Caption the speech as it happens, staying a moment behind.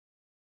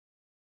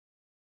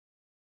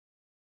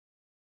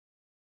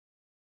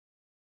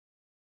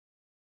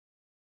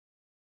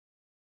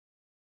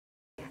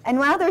And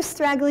while they're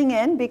straggling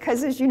in,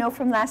 because as you know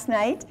from last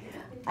night,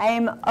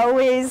 I'm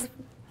always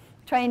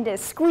trying to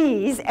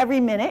squeeze every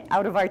minute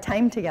out of our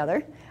time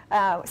together.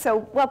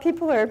 So while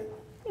people are,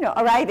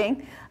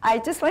 arriving, I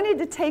just wanted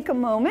to take a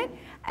moment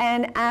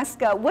and ask,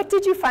 what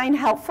did you find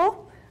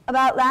helpful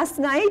about last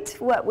night?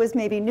 What was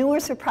maybe new or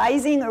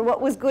surprising, or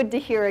what was good to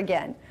hear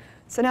again?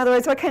 So in other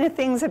words, what kind of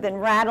things have been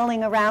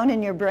rattling around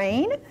in your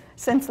brain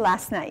since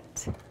last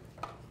night?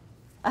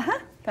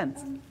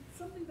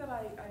 Something that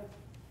I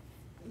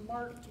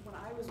marked when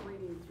I was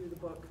reading through the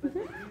book, but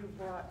that you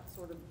brought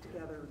sort of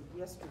together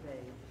yesterday,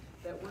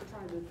 that we're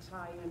trying to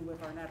tie in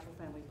with our natural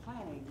family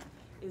planning,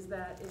 is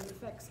that it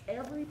affects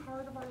every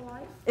part of our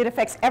life. It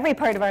affects every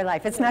part of our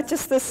life. It's not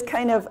just this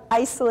kind of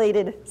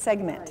isolated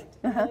segment.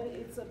 Right.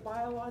 It's a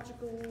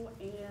biological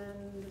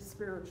and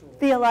spiritual.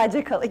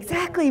 Theological,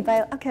 exactly.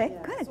 Okay,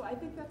 good. So I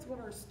think that's what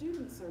our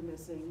students are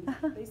missing.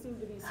 They seem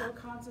to be so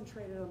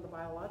concentrated on the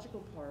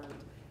biological part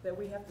that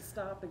we have to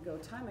stop and go,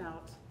 time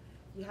out.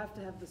 You have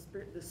to have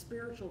the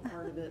spiritual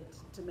part of it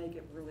to make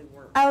it really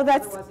work.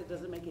 Otherwise it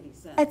doesn't make any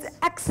sense. That's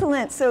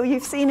excellent. So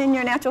you've seen in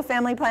your natural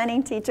family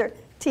planning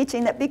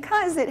teaching that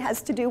because it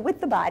has to do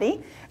with the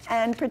body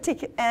and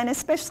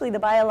especially the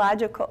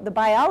biology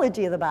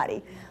of the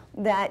body,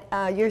 that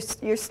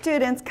your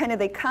students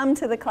they come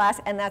to the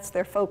class and that's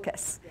their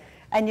focus.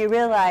 And you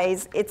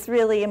realize it's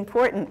really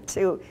important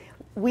to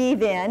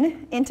weave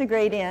in,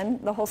 integrate in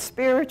the whole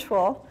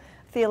spiritual,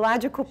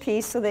 theological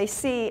piece so they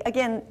see,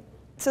 again,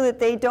 so that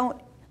they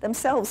don't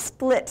themselves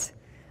split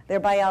their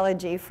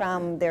biology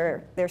from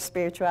their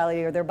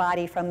spirituality, or their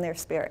body from their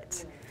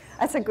spirit.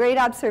 That's a great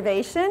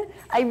observation.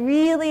 I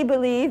really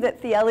believe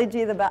that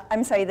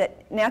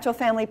that natural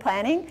family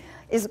planning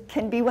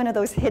can be one of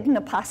those hidden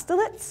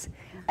apostolates.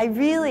 I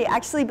really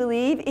actually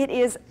believe it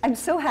is, I'm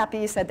so happy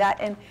you said that,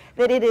 and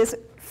that it is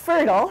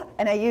fertile,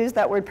 and I use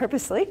that word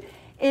purposely,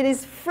 it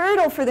is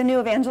fertile for the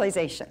new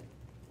evangelization.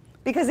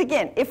 Because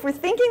again, if we're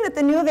thinking that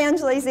the new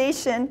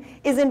evangelization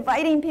is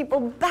inviting people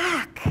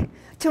back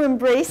to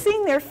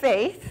embracing their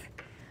faith,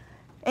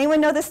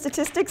 anyone know the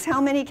statistics? How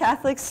many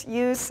Catholics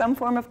use some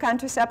form of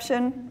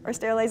contraception or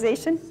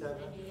sterilization?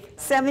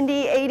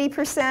 70,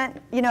 80%.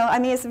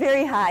 It's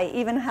very high,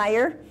 even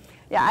higher.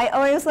 Yeah, I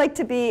always like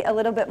to be a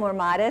little bit more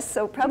modest,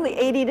 so probably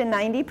 80 to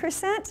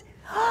 90%.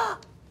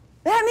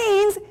 That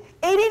means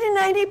 80 to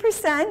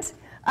 90%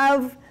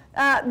 of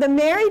the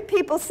married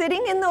people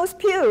sitting in those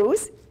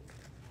pews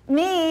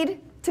need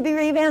to be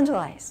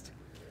re-evangelized.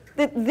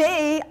 That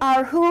they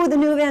are who the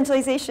new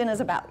evangelization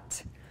is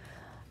about.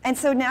 And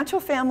so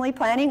natural family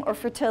planning or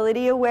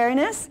fertility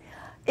awareness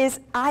is,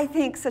 I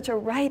think, such a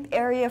ripe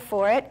area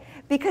for it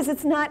because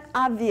it's not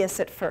obvious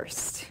at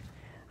first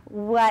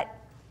what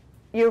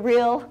your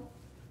real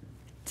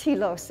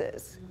telos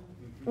is,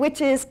 which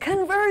is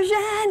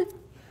conversion,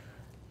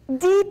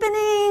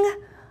 deepening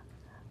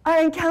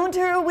our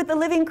encounter with the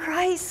living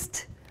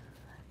Christ,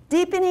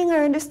 deepening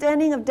our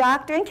understanding of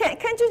doctrine.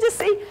 Can't you just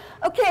see,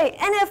 okay,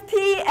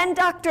 NFP and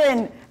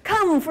doctrine,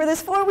 come for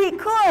this 4-week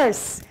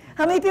course.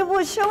 How many people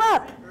would show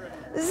up?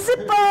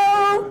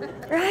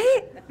 Zippo,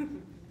 right?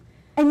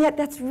 And yet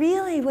that's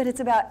really what it's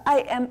about.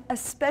 I am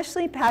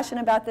especially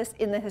passionate about this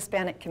in the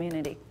Hispanic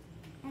community.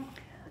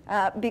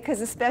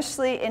 Because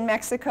especially in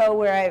Mexico,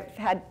 where I've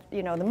had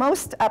the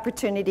most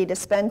opportunity to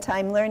spend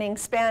time learning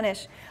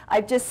Spanish,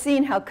 I've just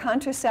seen how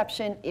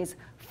contraception is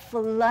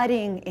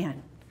flooding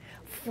in.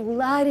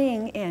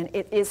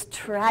 It is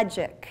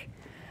tragic.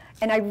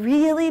 And I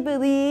really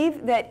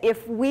believe that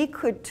if we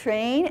could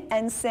train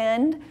and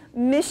send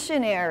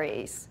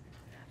missionaries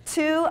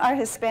to our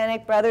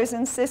Hispanic brothers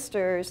and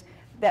sisters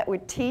that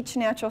would teach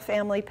natural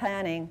family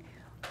planning,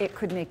 it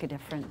could make a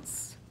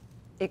difference.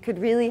 It could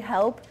really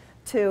help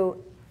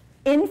to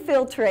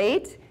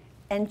infiltrate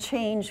and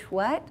change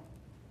what?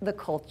 The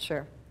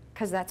culture,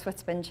 because that's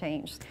what's been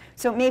changed.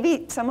 So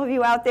maybe some of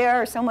you out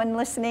there or someone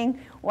listening,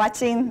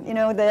 watching,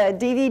 the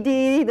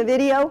DVD, the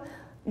video,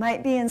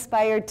 might be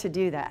inspired to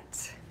do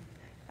that,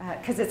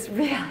 because it's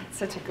really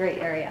such a great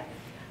area.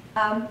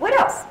 What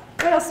else?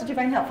 What else did you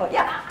find helpful?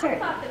 Yeah, Terry. I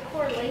thought the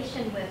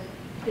correlation with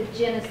the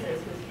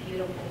Genesis was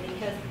beautiful,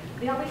 because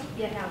we always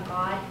forget how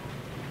God,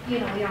 we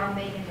are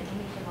made in the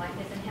image and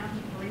likeness, and how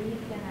He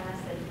breathed in us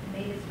and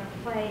made us from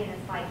clay, and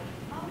it's like,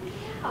 oh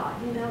yeah, I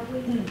think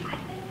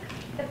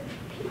that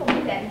people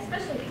do that, and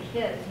especially the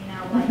kids,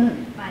 like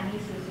my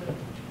nieces who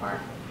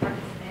aren't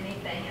practicing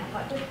anything. I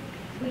thought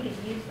we could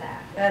use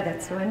that.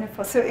 That's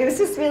wonderful. So it was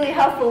just really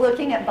helpful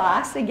looking at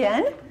Boss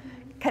again,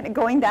 kind of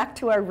going back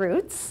to our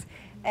roots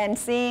and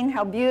seeing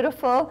how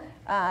beautiful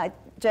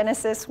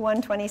Genesis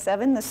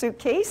 1:27, the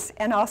suitcase,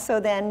 and also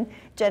then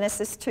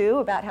Genesis 2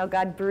 about how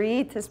God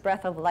breathed His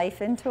breath of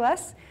life into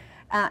us.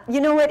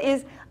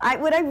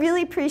 What I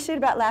really appreciate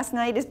about last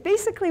night is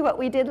basically what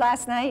we did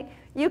last night,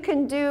 you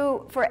can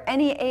do for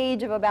any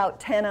age of about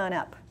 10 on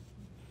up.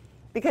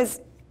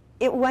 Because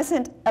it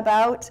wasn't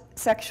about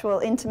sexual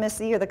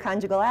intimacy or the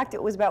conjugal act,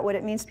 it was about what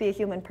it means to be a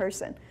human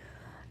person.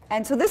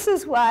 And so this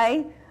is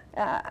why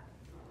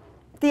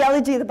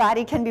theology of the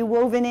body can be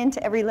woven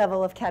into every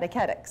level of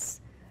catechetics,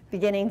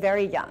 beginning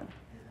very young.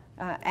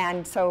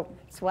 And so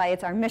it's why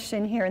it's our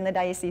mission here in the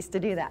diocese to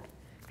do that.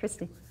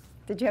 Christy,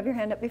 did you have your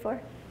hand up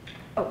before?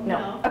 Oh,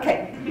 no.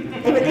 Okay.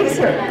 It was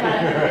her.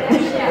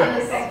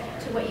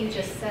 To what you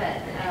just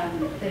said,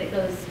 that it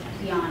goes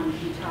beyond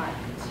you taught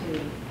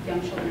to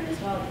young children as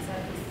well,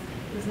 because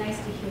it was nice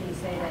to hear you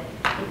say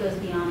that it goes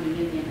beyond the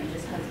union of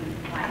just husband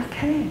and wife.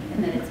 Okay.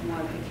 And that it's more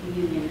of a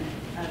communion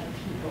of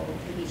people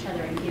with each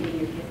other and giving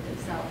your gift of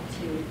self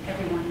to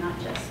everyone, not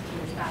just to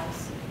your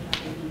spouse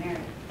when you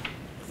marry.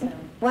 So.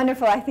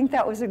 Wonderful. I think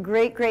that was a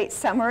great, great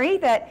summary.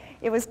 That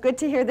it was good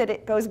to hear that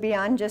it goes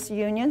beyond just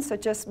union, so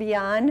just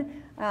beyond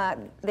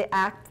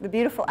the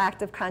beautiful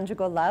act of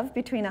conjugal love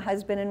between a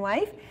husband and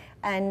wife,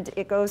 and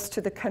it goes to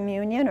the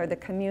communion or the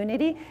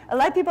community. A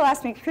lot of people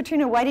ask me,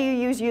 Katrina, why do you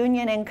use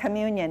union and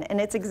communion?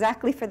 And it's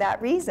exactly for that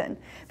reason,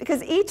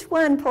 because each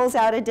one pulls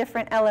out a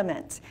different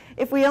element.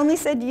 If we only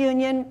said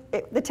union,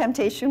 the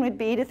temptation would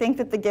be to think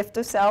that the gift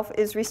of self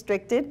is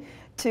restricted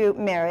to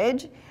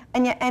marriage.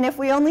 And if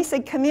we only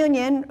said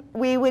communion,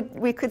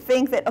 we could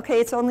think that, okay,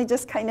 it's only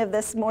just kind of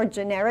this more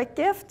generic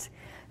gift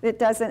that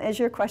doesn't, as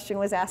your question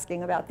was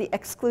asking about the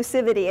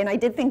exclusivity, and I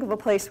did think of a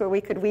place where we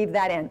could weave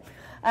that in,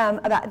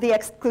 about the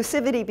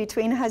exclusivity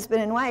between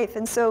husband and wife.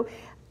 And so,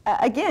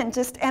 again,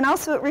 and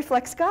also it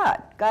reflects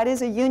God. God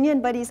is a union,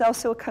 but he's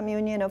also a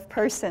communion of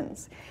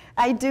persons.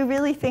 I do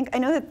really think, I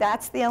know that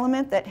that's the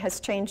element that has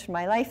changed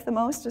my life the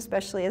most,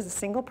 especially as a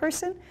single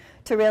person,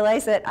 to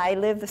realize that I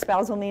live the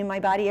spousal me in my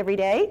body every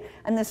day,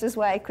 and this is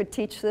why I could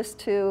teach this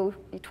to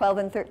 12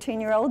 and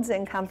 13-year-olds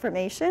in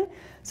confirmation,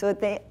 so that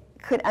they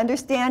could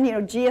understand,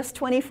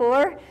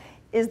 GS24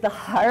 is the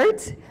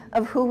heart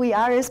of who we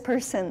are as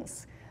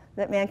persons,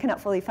 that man cannot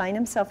fully find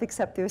himself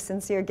except through a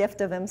sincere gift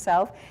of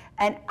himself.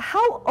 And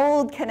how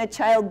old can a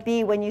child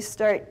be when you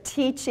start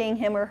teaching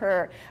him or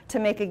her to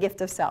make a gift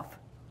of self?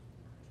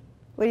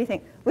 What do you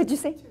think? Would you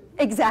say?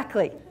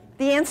 Exactly.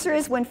 The answer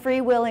is when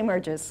free will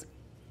emerges.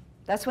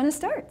 That's when it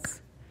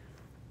starts.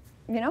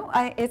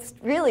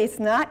 It's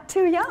not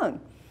too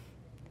young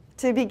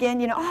to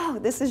begin, oh,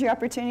 this is your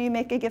opportunity to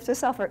make a gift of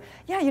self. Or,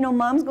 yeah,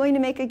 mom's going to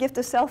make a gift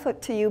of self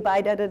to you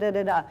by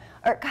da-da-da-da-da.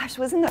 Or, gosh,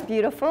 wasn't that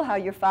beautiful how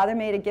your father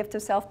made a gift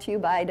of self to you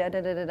by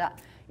da-da-da-da-da.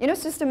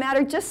 It's just a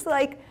matter, just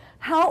like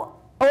how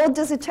old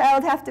does a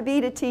child have to be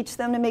to teach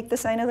them to make the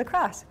sign of the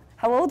cross?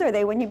 How old are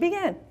they when you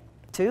begin?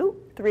 2,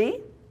 3?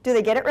 Do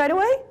they get it right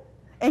away?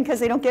 And because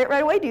they don't get it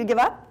right away, do you give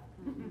up?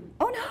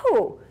 Oh,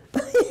 no.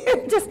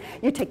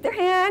 You take their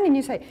hand and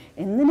you say,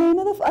 in the name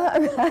of the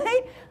Father,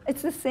 right?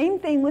 It's the same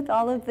thing with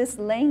all of this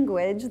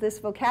language, this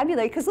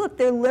vocabulary, because look,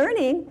 they're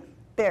learning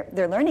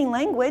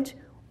language.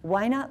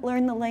 Why not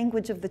learn the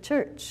language of the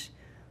church,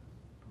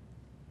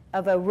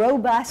 of a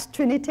robust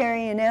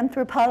Trinitarian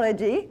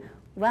anthropology,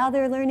 while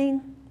they're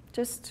learning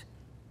just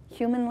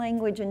human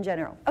language in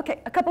general?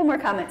 Okay, a couple more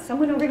comments.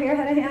 Someone over here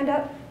had a hand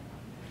up?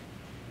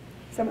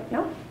 Someone?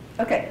 No?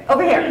 Okay,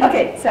 over here.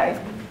 Okay, sorry.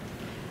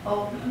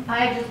 Oh,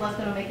 I just was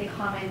going to make a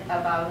comment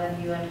about the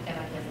new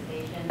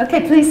evangelization.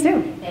 Okay, please do.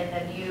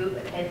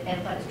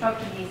 And what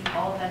struck me is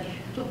all the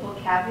new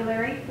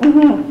vocabulary.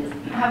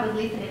 Mm-hmm. I was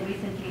listening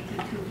recently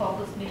to 2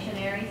 focus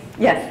missionaries.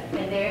 Yes.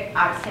 And they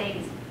are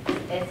saying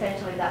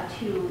essentially that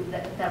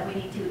we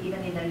need to,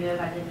 even in the new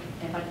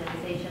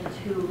evangelization,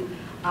 to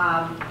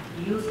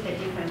use a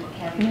different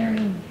vocabulary.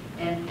 Mm-hmm.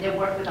 And they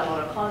work with a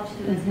lot of college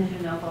students,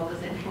 as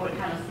focusing who are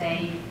kind of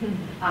saying,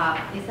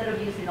 instead of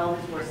using all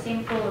these words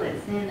simple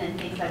and sin and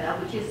things like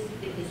that, which is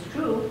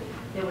true,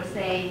 they were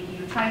saying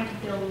you're trying to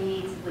fill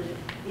needs with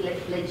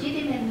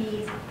legitimate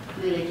needs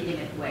with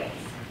illegitimate ways.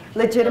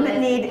 Legitimate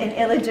need in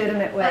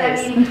illegitimate ways. But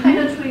I mean, it kind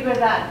of triggered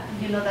that,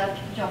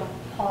 that John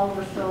Paul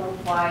was so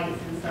wise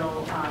and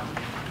so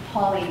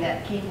holy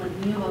that came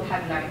with new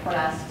vocabulary for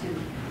us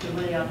to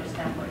really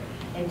understand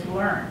and to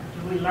learn,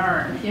 to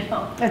relearn,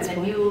 That's a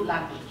new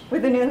language.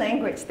 With a new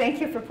language.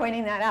 Thank you for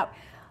pointing that out.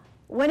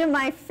 One of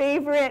my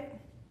favorite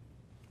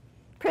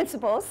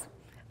principles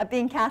of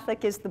being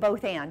Catholic is the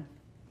both and.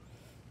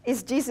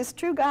 Is Jesus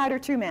true God or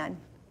true man?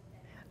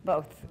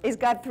 Both. Is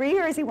God 3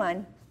 or is he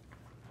 1?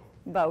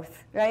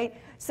 Both, right?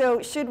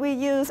 So should we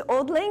use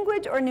old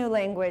language or new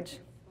language?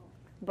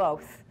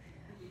 Both.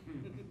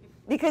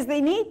 Because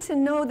they need to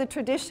know the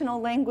traditional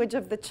language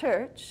of the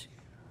church,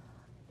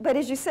 but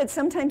as you said,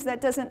 sometimes that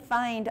doesn't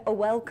find a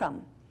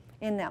welcome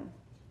in them.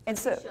 And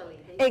so,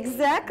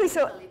 exactly,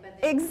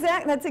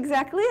 that's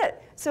exactly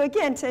it. So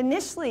again, to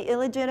initially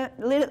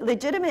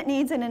legitimate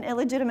needs in an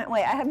illegitimate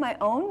way. I have my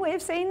own way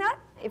of saying that.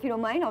 If you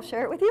don't mind, I'll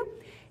share it with you.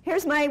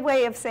 Here's my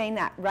way of saying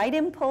that. Right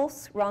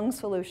impulse, wrong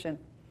solution.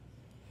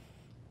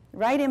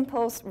 Right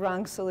impulse,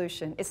 wrong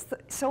solution. It's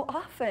so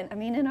often,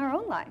 in our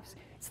own lives,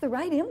 it's the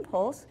right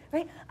impulse,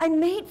 right? I'm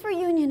made for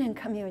union and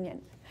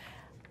communion.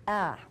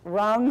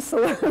 Wrong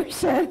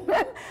solution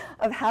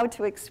of how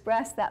to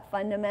express that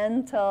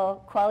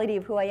fundamental quality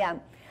of who I am.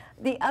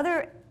 The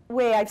other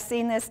way I've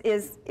seen this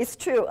is, it's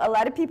true. A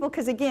lot of people,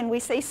 because again, we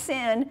say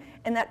sin,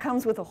 and that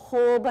comes with a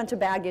whole bunch of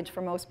baggage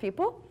for most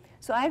people.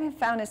 So I've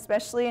found,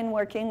 especially in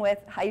working with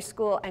high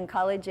school and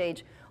college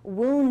age,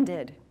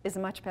 wounded is a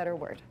much better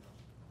word.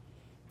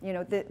 You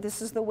know,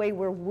 this is the way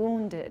we're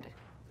wounded,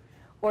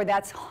 or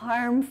that's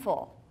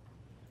harmful.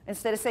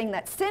 Instead of saying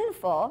that's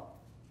sinful,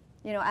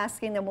 you know,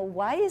 asking them, well,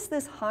 why is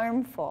this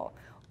harmful?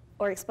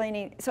 Or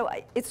explaining, so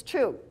it's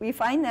true. We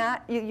find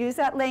that, you use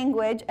that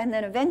language, and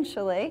then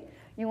eventually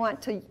you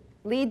want to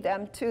lead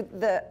them to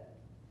the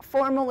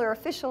formal or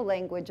official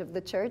language of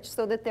the church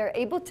so that they're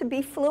able to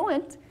be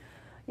fluent,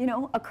 you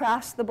know,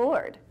 across the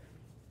board.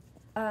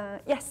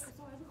 Yes?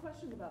 So I have a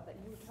question about that.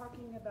 You were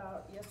talking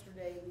about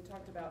yesterday, we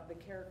talked about the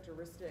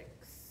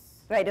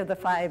characteristics. Right, of the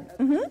five.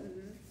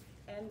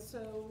 And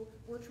so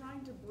we're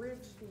trying to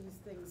bridge these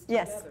things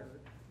Yes. together.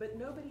 But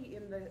nobody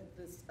in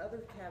this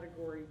other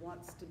category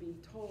wants to be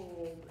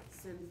told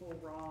sinful,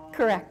 wrong,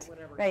 Correct.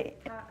 whatever. Right.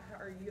 How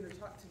are you going to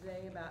talk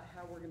today about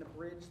how we're going to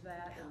bridge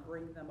that and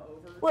bring them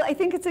over? Well, I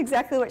think it's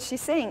exactly what she's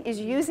saying, is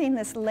using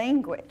this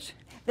language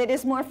that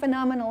is more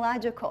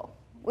phenomenological.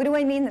 What do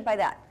I mean by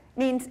that? It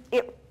means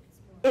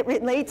it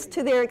relates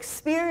to their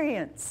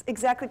experience,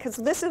 exactly, because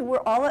this is where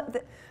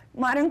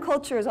modern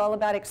culture is all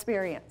about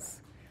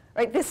experience,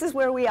 right? This is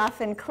where we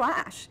often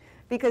clash,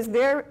 because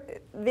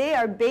they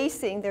are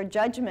basing their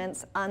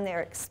judgments on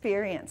their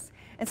experience.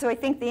 And so I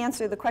think the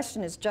answer to the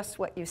question is just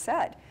what you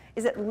said,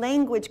 is that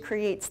language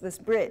creates this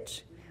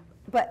bridge.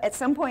 But at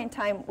some point in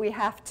time, we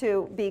have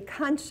to be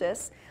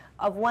conscious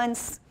of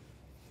once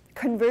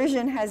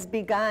conversion has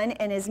begun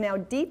and is now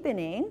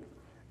deepening,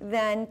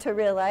 then to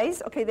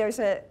realize, okay,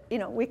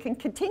 we can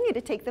continue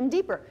to take them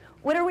deeper.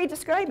 What are we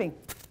describing?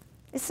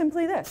 It's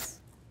simply this,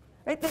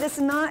 right? That it's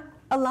not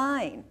a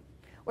line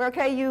where,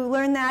 okay, you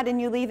learn that and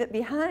you leave it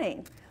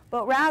behind.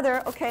 But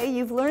rather, okay,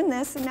 you've learned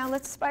this and now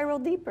let's spiral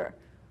deeper.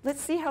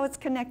 Let's see how it's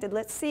connected.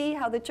 Let's see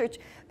how the church,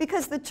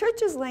 because the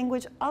church's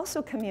language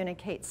also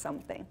communicates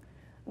something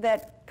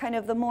that kind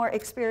of the more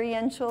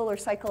experiential or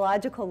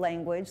psychological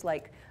language,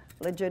 like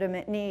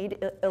legitimate need,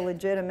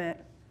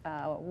 illegitimate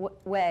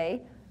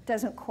way,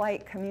 doesn't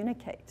quite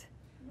communicate.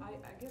 I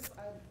guess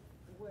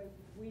what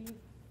we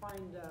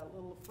find a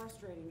little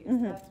frustrating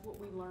is that's what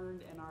we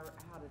learned in our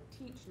how to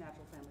teach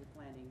natural family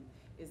planning,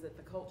 is that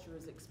the culture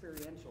is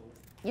experiential.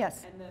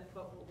 Yes. And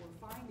but what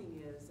we're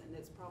finding is, and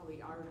it's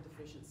probably our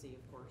deficiency,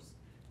 of course,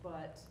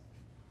 but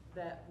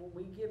that when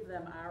we give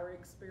them our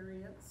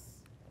experience,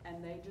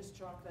 and they just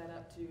chalk that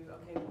up to,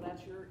 okay, well,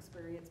 that's your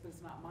experience, but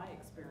it's not my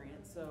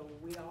experience. So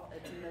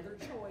it's another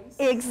choice.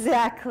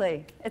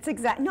 Exactly.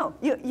 No,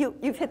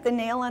 you've hit the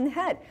nail on the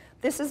head.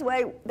 This is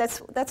why,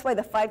 that's why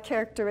the 5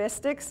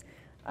 characteristics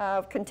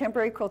of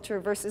contemporary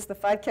culture versus the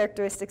 5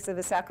 characteristics of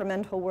the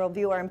sacramental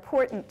worldview are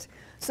important.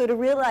 So to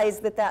realize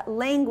that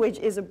language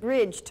is a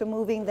bridge to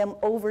moving them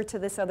over to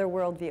this other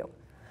worldview.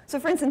 So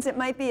for instance, it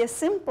might be as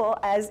simple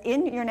as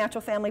in your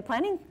natural family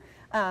planning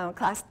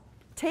class,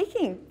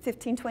 taking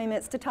 15, 20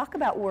 minutes to talk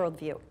about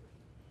worldview.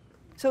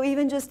 So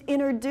even just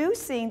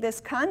introducing this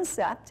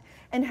concept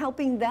and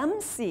helping them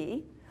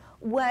see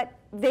what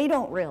they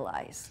don't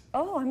realize.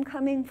 Oh, I'm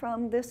coming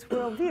from this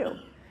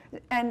worldview.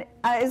 And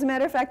as a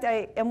matter of fact,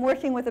 I am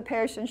working with a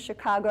parish in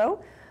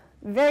Chicago,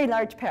 very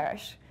large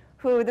parish,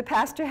 who the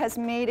pastor has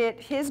made it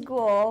his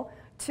goal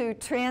to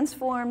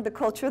transform the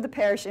culture of the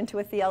parish into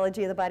a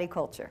theology of the body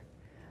culture.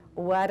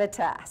 What a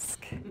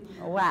task.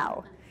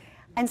 Wow.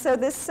 And so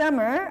this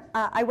summer,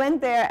 I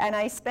went there and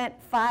I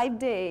spent 5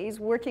 days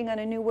working on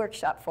a new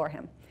workshop for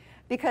him.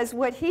 Because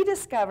what he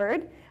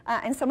discovered,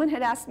 and someone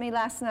had asked me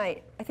last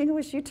night, I think it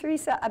was you,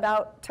 Teresa,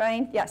 about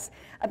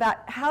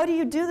about how do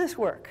you do this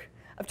work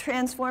of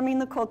transforming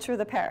the culture of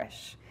the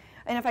parish?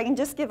 And if I can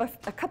just give a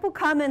couple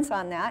comments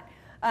on that,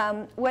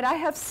 what I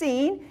have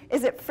seen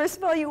is that first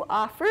of all you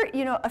offer,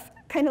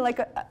 kind of like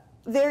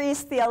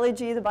various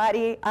theology of the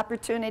body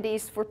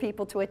opportunities for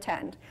people to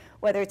attend,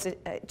 whether it's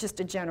just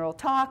a general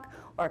talk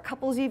or a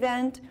couples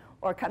event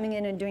or coming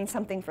in and doing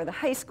something for the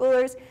high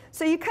schoolers.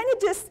 So you kind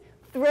of just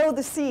throw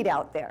the seed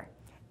out there.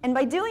 And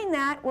by doing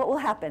that, what will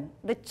happen?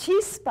 The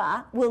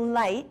chispa will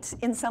light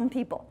in some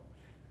people.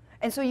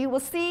 And so you will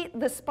see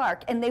the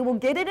spark, and they will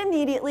get it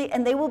immediately,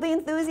 and they will be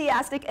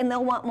enthusiastic, and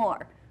they'll want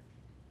more.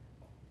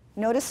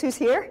 Notice who's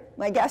here?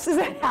 My guess is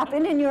that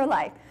happened in your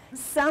life.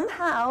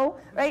 Somehow,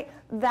 right,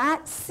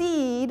 that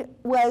seed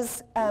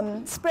was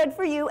spread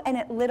for you, and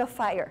it lit a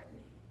fire.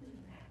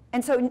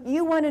 And so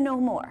you want to know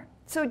more.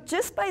 So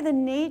just by the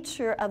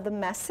nature of the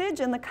message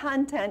and the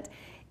content,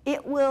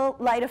 it will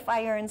light a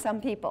fire in some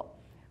people.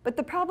 But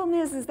the problem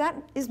is that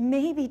is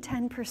maybe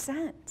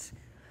 10%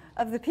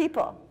 of the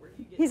people.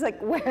 He's like,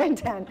 where in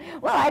 10?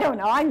 Well, I don't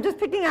know. I'm just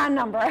picking on a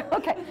number.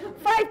 Okay,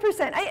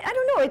 5%. I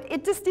don't know.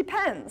 It just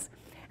depends.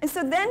 And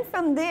so then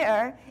from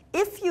there,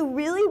 if you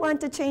really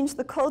want to change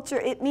the culture,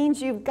 it means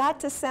you've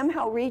got to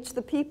somehow reach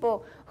the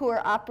people who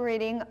are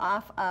operating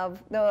off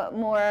of the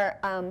more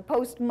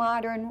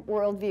postmodern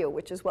worldview,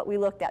 which is what we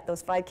looked at,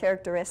 those 5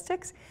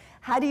 characteristics.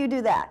 How do you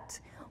do that?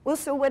 Well,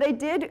 so what I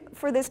did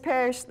for this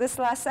parish this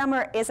last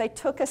summer is I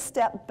took a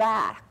step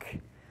back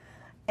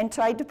and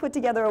tried to put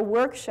together a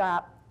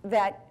workshop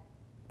that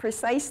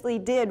precisely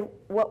did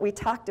what we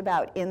talked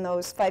about in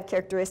those 5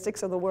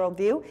 characteristics of the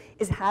worldview,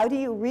 is how do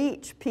you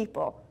reach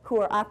people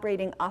who are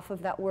operating off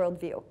of that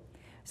worldview?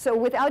 So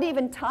without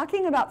even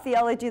talking about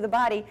theology of the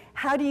body,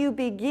 how do you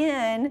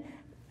begin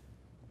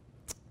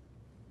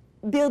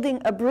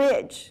building a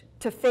bridge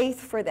to faith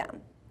for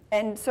them?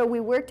 And so we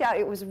worked out,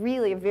 it was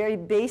really a very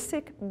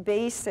basic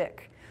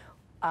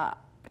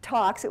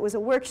talks. It was a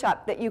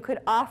workshop that you could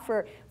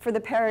offer for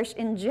the parish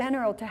in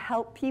general to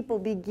help people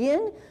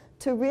begin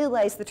to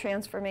realize the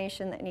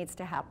transformation that needs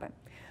to happen.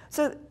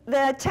 So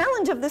the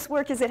challenge of this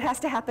work is it has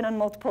to happen on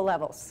multiple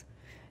levels,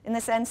 in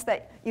the sense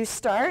that you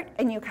start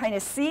and you kind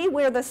of see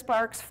where the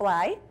sparks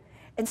fly,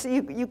 and so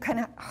you kind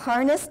of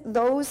harness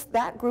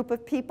that group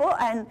of people,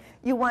 and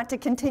you want to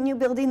continue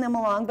building them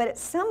along, but at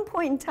some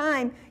point in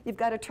time, you've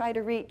got to try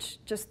to reach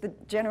just the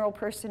general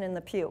person in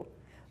the pew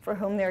for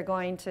whom they're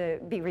going to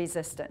be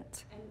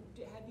resistant. And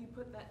have you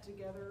put that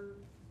together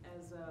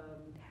as a...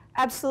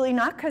 Absolutely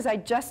not, because I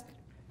just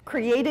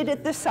created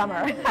it this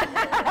summer.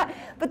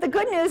 But the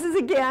good news is,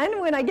 again,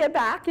 when I get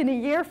back in a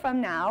year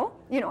from now,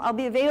 I'll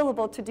be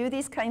available to do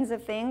these kinds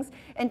of things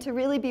and to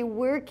really be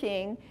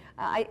working.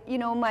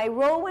 My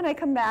role when I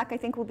come back, I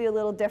think, will be a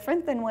little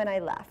different than when I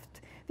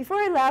left. Before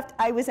I left,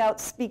 I was out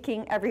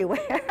speaking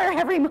everywhere.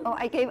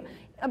 I gave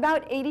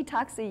about 80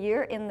 talks a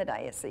year in the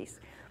diocese.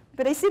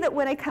 But I see that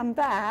when I come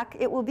back,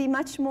 it will be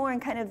much more in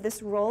kind of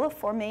this role of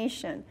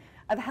formation,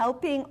 of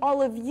helping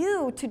all of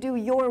you to do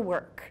your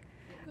work.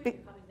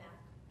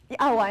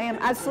 Oh, I am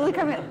absolutely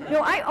coming.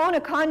 I own a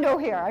condo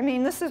here. I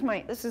mean, this is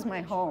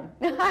my home.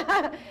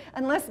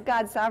 Unless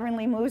God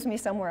sovereignly moves me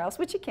somewhere else,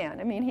 which He can.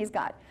 I mean, He's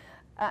God.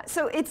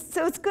 So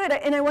it's good.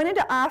 And I wanted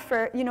to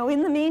offer,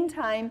 in the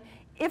meantime,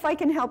 if I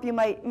can help you,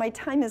 my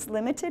time is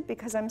limited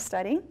because I'm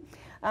studying.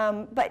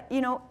 But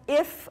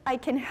if I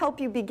can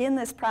help you begin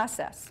this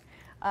process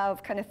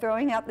of kind of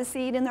throwing out the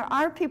seed, and there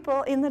are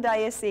people in the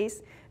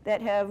diocese that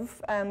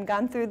have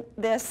gone through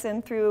this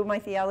and through my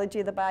Theology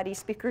of the Body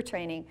speaker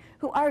training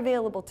who are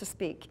available to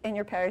speak in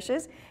your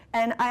parishes.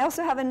 And I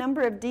also have a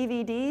number of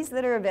DVDs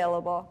that are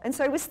available. And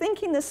so I was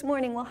thinking this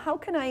morning, well, how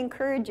can I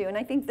encourage you? And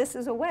I think this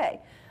is a way.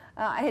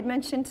 I had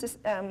mentioned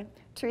to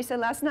Teresa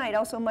last night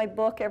also my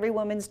book, Every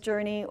Woman's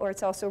Journey, or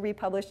it's also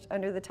republished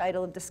under the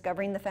title of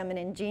Discovering the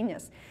Feminine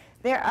Genius.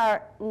 There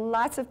are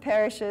lots of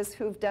parishes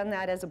who've done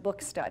that as a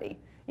book study.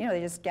 They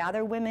just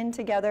gather women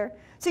together.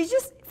 So you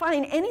just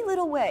find any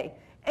little way.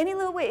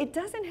 It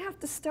doesn't have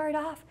to start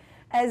off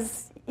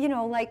as,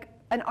 like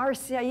an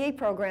RCIA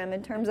program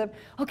in terms of,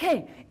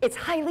 okay, it's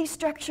highly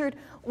structured,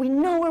 we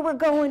know where we're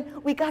going,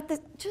 we got this.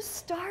 Just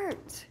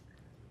start.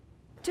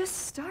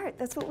 Just start.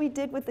 That's what we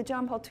did with the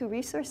John Paul II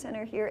Resource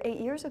Center here 8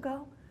 years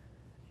ago.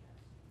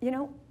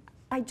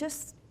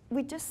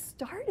 We just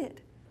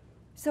started.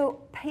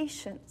 So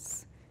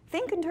patience.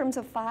 Think in terms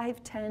of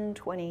 5, 10,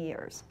 20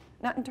 years,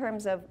 not in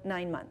terms of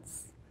 9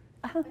 months.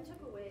 I took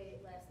away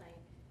last night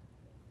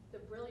the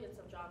brilliance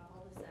of John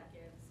Paul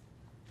II,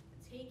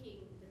 taking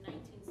the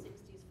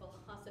 1960s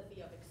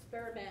philosophy of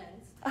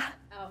experiments,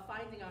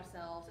 finding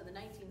ourselves, and the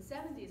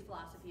 1970s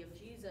philosophy of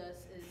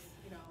Jesus is,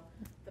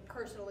 the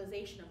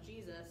personalization of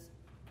Jesus.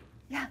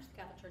 Yeah. Which the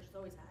Catholic Church has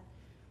always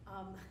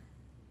had,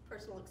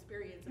 personal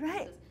experience of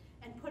Right. Jesus,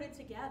 and put it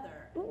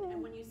together. Mm-hmm.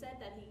 And when you said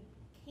that he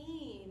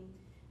came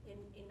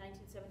in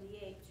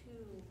 1978 to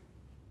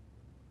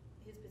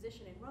his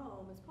position in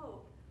Rome as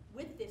Pope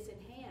with this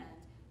in hand,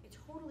 it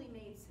totally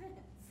made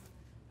sense.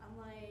 I'm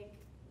like...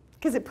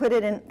 Because it put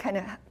it in kind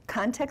of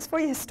context for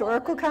you,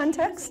 historical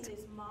context? Using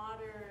this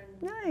modern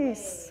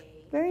Nice.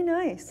 way, Very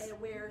nice. and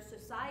where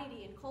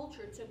society and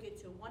culture took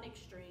it to one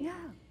extreme, Yeah.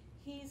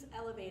 he's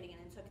elevating it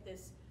and took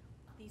these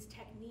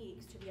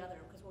techniques to the other,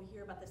 because we'll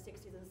hear about the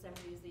 60s and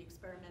 70s, the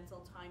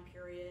experimental time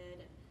period,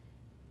 and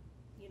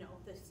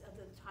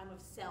the time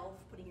of self,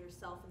 putting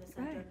yourself in the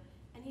center. Right.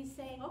 And he's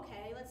saying,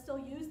 okay, let's still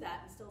use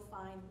that and still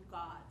find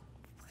God,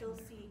 still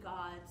see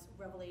God's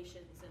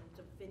revelations and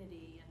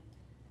divinity. And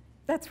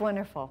That's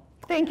wonderful.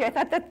 Thank you.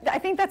 I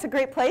think that's a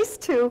great place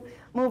to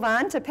move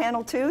on to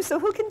panel 2. So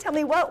who can tell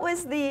me what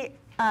was the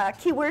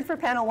key word for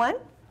panel 1?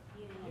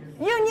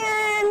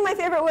 Union, my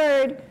favorite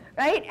word,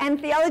 right? And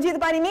theology of the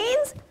body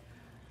means?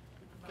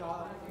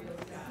 God.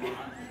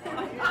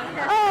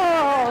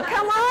 Oh,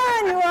 come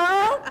on, you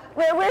all.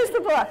 Where's the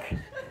book?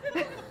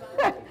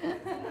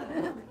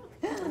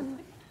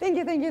 Thank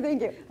you.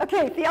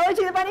 Okay,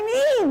 theology of the body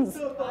means?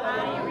 The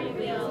body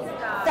reveals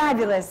God.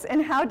 Fabulous.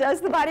 And how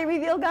does the body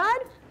reveal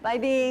God? By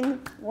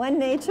being one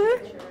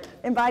nature,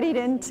 embodied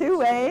in 2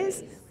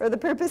 ways, for the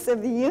purpose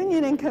of the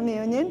union and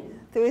communion,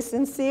 through a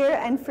sincere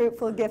and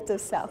fruitful gift of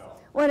self.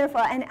 Wonderful.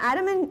 And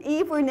Adam and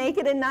Eve were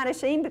naked and not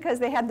ashamed because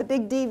they had the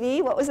big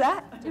DV. What was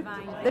that?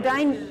 Divine. The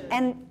divine.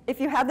 And if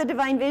you have the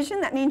divine vision,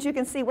 that means you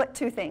can see what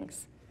 2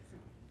 things?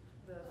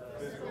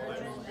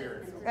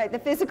 Right, the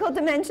physical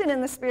dimension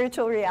and the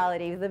spiritual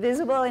reality, the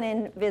visible and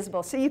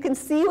invisible. So you can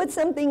see what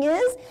something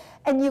is,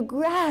 and you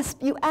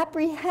grasp, you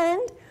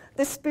apprehend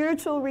the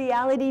spiritual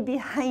reality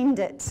behind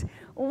it.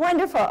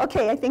 Wonderful.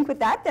 Okay, I think with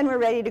that, then we're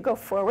ready to go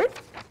forward.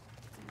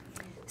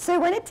 So I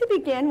wanted to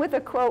begin with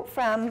a quote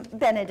from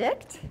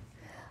Benedict.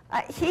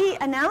 He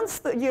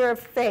announced the year of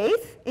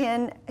faith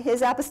in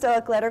his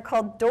apostolic letter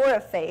called Door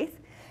of Faith.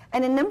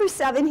 And in number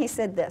 7, he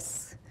said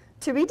this: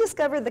 to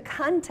rediscover the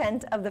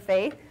content of the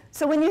faith.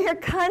 So when you hear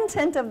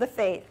content of the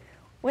faith,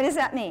 what does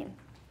that mean?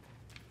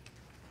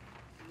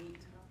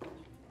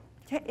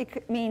 Okay,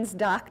 it means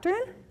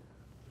doctrine,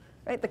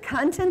 right? The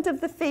content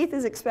of the faith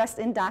is expressed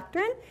in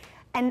doctrine.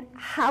 And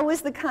how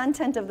is the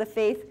content of the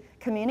faith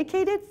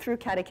communicated? Through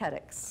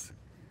catechetics.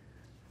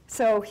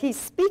 So he's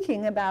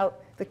speaking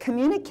about the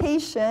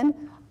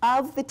communication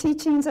of the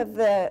teachings of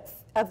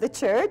the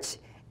church,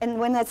 and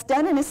when that's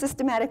done in a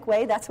systematic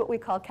way, that's what we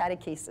call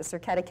catechesis or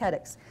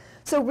catechetics.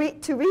 So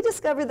to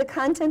rediscover the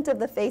content of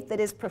the faith that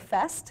is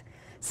professed,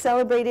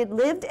 celebrated,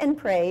 lived, and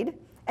prayed,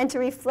 and to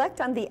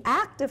reflect on the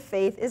act of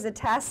faith is a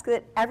task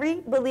that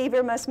every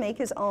believer must make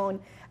his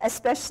own,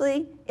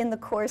 especially in the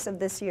course of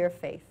this year of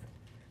faith.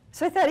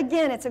 So I thought,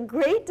 again, it's a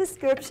great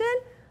description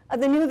of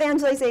the new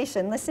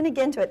evangelization. Listen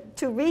again to it.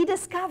 To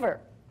rediscover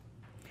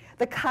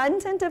the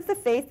content of the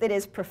faith that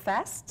is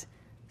professed,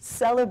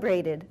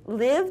 celebrated,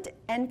 lived,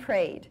 and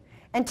prayed.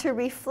 And to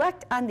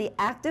reflect on the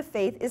act of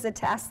faith is a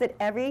task that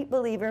every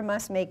believer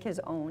must make his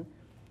own.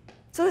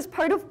 So that's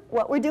part of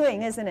what we're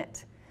doing, isn't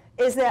it?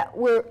 Is that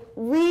we're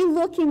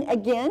re-looking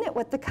again at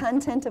what the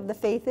content of the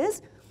faith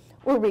is.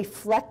 We're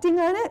reflecting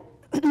on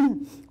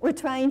it. We're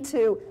trying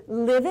to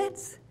live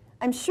it.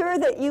 I'm sure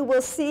that you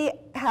will see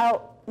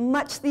how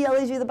much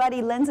theology of the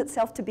body lends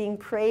itself to being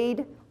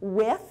prayed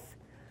with.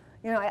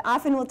 You know, I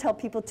often will tell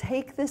people,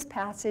 take this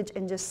passage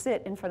and just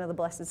sit in front of the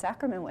Blessed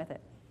Sacrament with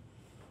it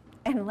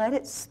and let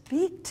it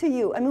speak to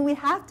you. I mean, we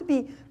have to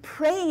be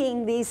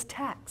praying these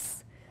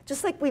texts.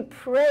 Just like we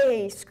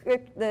pray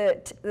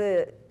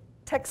the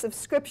texts of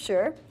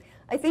Scripture,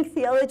 I think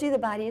theology of the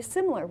body is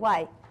similar.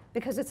 Why?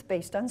 Because it's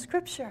based on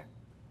Scripture.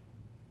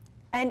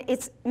 And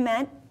it's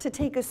meant to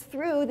take us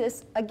through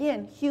this,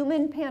 again,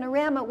 human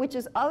panorama, which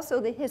is also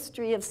the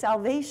history of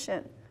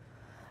salvation.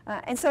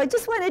 And so I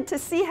just wanted to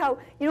see how,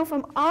 you know,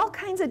 from all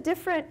kinds of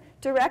different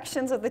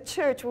directions of the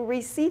church, we're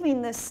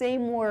receiving the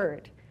same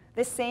word,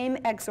 the same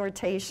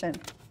exhortation.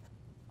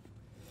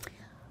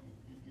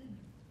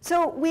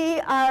 So we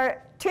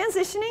are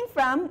transitioning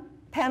from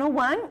panel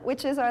 1,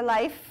 which is our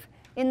life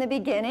in the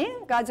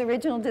beginning, God's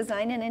original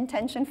design and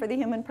intention for the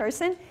human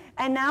person,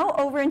 and now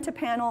over into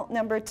panel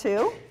number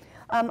 2.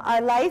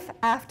 Our life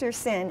after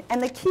sin.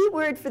 And the key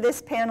word for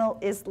this panel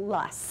is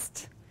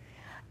lust.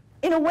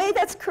 In a way,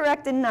 that's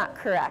correct and not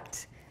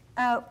correct.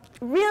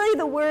 Really,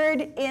 the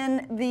word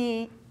in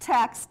the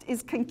text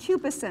is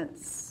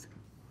concupiscence.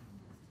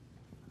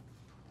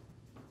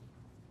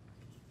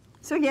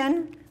 So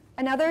again,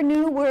 another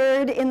new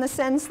word in the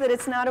sense that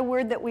it's not a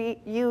word that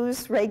we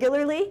use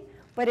regularly,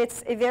 but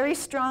it's a very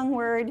strong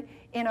word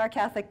in our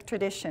Catholic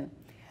tradition.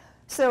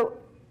 So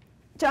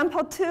John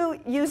Paul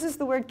II uses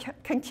the word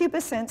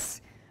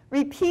concupiscence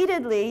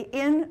repeatedly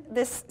in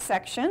this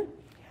section,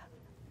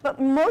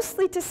 but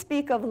mostly to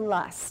speak of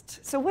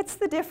lust. So what's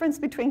the difference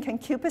between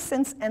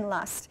concupiscence and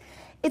lust?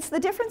 It's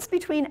the difference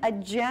between a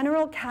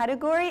general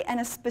category and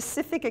a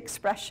specific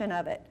expression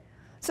of it.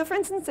 So for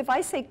instance, if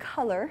I say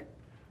color,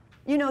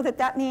 you know that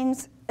that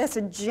means it's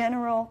a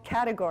general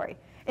category.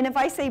 And if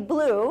I say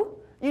blue,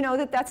 you know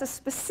that that's a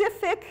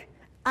specific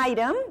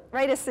item,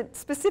 right? It's a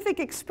specific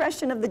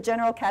expression of the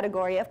general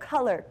category of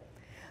color.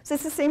 So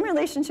it's the same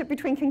relationship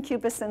between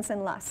concupiscence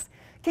and lust.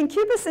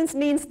 Concupiscence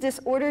means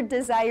disordered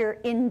desire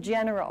in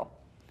general.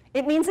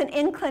 It means an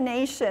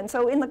inclination.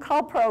 So in the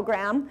call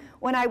program,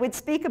 when I would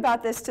speak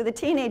about this to the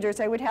teenagers,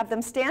 I would have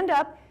them stand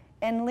up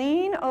and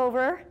lean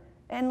over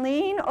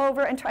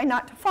and try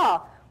not to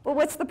fall. Well,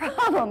 what's the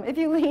problem? If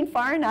you lean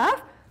far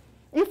enough,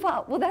 you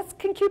fall. Well, that's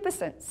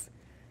concupiscence.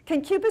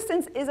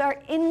 Concupiscence is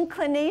our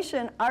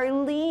inclination, our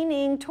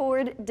leaning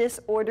toward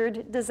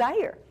disordered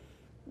desire.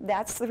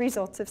 That's the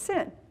results of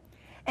sin.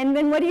 And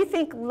then what do you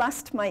think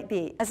lust might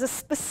be? As a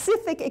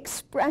specific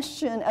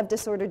expression of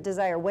disordered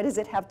desire, what does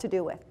it have to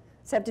do with?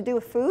 Does it have to do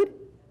with food?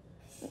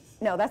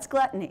 No, that's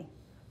gluttony.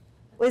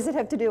 What does it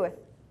have to do with?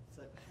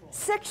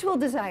 Sexual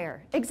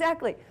desire,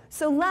 exactly.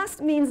 So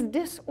lust means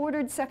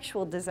disordered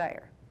sexual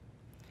desire.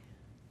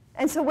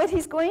 And so what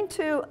he's going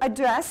to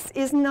address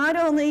is not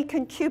only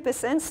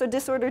concupiscence, so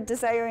disordered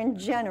desire in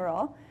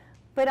general,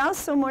 but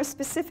also more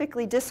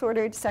specifically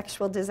disordered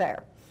sexual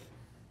desire.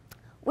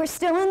 We're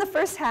still in the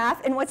first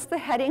half, and what's the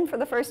heading for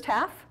the first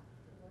half?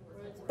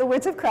 The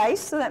words of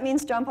Christ. So that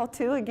means John Paul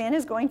II, again,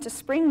 is going to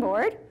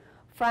springboard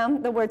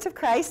from the words of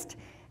Christ.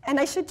 And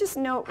I should just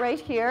note right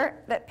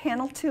here that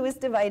panel 2 is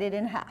divided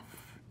in half.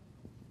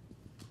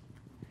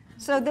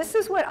 So this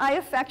is what I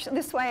affectionately,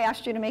 this is why I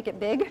asked you to make it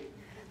big.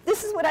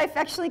 This is what I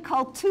affectionately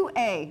call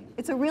 2A.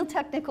 It's a real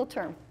technical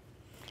term.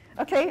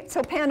 Okay,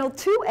 so panel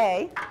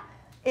 2A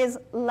is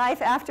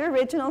life after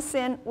original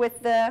sin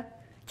with the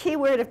key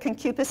word of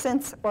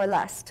concupiscence or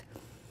lust.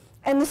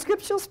 And the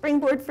scriptural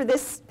springboard for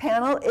this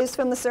panel is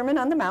from the Sermon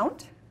on the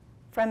Mount,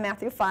 from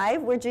Matthew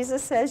 5, where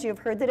Jesus says, "You have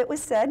heard that it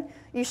was said,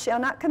 'You shall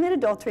not commit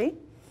adultery.'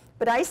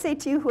 But I say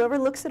to you, whoever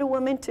looks at a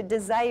woman to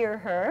desire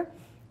her,"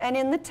 and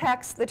in the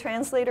text, the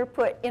translator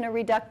put in a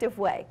reductive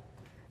way.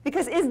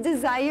 Because is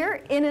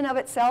desire in and of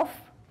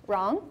itself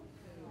wrong?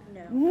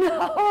 No.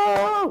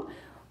 No!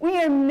 We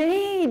are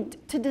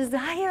made to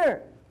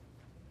desire.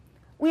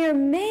 We are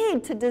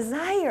made to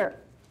desire.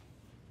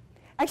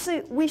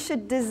 Actually, we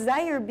should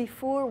desire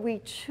before we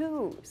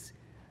choose.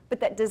 But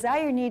that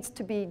desire needs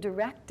to be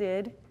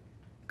directed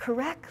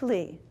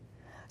correctly.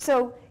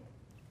 So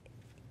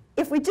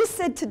if we just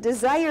said to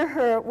desire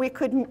her, we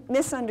could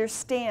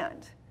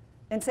misunderstand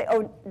and say,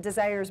 oh,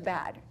 desire is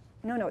bad.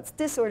 No, it's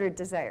disordered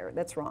desire.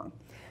 That's wrong.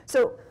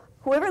 So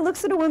whoever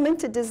looks at a woman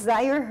to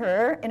desire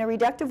her in a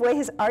reductive way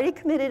has already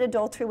committed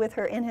adultery with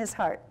her in his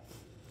heart.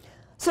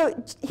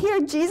 So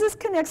here Jesus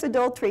connects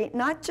adultery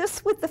not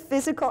just with the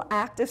physical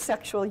act of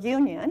sexual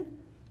union,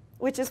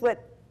 which is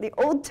what the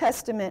Old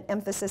Testament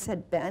emphasis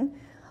had been,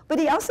 but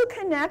he also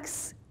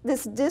connects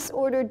this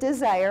disordered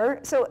desire.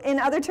 So in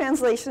other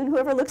translation,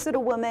 whoever looks at a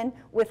woman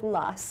with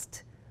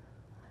lust.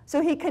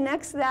 So he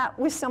connects that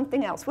with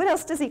something else. What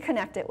else does he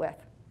connect it with?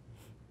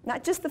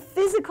 Not just the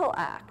physical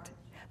act,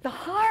 the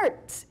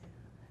heart,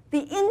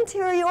 the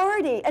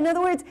interiority. In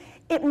other words,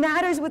 it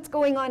matters what's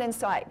going on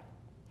inside.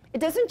 It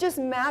doesn't just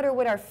matter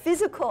what our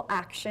physical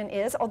action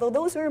is, although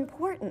those are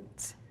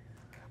important.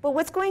 But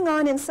what's going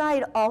on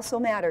inside also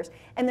matters.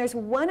 And there's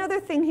one other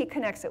thing he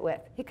connects it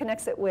with. He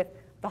connects it with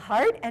the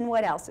heart, and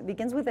what else? It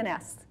begins with an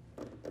S.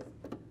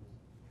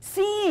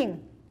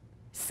 Seeing,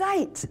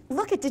 sight.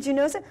 Look at, did you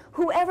notice it?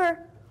 Whoever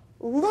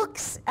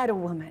looks at a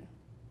woman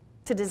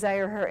to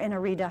desire her in a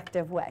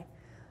reductive way.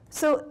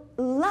 So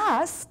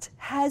lust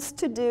has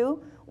to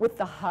do with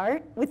the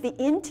heart, with the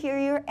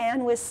interior,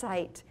 and with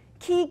sight.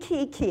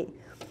 Key.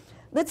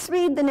 Let's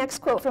read the next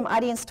quote from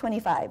Audience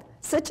 25.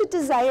 Such a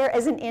desire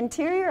as an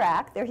interior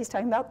act, there he's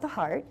talking about the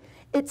heart,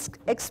 it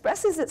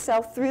expresses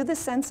itself through the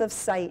sense of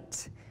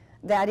sight.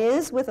 That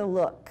is, with a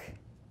look.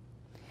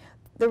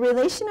 The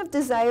relation of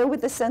desire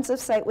with the sense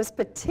of sight was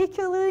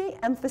particularly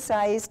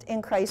emphasized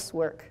in Christ's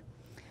work.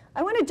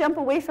 I want to jump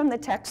away from the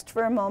text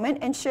for a moment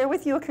and share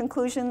with you a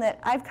conclusion that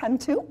I've come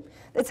to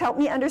that's helped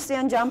me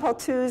understand John Paul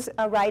II's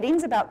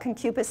writings about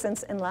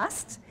concupiscence and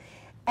lust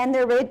and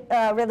their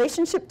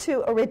relationship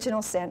to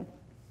original sin.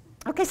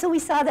 Okay, so we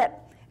saw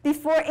that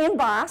before in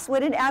Boss, what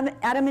did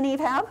Adam and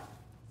Eve have?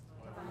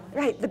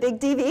 Right, the big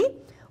DV,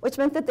 which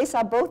meant that they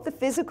saw both the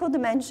physical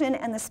dimension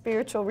and the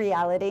spiritual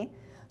reality.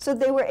 So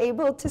they were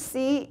able to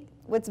see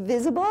what's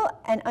visible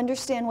and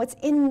understand what's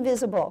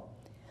invisible.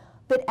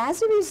 But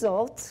as a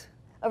result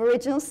of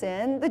original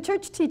sin, the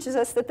church teaches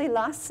us that they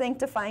lost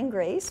sanctifying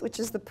grace, which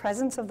is the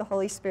presence of the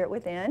Holy Spirit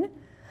within.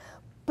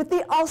 But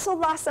they also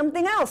lost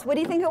something else. What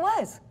do you think it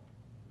was?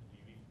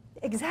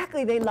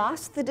 Exactly, they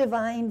lost the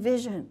divine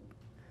vision.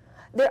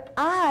 Their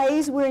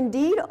eyes were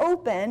indeed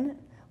open,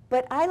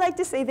 but I like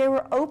to say they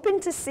were open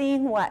to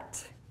seeing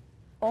what?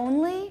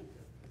 Only,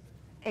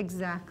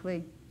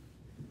 exactly,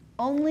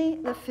 only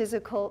the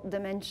physical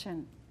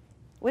dimension.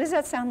 What does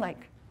that sound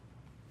like?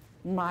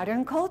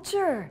 Modern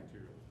culture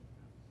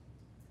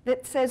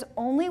that says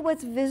only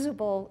what's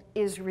visible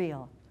is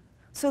real.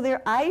 So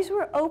their eyes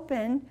were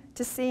open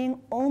to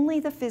seeing only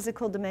the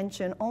physical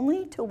dimension,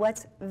 only to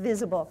what's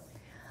visible.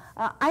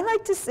 I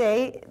like to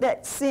say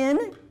that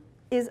sin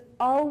is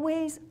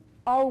always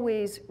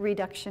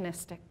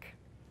reductionistic.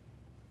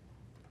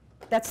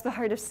 That's the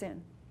heart of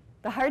sin.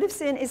 The heart of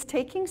sin is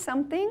taking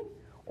something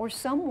or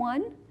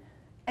someone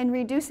and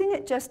reducing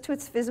it just to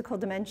its physical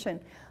dimension.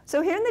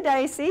 So here in the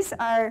diocese,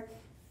 our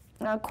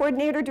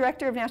coordinator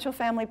director of natural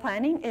family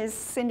planning is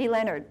Cindy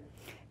Leonard.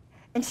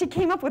 And she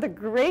came up with a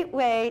great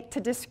way to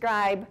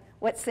describe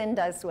what sin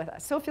does with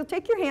us. So if you'll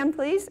take your hand,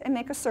 please, and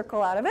make a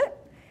circle out of it,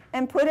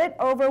 and put it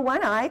over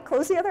one eye,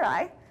 close the other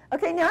eye.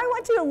 Okay, now I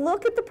want you to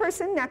look at the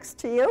person next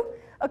to you,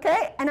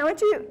 okay? And I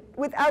want you,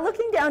 without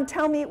looking down,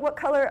 tell me what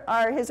color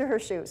are his or her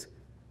shoes.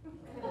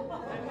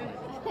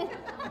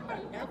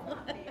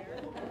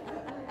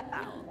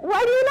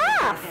 Why do you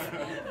laugh?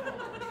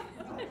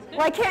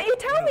 Why can't you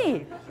tell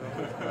me?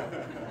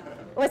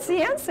 What's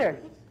the answer?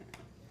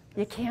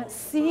 You can't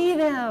see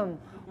them.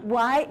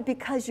 Why?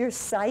 Because your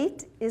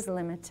sight is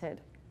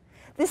limited.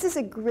 This is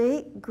a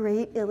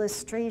great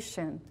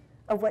illustration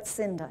of what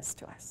sin does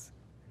to us.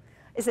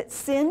 Is that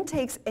sin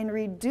takes and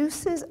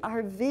reduces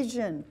our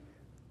vision,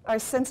 our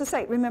sense of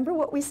sight. Remember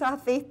what we saw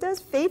faith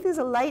does? Faith is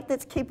a light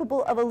that's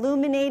capable of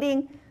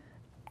illuminating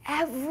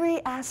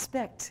every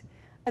aspect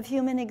of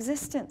human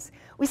existence.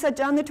 We saw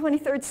John the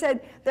 23rd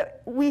said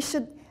that we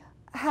should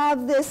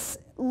have this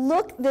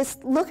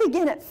look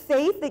again at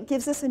faith that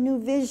gives us a new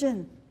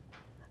vision,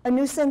 a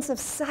new sense of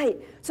sight.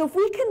 So if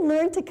we can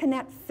learn to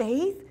connect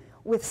faith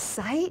with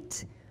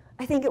sight,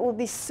 I think it will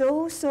be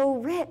so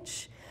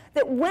rich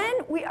that when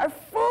we are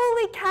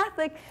fully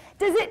Catholic,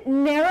 does it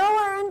narrow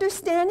our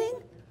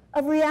understanding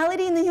of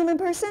reality in the human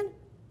person?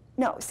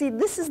 No, see,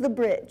 this is the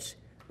bridge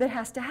that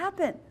has to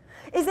happen,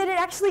 is that it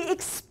actually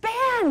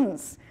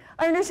expands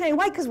our understanding.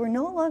 Why? Because we're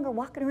no longer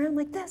walking around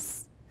like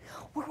this.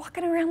 We're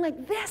walking around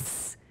like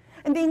this.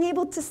 And being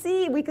able to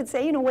see, we could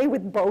say in a way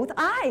with both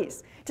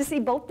eyes, to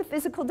see both the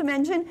physical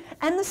dimension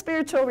and the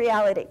spiritual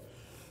reality.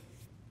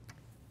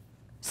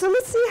 So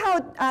let's see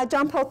how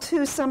John Paul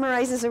II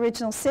summarizes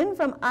original sin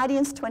from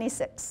Audience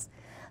 26.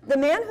 The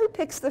man who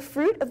picks the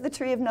fruit of the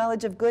tree of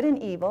knowledge of good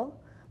and evil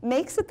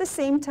makes at the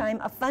same time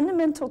a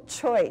fundamental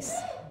choice.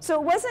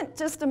 So it wasn't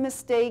just a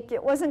mistake.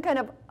 It wasn't kind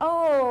of,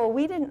 oh,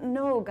 we didn't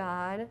know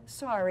God,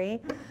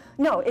 sorry.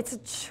 No, it's a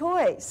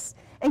choice,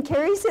 and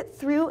carries it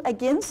through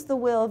against the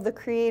will of the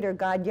Creator,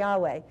 God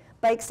Yahweh,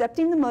 by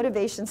accepting the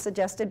motivation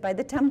suggested by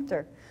the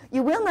tempter.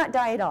 You will not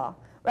die at all.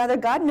 Rather,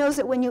 God knows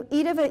that when you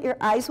eat of it, your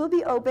eyes will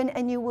be open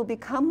and you will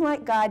become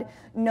like God,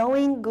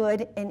 knowing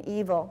good and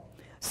evil.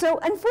 So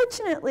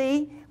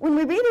unfortunately, when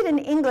we read it in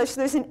English,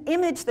 there's an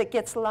image that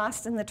gets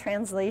lost in the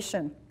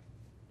translation.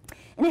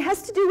 And it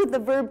has to do with the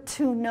verb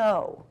to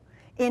know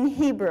in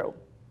Hebrew.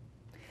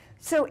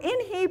 So in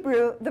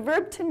Hebrew, the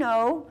verb to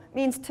know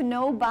means to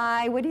know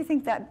by, what do you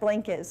think that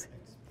blank is?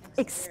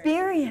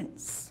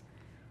 Experience.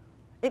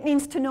 It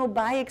means to know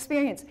by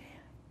experience.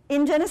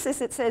 In Genesis,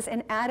 it says,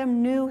 and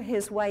Adam knew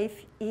his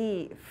wife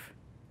Eve.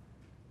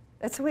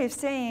 That's a way of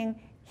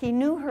saying he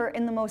knew her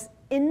in the most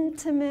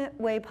intimate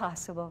way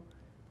possible,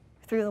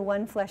 through the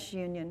one flesh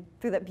union,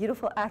 through that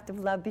beautiful act of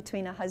love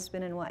between a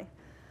husband and wife.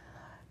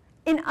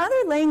 In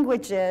other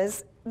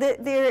languages,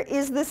 there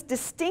is this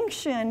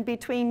distinction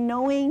between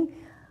knowing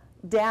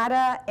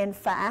data and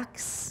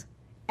facts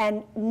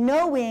and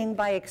knowing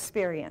by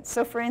experience.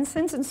 So for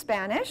instance, in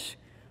Spanish,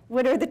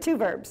 what are the two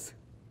verbs?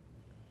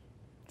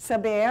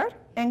 Saber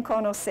and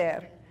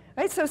conocer.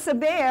 Right? So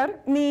saber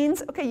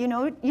means, okay, you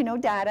know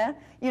data,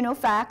 you know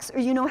facts, or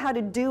you know how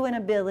to do an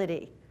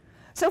ability.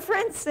 So for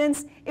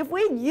instance, if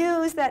we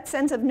use that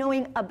sense of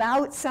knowing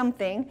about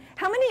something,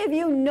 how many of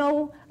you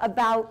know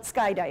about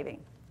skydiving?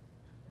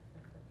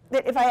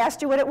 That if I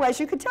asked you what it was,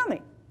 you could tell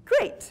me.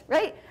 Great,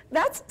 right?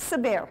 That's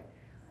saber.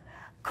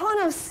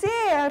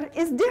 Conocer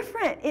is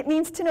different. It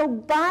means to know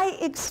by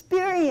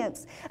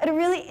experience. I had a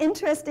really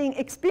interesting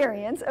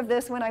experience of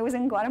this when I was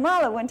in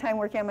Guatemala one time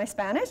working on my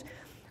Spanish.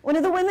 One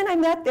of the women I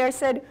met there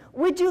said,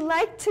 would you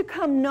like to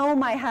come know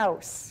my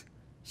house?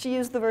 She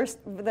used the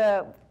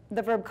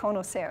verb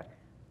conocer.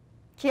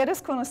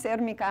 ¿Quieres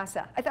conocer mi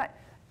casa? I thought,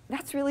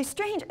 that's really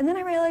strange. And then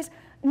I realized,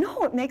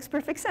 no, it makes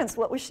perfect sense.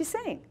 What was she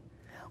saying?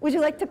 Would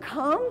you like to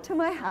come to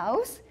my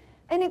house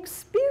and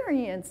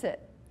experience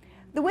it?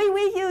 The way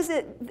we use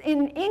it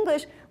in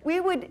English, we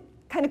would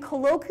kind of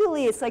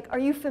colloquially, it's like, are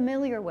you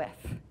familiar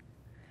with?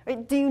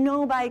 Right? Do you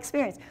know by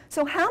experience?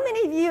 So how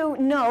many of you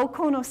know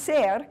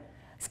conocer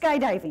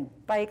skydiving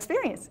by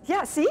experience?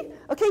 Yeah, see?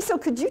 Okay, so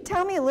could you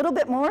tell me a little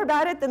bit more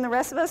about it than the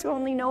rest of us who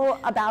only know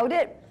about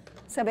it?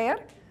 Saber?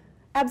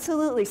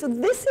 Absolutely. So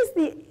this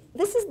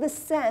is the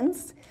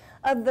sense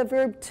of the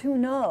verb to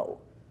know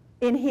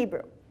in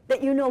Hebrew,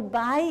 that you know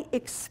by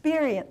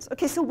experience.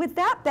 Okay, so with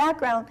that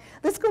background,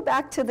 let's go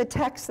back to the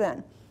text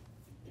then.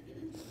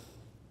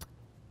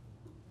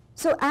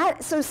 So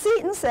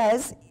Satan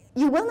says,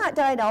 you will not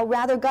die at all.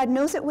 Rather, God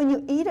knows that when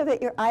you eat of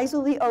it, your eyes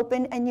will be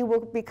open and you will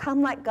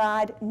become like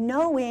God,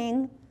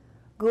 knowing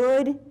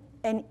good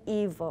and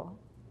evil.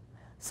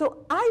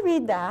 So I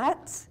read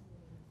that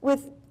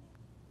with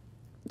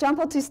John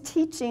Paul II's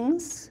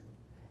teachings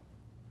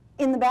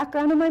in the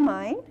background of my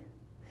mind,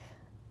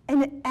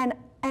 and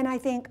I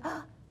think,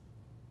 oh,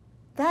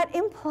 that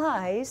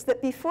implies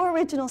that before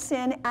original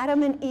sin,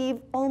 Adam and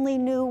Eve only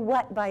knew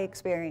what by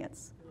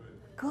experience?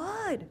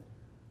 Good.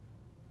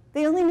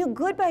 They only knew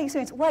good by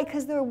experience. Why?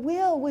 Because their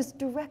will was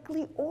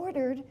directly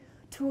ordered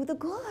to the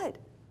good.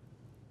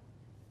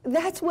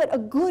 That's what a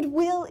good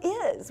will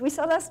is. We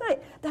saw last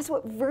night. That's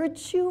what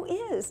virtue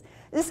is.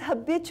 This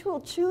habitual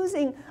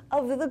choosing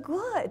of the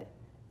good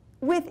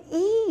with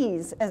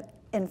ease,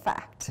 in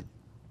fact. So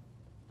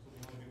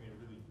the only thing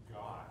they really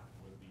got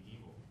was the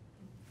evil.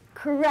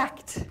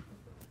 Correct.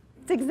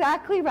 That's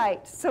exactly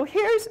right. So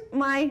here's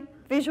my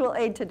visual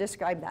aid to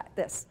describe that.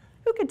 This.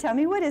 Who could tell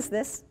me what is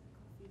this?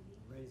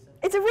 Raisin.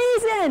 It's a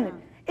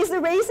raisin. Is the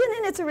raisin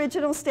in its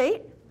original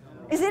state?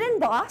 No. Is it in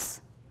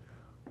Boss?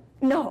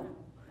 No.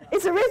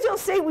 Its original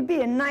state would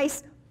be a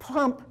nice,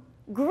 plump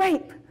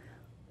grape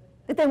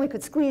that then we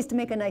could squeeze to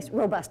make a nice,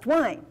 robust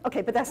wine.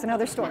 Okay, but that's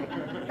another story.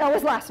 That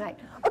was last night.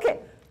 Okay,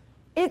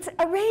 it's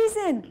a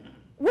raisin.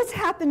 What's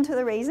happened to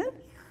the raisin?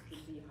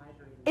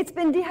 It's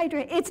been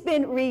dehydrated. It's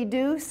been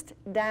reduced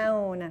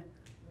down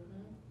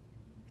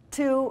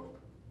to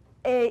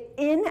an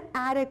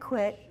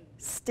inadequate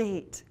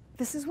state.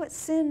 This is what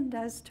sin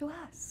does to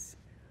us.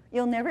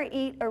 You'll never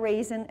eat a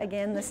raisin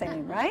again the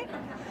same, right?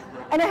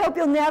 And I hope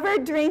you'll never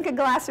drink a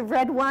glass of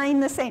red wine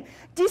the same.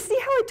 Do you see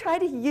how I try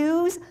to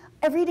use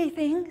everyday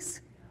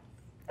things?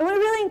 I want to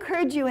really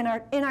encourage you in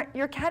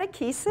your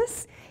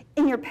catechesis,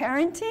 in your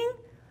parenting,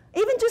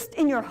 even just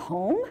in your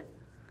home,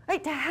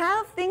 right? To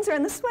have things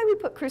around. This is why we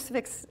put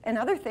crucifix and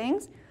other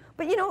things.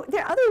 But you know,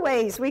 there are other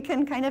ways we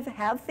can kind of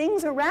have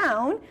things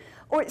around,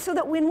 or so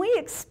that when we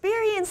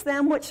experience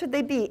them, what should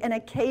they be? An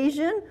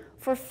occasion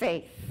for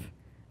faith,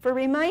 for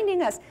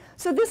reminding us.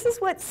 So this is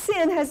what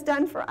sin has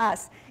done for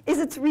us, is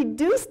it's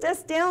reduced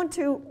us down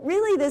to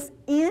really this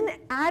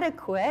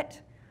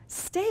inadequate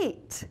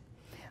state.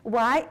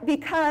 Why?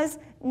 Because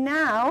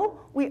now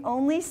we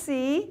only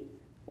see,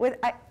 we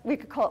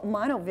could call it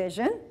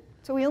monovision.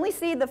 That's So we only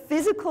see the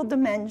physical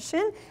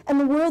dimension, and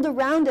the world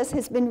around us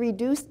has been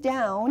reduced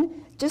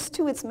down just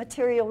to its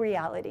material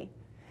reality.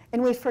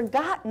 And we've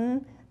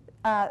forgotten,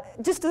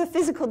 just to the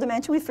physical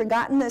dimension, we've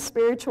forgotten the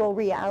spiritual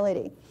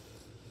reality.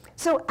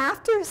 So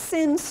after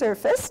sin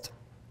surfaced,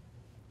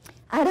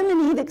 Adam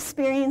and Eve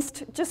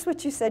experienced just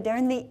what you said,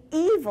 Darren, the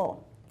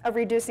evil of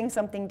reducing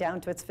something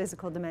down to its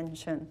physical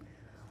dimension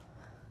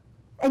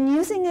and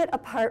using it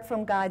apart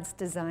from God's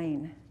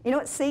design. You know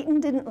what? Satan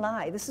didn't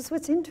lie. This is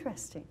what's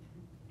interesting.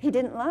 He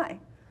didn't lie.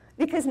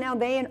 Because now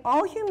they and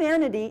all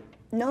humanity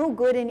know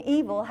good and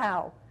evil.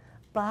 How?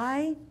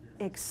 By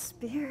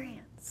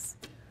experience.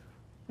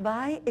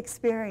 By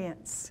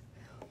experience.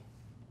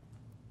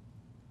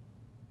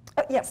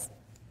 Oh, yes,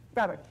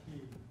 Robert.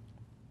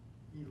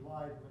 He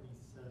lied when he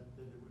said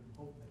that it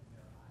would open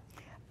their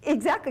eyes.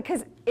 Exactly,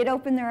 because it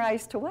opened their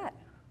eyes to what?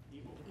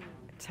 Evil.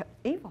 To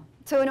evil.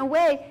 So in a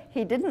way,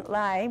 he didn't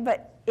lie,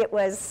 but it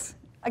was,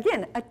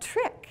 again, a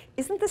trick.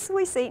 Isn't this the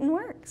way Satan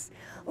works?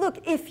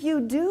 Look, if you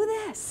do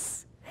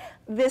this,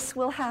 this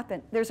will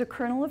happen. There's a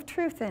kernel of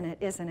truth in it,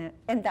 isn't it?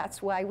 And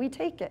that's why we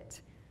take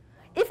it.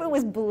 If it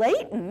was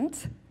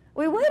blatant,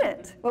 we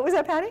wouldn't. What was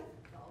that, Patty?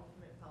 The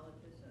ultimate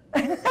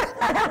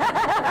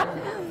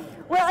politician.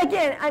 Well,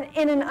 again,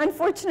 in an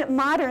unfortunate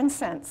modern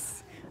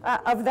sense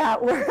of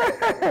that word.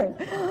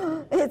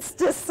 It's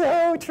just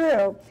so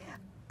true.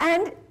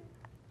 And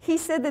he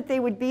said that they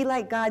would be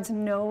like gods,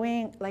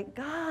 knowing, like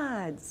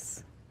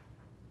gods.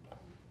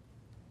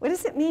 What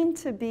does it mean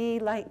to be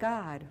like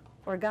God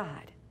or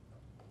God?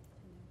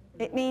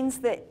 It means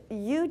that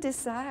you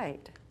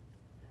decide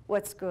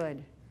what's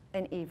good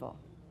and evil.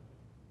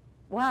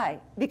 Why?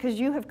 Because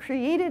you have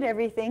created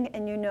everything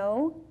and you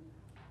know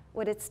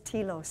what its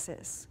telos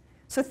is.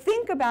 So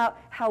think about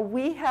how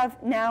we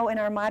have now in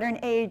our modern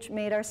age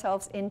made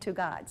ourselves into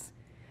gods.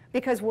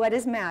 Because what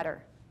is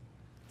matter?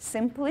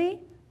 Simply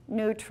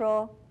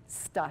neutral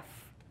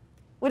stuff.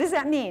 What does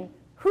that mean?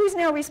 Who's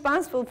now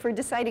responsible for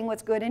deciding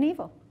what's good and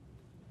evil?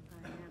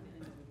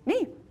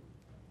 Me.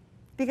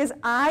 Because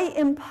I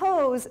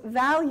impose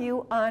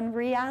value on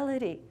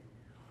reality.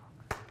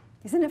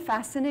 Isn't it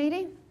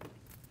fascinating?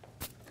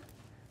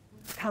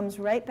 Comes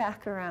right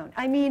back around.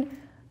 I mean,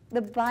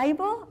 the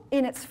Bible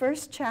in its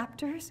first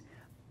chapters,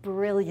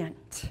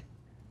 brilliant.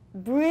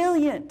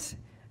 Brilliant.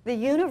 The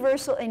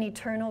universal and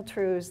eternal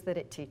truths that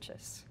it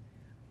teaches.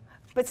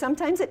 But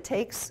sometimes it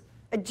takes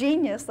a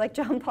genius like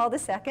John Paul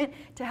II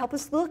to help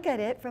us look at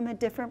it from a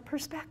different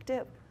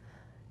perspective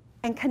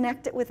and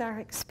connect it with our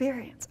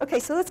experience. Okay,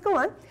 so let's go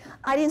on.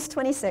 Audience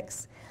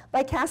 26.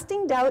 By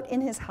casting doubt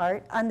in his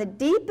heart on the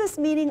deepest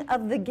meaning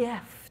of the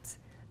gift,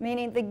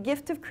 meaning the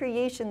gift of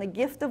creation, the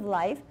gift of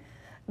life,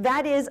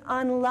 that is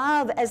on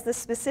love as the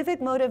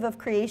specific motive of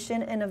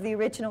creation and of the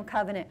original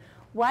covenant.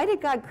 Why did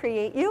God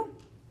create you?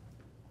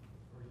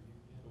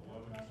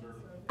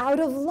 Out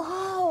of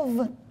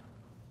love.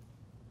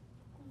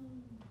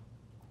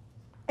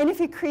 And if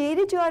he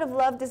created you out of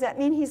love, does that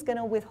mean he's going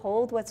to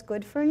withhold what's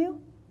good for you?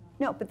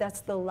 No, but that's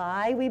the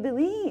lie we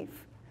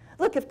believe.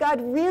 Look, if God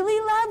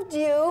really loved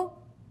you, ...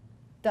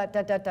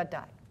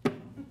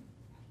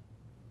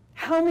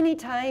 How many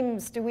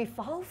times do we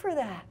fall for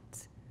that?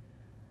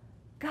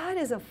 God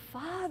is a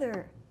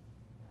father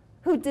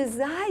who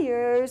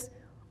desires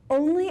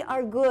only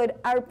our good,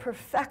 our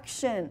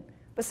perfection.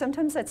 But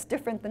sometimes that's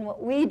different than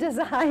what we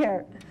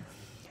desire.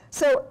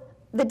 So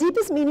the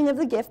deepest meaning of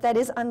the gift, that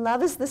is, on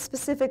love is the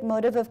specific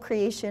motive of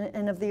creation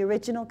and of the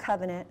original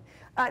covenant.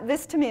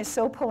 This to me is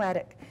so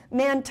poetic.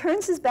 Man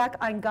turns his back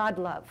on God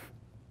love.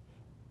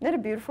 Isn't that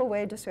a beautiful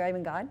way of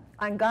describing God?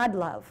 On God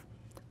love,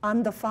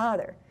 on the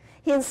Father.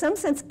 He in some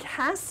sense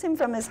casts him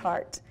from his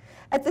heart.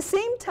 At the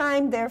same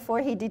time,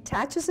 therefore, he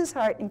detaches his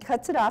heart and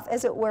cuts it off,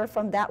 as it were,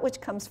 from that which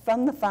comes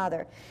from the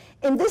Father.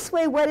 In this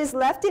way, what is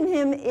left in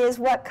him is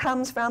what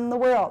comes from the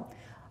world.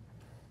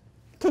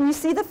 Can you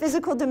see the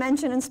physical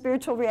dimension and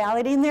spiritual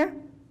reality in there?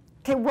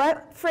 Okay,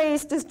 what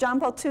phrase does John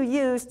Paul II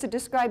use to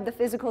describe the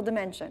physical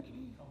dimension?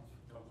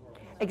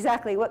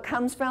 Exactly, what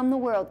comes from the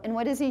world. And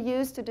what does he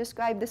use to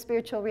describe the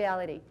spiritual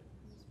reality?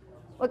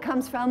 What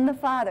comes from the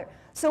Father.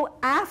 So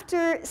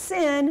after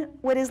sin,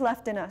 what is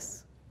left in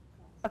us?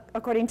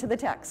 According to the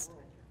text,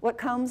 what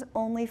comes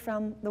only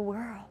from the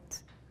world.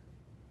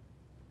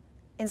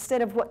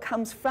 Instead of what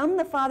comes from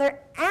the Father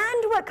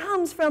and what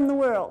comes from the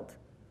world.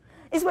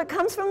 Is what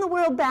comes from the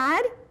world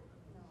bad?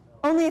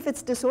 Only if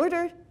it's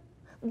disordered.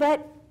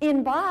 But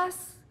in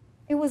Boss,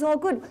 it was all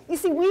good. You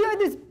see, we are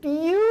this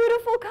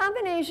beautiful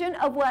combination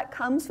of what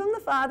comes from the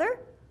Father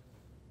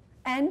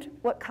and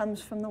what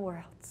comes from the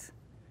world.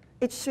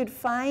 It should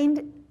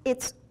find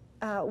its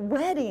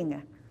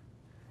wedding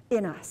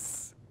in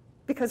us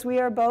because we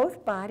are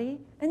both body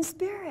and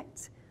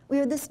spirit. We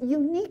are this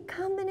unique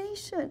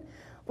combination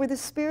where the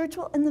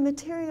spiritual and the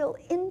material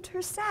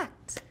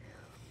intersect.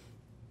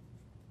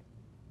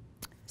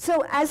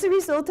 So as a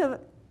result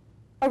of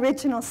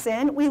original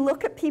sin, we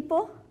look at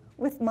people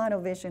with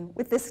monovision,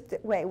 with this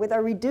way, with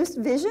our reduced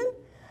vision.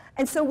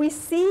 And so we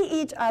see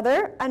each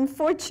other.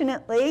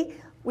 Unfortunately,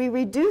 we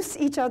reduce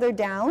each other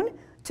down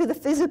to the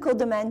physical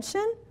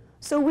dimension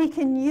So we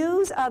can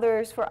use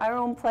others for our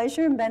own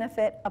pleasure and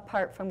benefit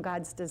apart from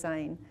God's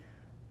design.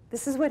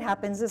 This is what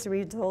happens as a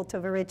result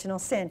of original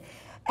sin.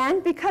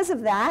 And because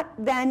of that,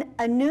 then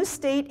a new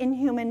state in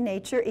human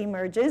nature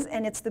emerges,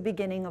 and it's the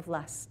beginning of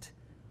lust.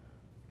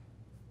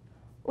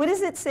 What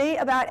does it say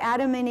about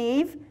Adam and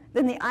Eve?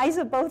 Then the eyes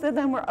of both of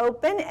them were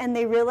open, and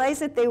they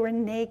realized that they were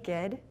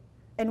naked.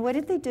 And what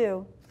did they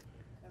do?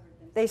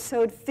 They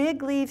sewed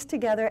fig leaves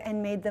together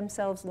and made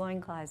themselves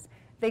loincloths.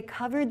 They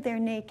covered their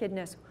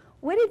nakedness.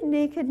 What did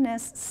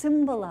nakedness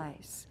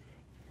symbolize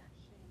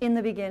in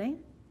the beginning?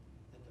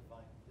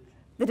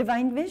 The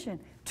divine vision.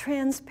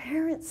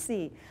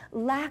 Transparency,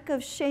 lack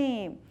of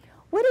shame.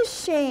 What is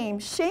shame?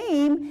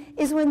 Shame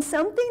is when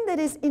something that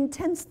is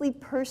intensely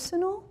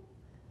personal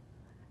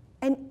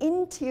and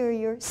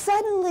interior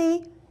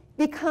suddenly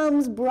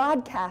becomes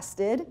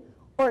broadcasted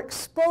or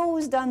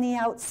exposed on the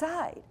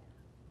outside.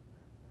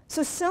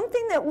 So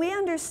something that we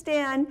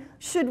understand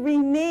should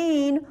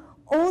remain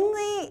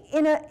only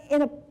in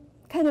a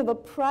kind of a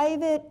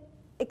private,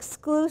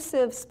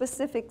 exclusive,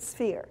 specific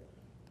sphere.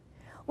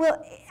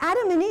 Well,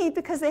 Adam and Eve,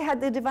 because they had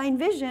the divine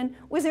vision,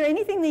 was there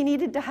anything they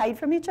needed to hide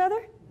from each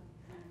other?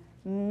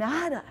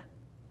 Nada.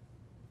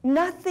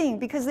 Nothing,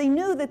 because they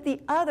knew that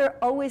the other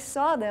always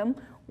saw them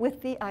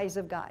with the eyes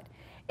of God.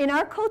 In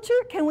our culture,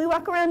 can we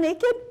walk around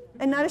naked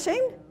and not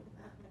ashamed?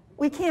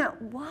 We can't.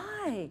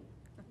 Why?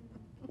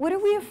 What are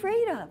we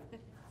afraid of?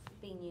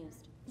 Being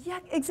used. Yeah,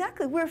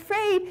 exactly. We're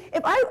afraid.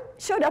 If I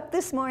showed up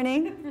this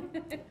morning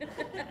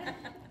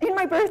in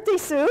my birthday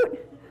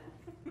suit,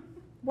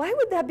 why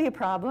would that be a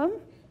problem?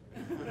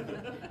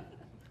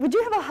 Would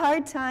you have a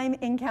hard time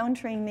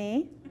encountering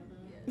me?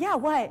 Yeah,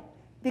 why?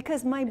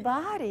 Because my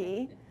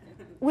body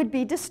would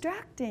be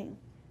distracting.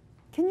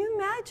 Can you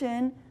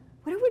imagine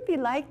what it would be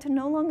like to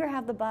no longer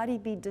have the body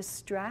be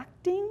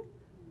distracting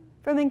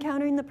from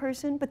encountering the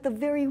person, but the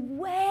very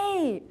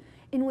way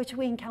in which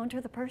we encounter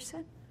the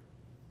person?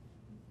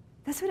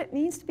 That's what it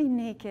means to be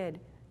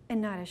naked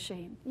and not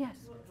ashamed. Yes?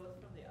 What goes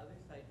from the other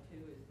side, too,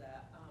 is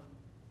that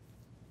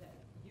that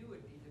you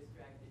would be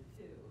distracted,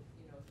 too.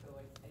 You know, so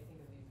I think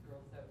of these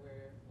girls that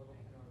wear little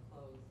indoor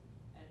clothes,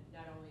 and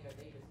not only are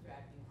they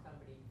distracting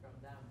somebody from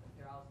them, but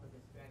they're also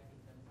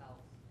distracting themselves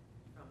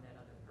from that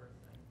other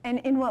person. And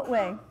in what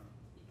way?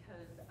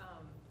 Because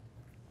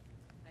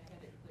I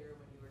had it clear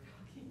when you were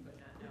talking, but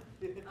not now.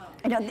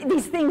 I know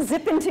these things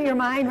zip into your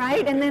mind,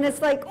 right? And then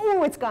it's like,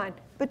 oh, it's gone.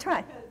 But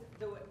try. Because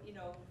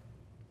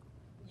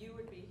you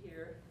would be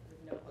here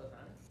with no clothes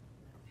on.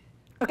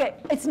 Okay,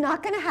 it's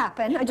not going to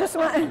happen. I just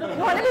want to be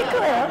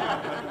clear.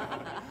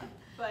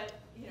 But,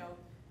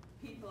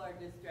 people are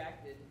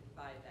distracted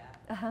by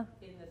that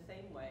in the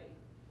same way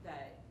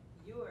that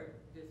you are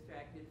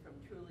distracted from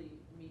truly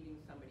meeting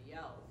somebody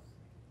else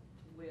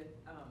with,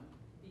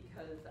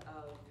 because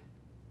of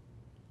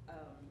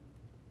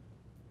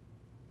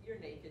your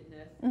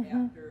nakedness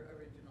after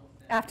original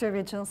sin. After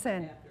original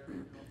sin.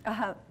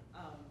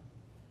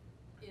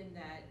 In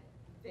that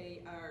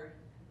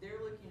they're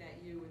looking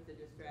at you with the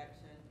distraction,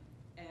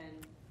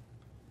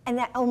 And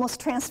that almost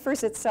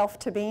transfers itself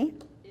to me.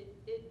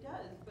 It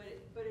does, but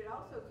it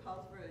also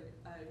calls for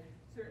a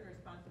certain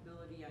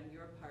responsibility on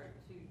your part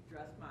to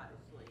dress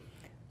modestly,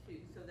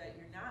 so that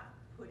you're not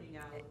putting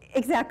out.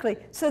 Exactly,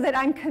 so that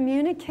I'm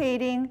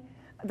communicating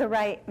the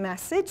right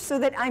message, so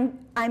that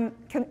I'm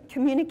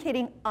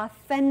communicating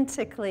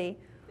authentically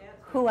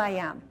who I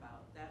am.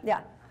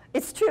 Yeah,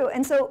 it's true.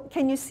 And so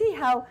can you see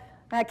how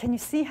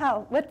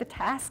what the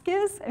task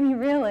is? I mean,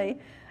 really,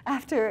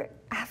 after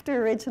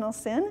original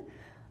sin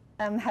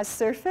has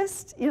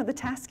surfaced, the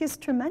task is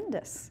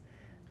tremendous,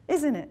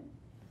 isn't it?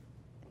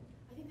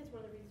 I think that's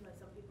one of the reasons why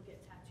some people get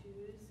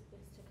tattoos,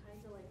 is to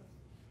kind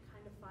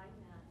of find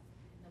that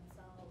in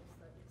themselves,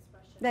 that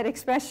expression. That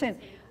expression.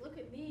 Say, look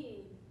at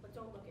me, but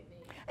don't look at me.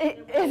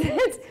 In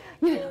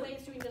In a way,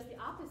 it's doing just the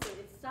opposite.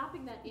 It's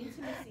stopping that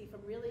intimacy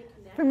from really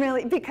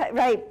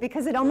connecting.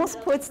 Because it almost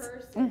with puts. another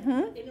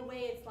person. In a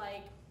way, it's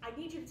like, I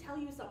need you to tell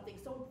you something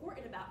so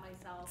important about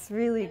myself. It's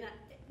really.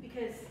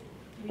 Because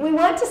we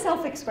want to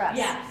self-express.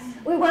 Yes.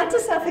 We want to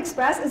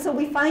self-express, and so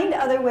we find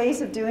other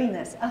ways of doing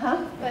this.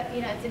 But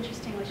it's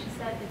interesting what she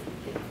said,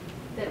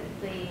 that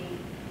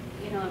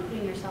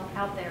putting yourself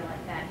out there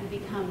like that, you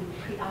become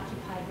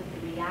preoccupied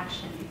with the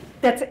reaction.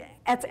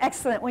 That's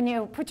excellent. When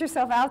you put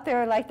yourself out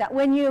there like that,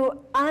 when you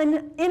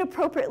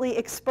inappropriately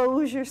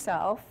expose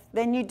yourself,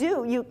 then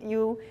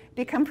you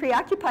become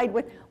preoccupied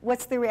with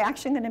what's the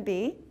reaction going to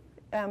be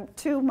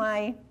to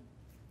my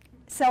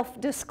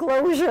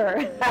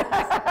self-disclosure.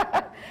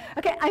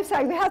 Okay, I'm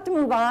sorry, we have to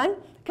move on,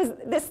 because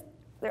there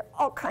are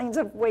all kinds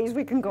of ways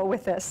we can go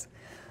with this.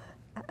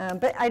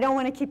 But I don't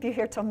want to keep you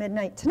here till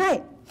midnight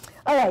tonight.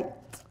 All right,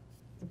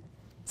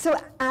 so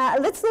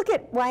let's look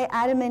at why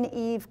Adam and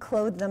Eve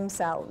clothed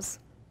themselves.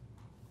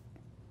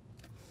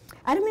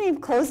 Adam and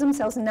Eve clothed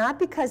themselves not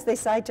because they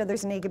saw each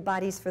other's naked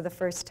bodies for the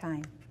first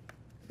time.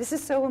 This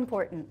is so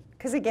important,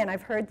 because again,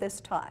 I've heard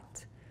this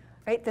taught.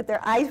 Right? That their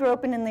eyes were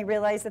open and they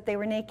realized that they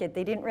were naked.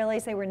 They didn't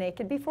realize they were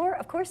naked before?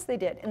 Of course they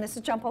did. And this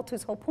is John Paul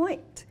II's whole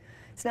point.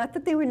 It's not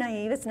that they were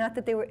naive. It's not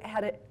that they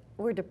had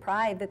were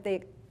deprived, that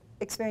they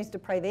experienced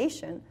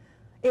deprivation,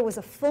 it was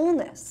a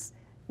fullness.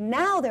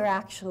 Now they're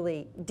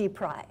actually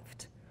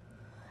deprived.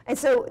 And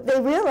so they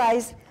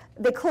realized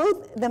they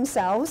clothed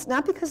themselves,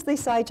 not because they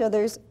saw each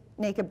other's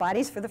naked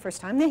bodies for the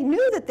first time. They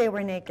knew that they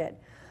were naked.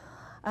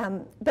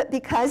 But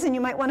because, and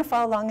you might want to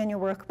follow along in your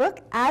workbook,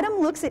 Adam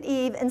looks at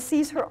Eve and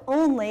sees her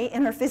only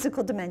in her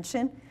physical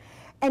dimension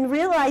and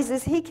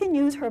realizes he can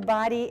use her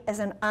body as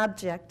an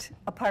object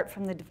apart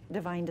from the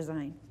divine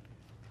design.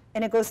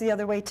 And it goes the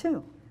other way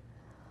too.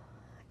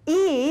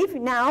 Eve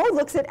now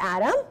looks at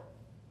Adam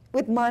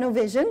with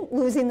monovision,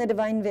 losing the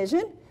divine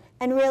vision,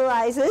 and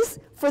realizes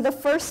for the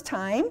first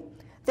time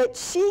that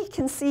she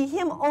can see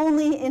him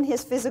only in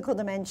his physical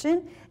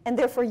dimension and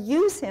therefore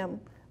use him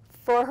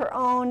for her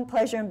own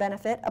pleasure and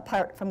benefit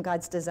apart from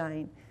God's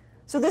design.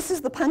 So this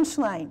is the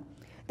punchline.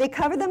 They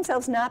cover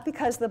themselves not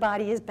because the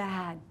body is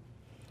bad.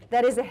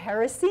 That is a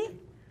heresy.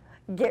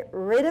 Get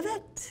rid of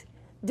it.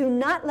 Do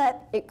not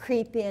let it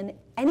creep in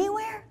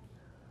anywhere.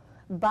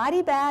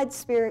 Body bad,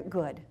 spirit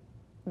good.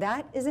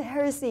 That is a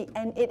heresy,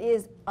 and it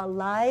is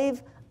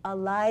alive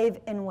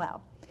and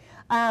well.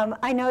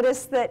 I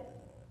noticed that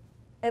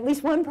at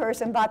least one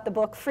person bought the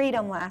book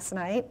Freedom last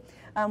night,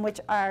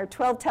 which are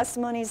 12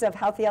 testimonies of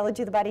how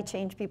theology of the body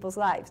changed people's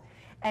lives.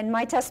 And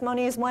my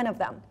testimony is one of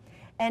them.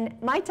 And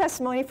my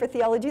testimony for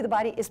theology of the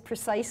body is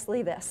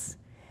precisely this.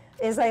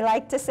 Is I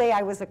like to say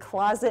I was a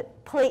closet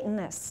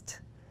Platonist,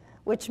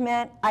 which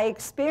meant I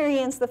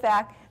experienced the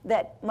fact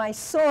that my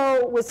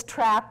soul was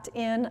trapped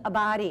in a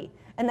body,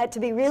 and that to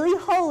be really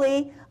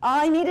holy,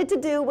 all I needed to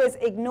do was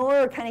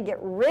ignore or kind of get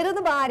rid of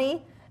the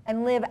body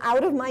and live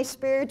out of my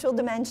spiritual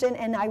dimension,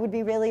 and I would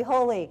be really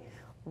holy.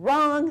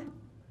 Wrong.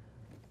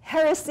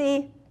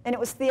 Heresy. And it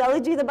was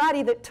theology of the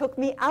body that took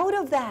me out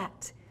of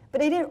that.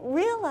 But I didn't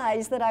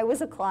realize that I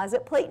was a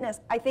closet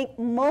Platonist. I think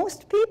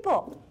most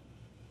people,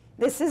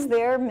 this is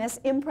their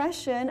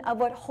misimpression of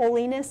what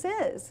holiness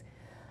is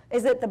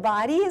that the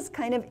body is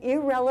kind of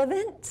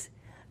irrelevant.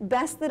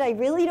 Best that I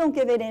really don't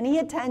give it any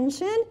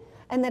attention,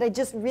 and that I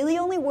just really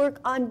only work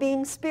on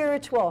being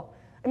spiritual.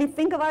 I mean,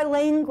 think of our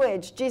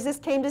language. Jesus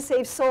came to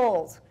save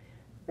souls.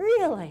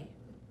 Really?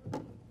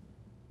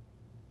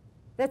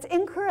 That's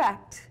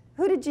incorrect.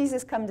 Who did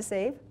Jesus come to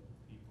save?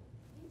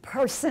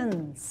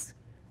 Persons.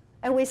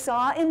 And we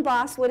saw in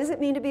Boss, what does it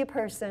mean to be a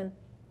person?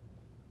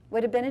 What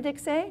did Benedict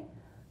say?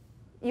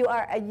 You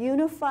are a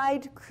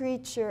unified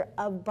creature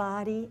of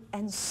body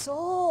and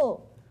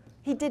soul.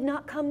 He did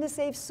not come to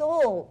save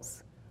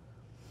souls.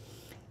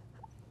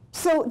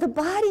 So the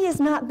body is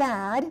not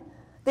bad.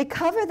 They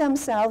cover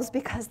themselves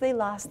because they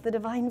lost the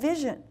divine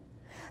vision.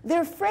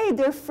 They're afraid.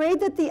 They're afraid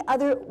that the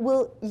other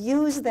will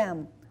use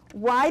them.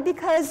 Why?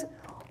 Because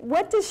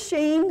what does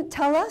shame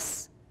tell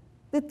us?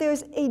 That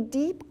there's a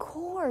deep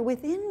core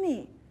within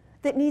me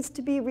that needs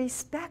to be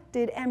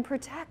respected and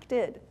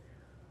protected.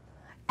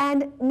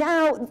 And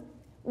now,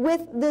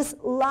 with this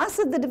loss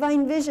of the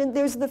divine vision,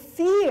 there's the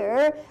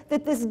fear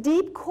that this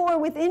deep core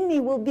within me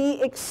will be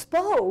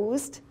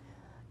exposed,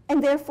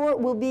 and therefore it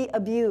will be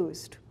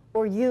abused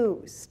or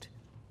used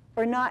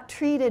or not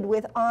treated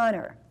with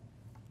honor.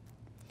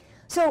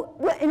 So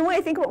in a way,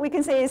 I think what we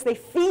can say is they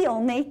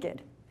feel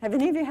naked. Have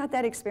any of you had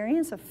that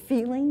experience of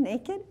feeling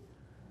naked?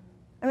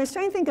 I was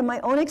trying to think of my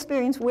own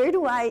experience. Where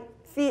do I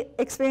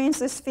experience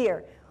this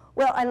fear?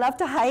 Well, I love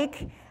to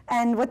hike,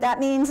 and what that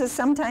means is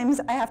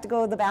sometimes I have to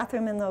go to the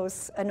bathroom in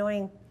those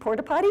annoying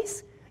porta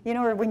potties, you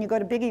know, or when you go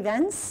to big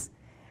events.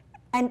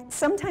 And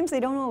sometimes they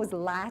don't always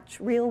latch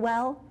real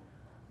well.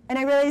 And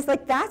I realized,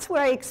 like, that's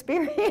where I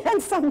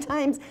experience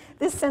sometimes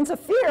this sense of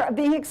fear of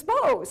being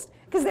exposed.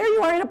 Because there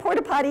you are in a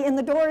porta potty, and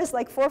the door is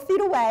like 4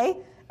 feet away,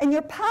 and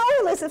you're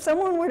powerless. If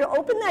someone were to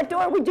open that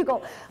door, would you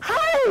go,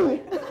 hi?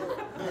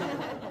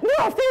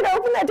 No, if they were to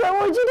open that door,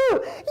 what would you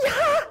do?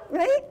 Yeah,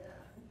 right?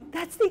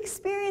 That's the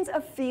experience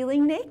of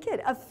feeling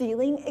naked, of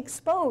feeling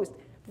exposed.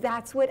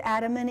 That's what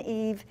Adam and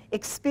Eve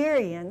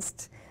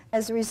experienced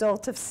as a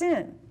result of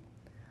sin.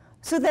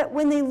 So that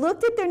when they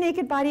looked at their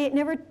naked body,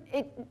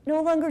 it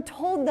no longer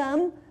told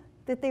them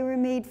that they were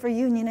made for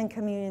union and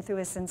communion through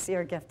a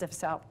sincere gift of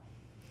self.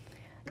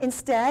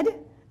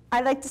 Instead,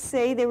 I like to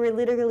say they were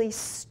literally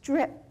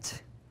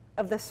stripped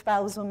of the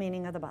spousal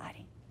meaning of the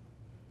body.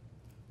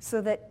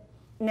 So that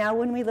now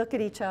when we look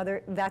at each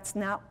other, that's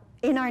not,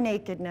 in our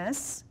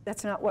nakedness,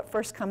 that's not what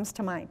first comes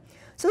to mind.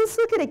 So let's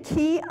look at a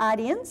key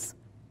audience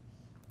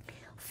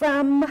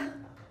from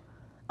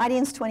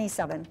audience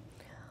 27.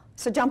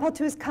 So John Paul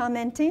II is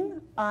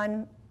commenting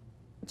on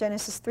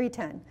Genesis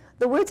 3:10.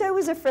 The words "I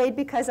was afraid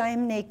because I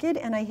am naked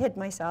and I hid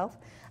myself"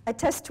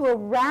 attest to a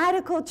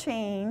radical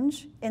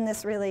change in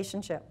this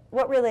relationship.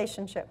 What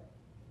relationship?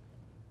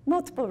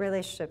 Multiple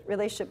relationships.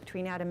 Relationship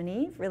between Adam and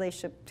Eve,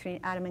 relationship between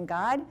Adam and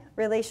God,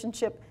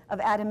 relationship of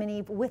Adam and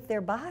Eve with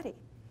their body.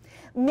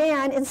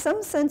 Man, in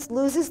some sense,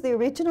 loses the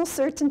original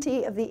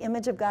certainty of the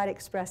image of God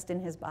expressed in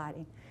his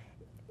body.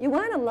 You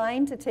want a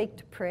line to take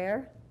to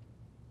prayer?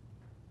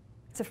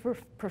 It's a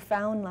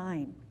profound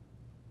line.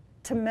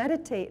 To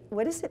meditate,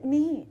 what does it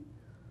mean?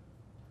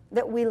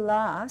 That we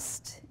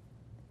lost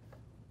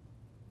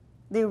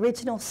the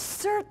original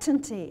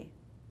certainty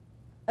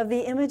of the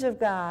image of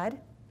God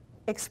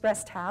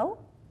expressed how?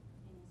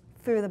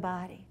 Through the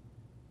body.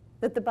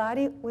 That the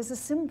body was a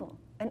symbol,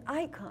 an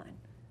icon,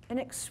 an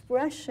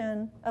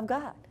expression of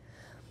God.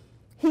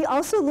 He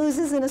also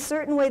loses in a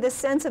certain way the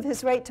sense of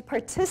his right to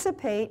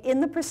participate in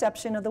the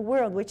perception of the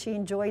world, which he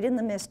enjoyed in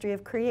the mystery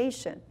of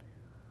creation.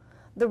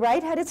 The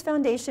right had its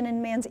foundation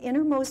in man's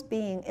innermost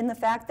being, in the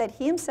fact that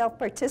he himself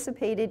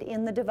participated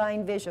in the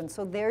divine vision.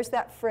 So there's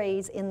that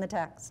phrase in the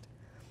text.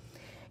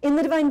 In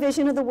the divine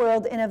vision of the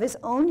world and of his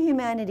own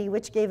humanity,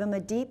 which gave him a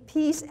deep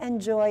peace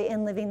and joy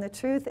in living the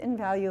truth and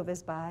value of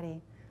his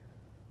body.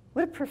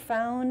 What a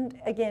profound,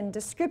 again,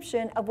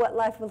 description of what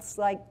life was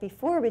like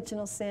before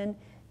original sin,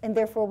 and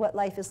therefore what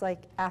life is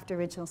like after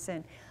original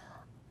sin.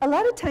 A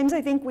lot of times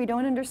I think we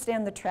don't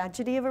understand the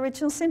tragedy of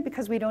original sin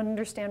because we don't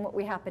understand what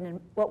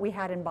we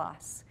had in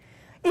Boss.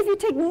 If you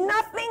take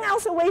nothing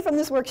else away from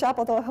this workshop,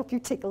 although I hope you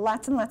take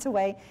lots and lots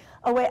away,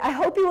 I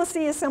hope you will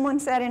see, as someone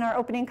said in our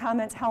opening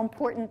comments, how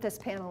important this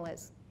panel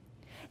is.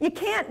 You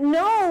can't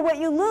know what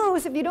you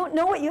lose if you don't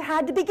know what you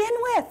had to begin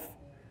with.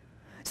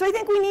 So I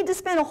think we need to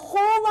spend a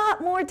whole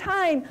lot more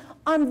time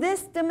on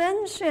this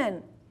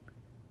dimension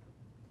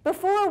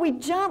before we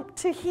jump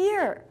to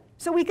here,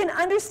 so we can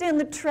understand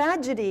the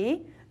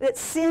tragedy that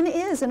sin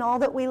is and all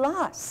that we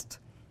lost.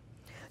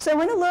 So I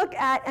want to look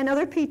at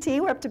another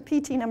PT, we're up to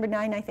PT number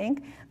 9, I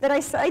think, that I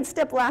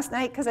sidestepped last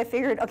night because I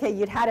figured, okay,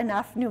 you'd had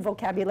enough new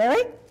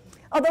vocabulary,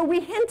 although we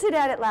hinted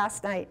at it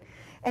last night,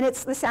 and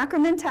it's the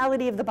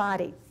sacramentality of the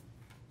body.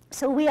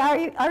 So we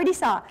already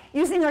saw,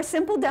 using our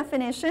simple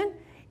definition,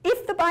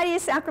 if the body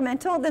is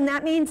sacramental, then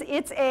that means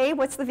it's a,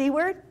 what's the V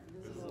word?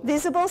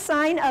 Visible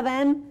sign of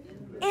an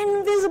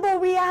invisible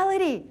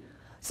reality.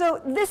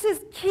 So this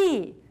is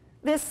key,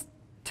 this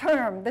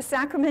term, the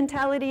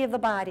sacramentality of the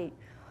body.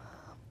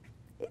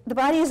 The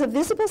body is a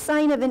visible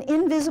sign of an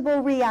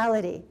invisible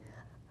reality.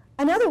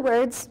 In other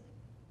words,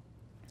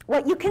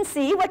 what you can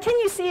see, what can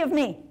you see of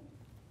me?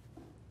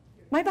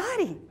 My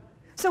body.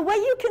 So what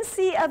you can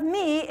see of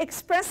me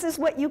expresses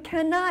what you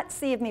cannot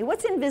see of me.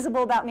 What's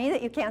invisible about me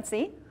that you can't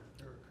see?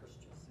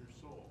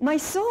 My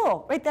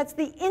soul, right? That's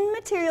the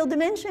immaterial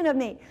dimension of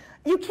me.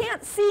 You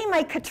can't see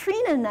my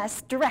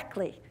Katrina-ness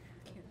directly,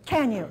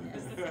 can you?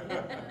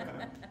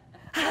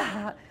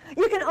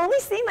 You can only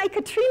see my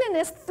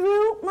Katrina-ness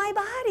through my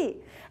body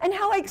and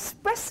how I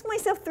express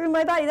myself through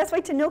my body. That's why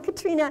to know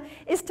Katrina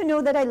is to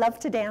know that I love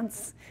to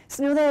dance. It's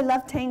to know that I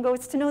love tango.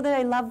 It's to know that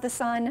I love the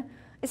sun.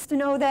 It's to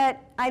know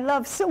that I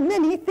love so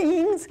many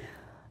things.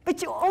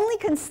 But you only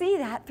can see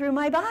that through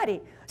my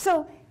body.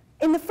 So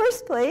in the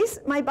first place,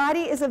 my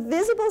body is a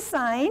visible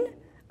sign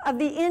of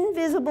the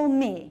invisible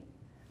me,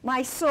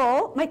 my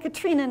soul, my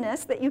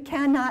Katrina-ness that you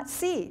cannot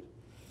see.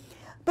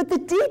 But the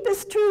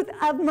deepest truth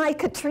of my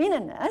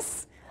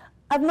Katrina-ness,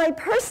 of my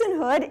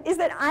personhood, is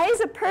that I as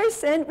a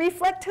person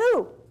reflect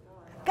who?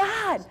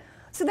 God.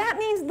 So that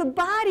means the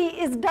body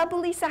is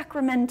doubly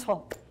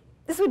sacramental.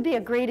 This would be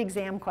a great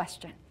exam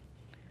question.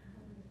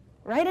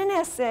 Write an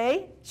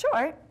essay,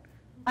 short,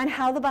 on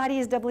how the body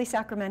is doubly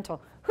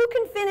sacramental. Who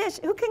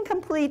can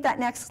complete that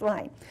next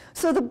line?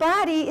 So the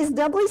body is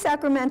doubly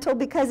sacramental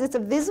because it's a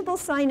visible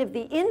sign of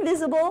the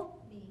invisible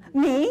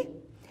me,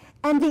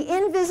 and the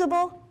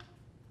invisible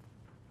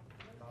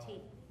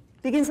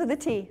begins with a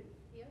T.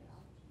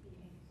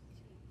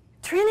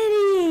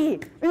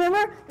 Trinity.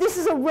 Remember, this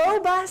is a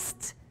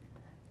robust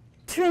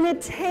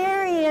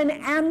Trinitarian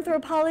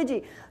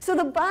anthropology. So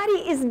the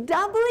body is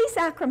doubly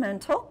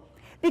sacramental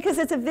because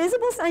it's a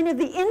visible sign of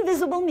the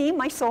invisible me,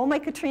 my soul, my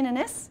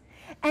Katrina-ness,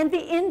 and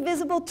the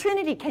invisible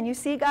Trinity. Can you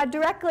see God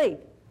directly?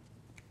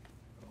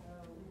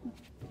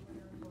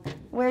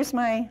 Where's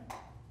my,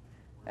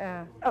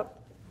 what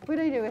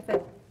do I do with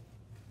it?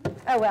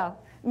 Oh, well,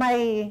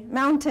 my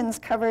mountain's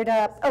covered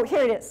up. Oh,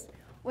 here it is,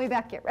 way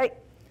back here, right?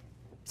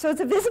 So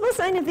it's a visible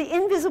sign of the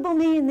invisible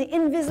me and the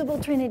invisible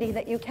Trinity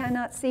that you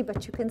cannot see,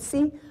 but you can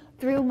see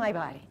through my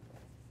body.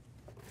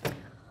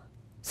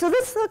 So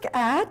let's look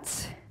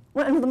at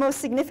one of the most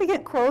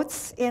significant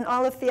quotes in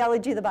all of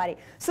Theology of the Body.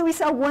 So we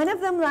saw one of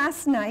them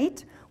last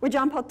night, where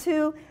John Paul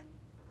II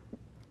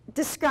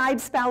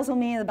describes spousal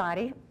me in the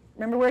body.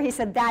 Remember where he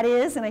said, that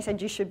is, and I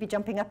said, you should be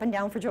jumping up and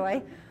down for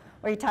joy?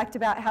 Where he talked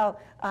about how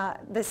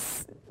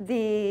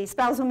the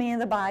spousal me in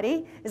the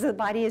body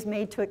is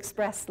made to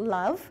express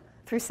love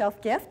through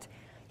self-gift.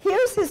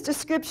 Here's his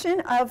description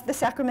of the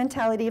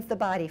sacramentality of the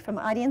body from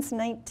Audience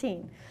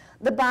 19.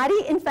 The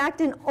body, in fact,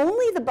 and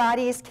only the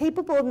body, is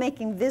capable of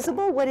making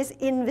visible what is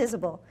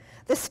invisible,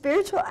 the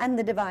spiritual and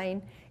the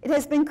divine. It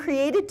has been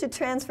created to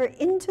transfer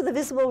into the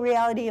visible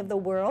reality of the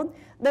world,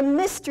 the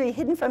mystery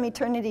hidden from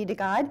eternity to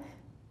God,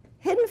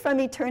 hidden from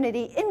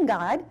eternity in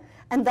God,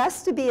 and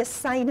thus to be a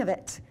sign of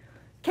it.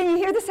 Can you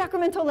hear the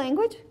sacramental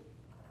language?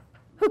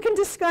 Who can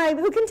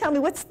tell me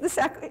what's the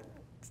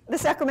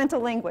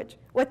sacramental language?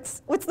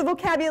 What's the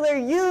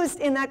vocabulary used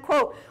in that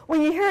quote?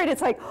 When you hear it,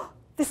 it's like, oh,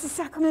 this is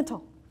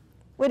sacramental.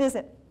 What is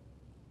it?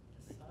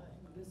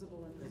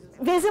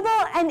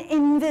 Visible and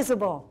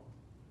invisible.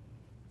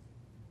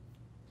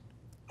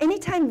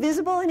 Anytime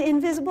visible and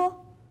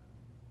invisible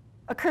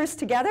occurs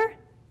together,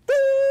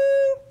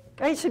 ding,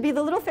 right? Should be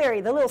the little fairy,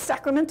 the little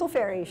sacramental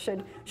fairy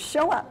should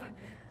show up.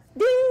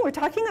 Ding, we're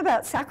talking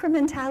about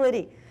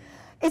sacramentality.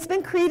 It's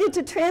been created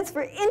to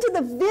transfer into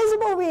the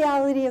visible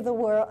reality of the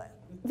world,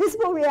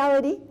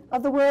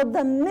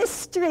 the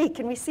mystery.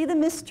 Can we see the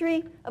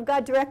mystery of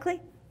God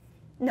directly?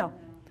 No.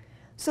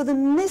 So the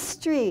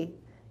mystery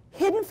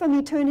hidden from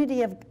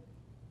eternity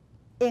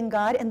in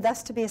God, and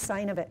thus to be a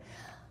sign of it.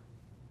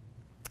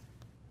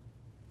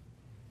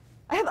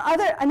 I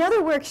have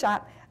another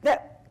workshop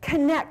that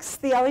connects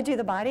theology of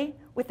the body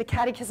with the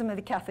Catechism of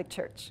the Catholic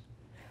Church.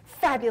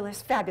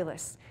 Fabulous,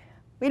 fabulous.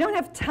 We don't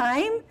have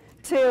time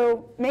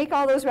to make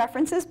all those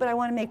references, but I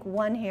want to make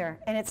one here,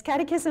 and it's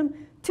Catechism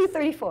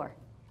 234.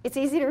 It's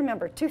easy to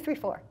remember,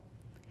 234.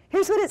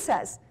 Here's what it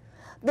says.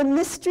 The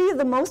mystery of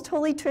the Most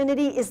Holy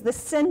Trinity is the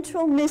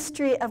central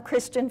mystery of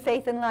Christian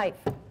faith and life.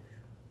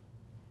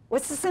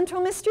 What's the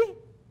central mystery?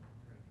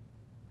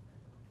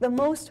 The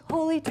Most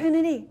Holy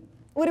Trinity.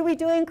 What are we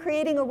doing?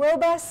 Creating a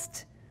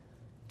robust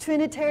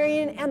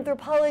Trinitarian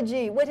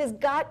anthropology. What has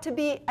got to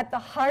be at the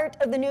heart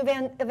of the new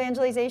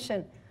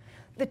evangelization?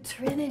 The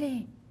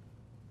Trinity.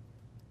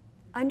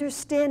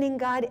 Understanding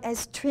God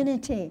as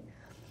Trinity.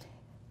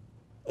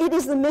 It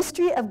is the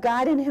mystery of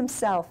God in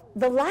himself.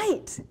 The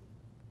light.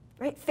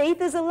 Right?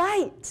 Faith is a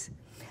light.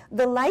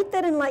 The light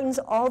that enlightens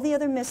all the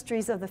other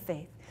mysteries of the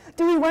faith.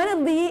 Do we want to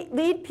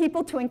lead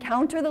people to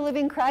encounter the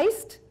living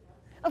Christ?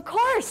 Of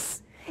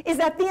course. Is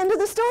that the end of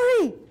the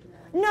story?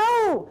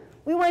 No.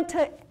 We want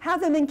to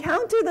have them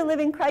encounter the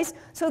living Christ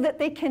so that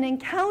they can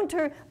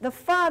encounter the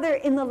Father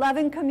in the love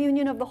and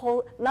communion of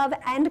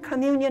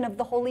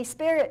the Holy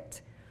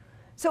Spirit.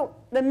 So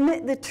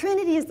the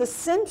Trinity is the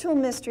central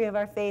mystery of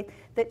our faith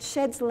that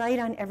sheds light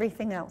on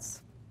everything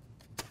else.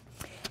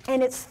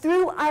 And it's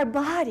through our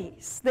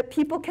bodies that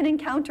people can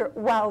encounter,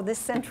 wow, this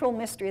central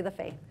mystery of the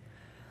faith.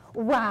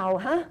 Wow,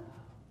 huh?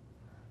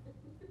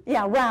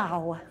 Yeah,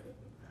 wow.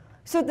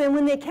 So then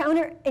when they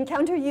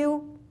encounter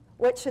you,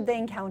 what should they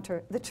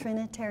encounter? The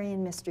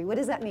Trinitarian mystery. What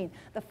does that mean?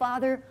 The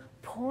Father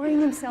pouring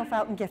himself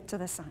out in gift to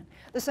the Son.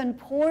 The Son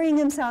pouring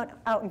himself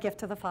out in gift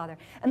to the Father.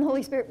 And the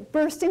Holy Spirit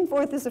bursting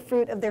forth as a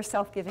fruit of their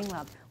self-giving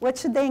love. What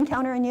should they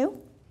encounter in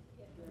you?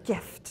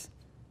 Gift.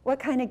 What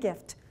kind of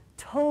gift?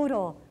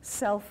 Total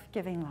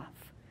self-giving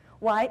love.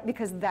 Why?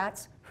 Because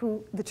that's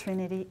who the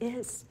Trinity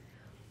is.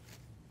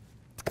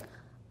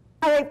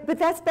 All right, but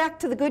that's back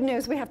to the good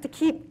news. We have to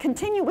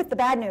continue with the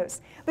bad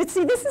news. But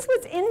see, this is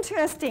what's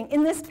interesting.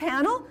 In this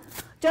panel,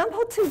 John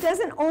Paul II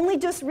doesn't only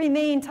just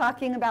remain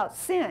talking about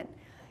sin.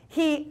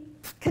 He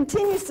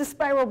continues to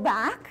spiral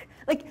back.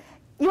 Like,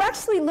 you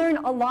actually learn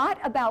a lot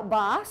about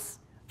Boss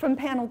from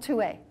panel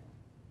 2A.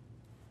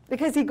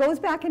 Because he goes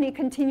back and he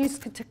continues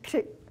to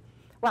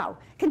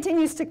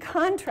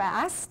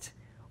contrast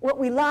what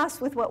we lost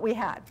with what we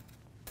had.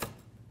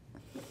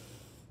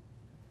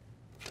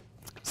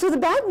 So the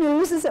bad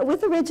news is that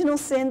with original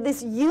sin,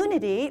 this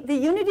unity, the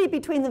unity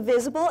between the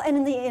visible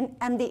and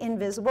the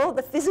invisible,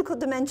 the physical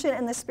dimension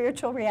and the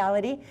spiritual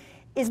reality,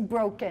 is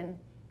broken.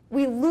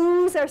 We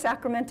lose our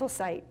sacramental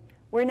sight.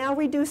 We're now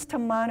reduced to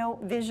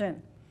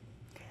mono-vision.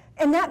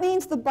 And that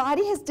means the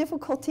body has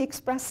difficulty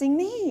expressing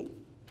me.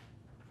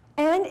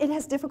 And it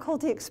has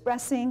difficulty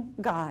expressing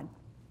God.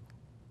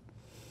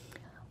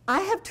 I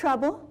have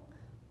trouble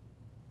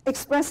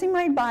expressing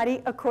my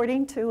body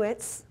according to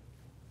its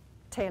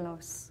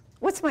telos.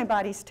 What's my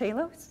body's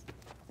telos?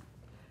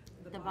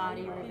 The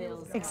body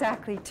reveals God.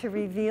 Exactly, to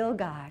reveal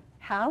God.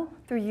 How?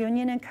 Through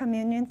union and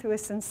communion, through a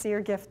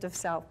sincere gift of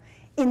self.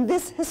 In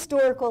this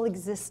historical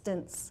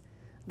existence,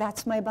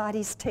 that's my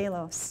body's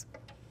telos.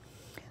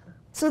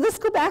 So let's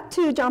go back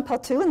to John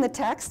Paul II in the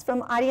text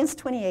from Audience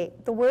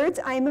 28. The words,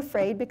 "I am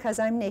afraid because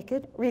I'm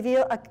naked,"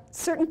 reveal a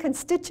certain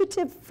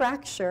constitutive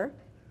fracture.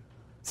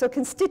 So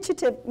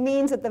constitutive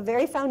means at the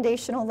very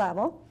foundational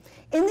level.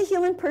 In the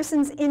human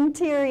person's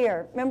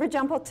interior. Remember,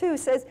 John Paul II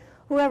says,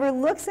 whoever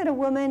looks at a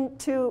woman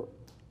to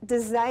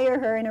desire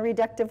her in a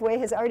reductive way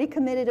has already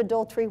committed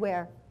adultery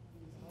where?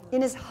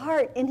 In his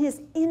heart, in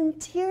his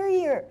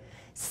interior.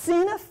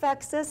 Sin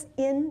affects us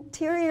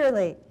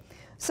interiorly.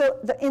 So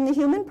in the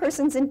human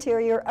person's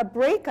interior, a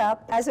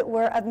breakup, as it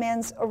were, of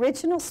man's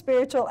original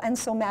spiritual and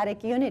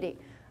somatic unity.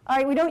 All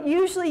right, we don't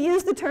usually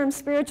use the term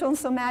spiritual and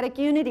somatic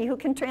unity. Who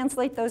can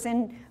translate those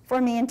for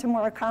me into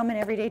more common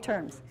everyday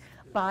terms?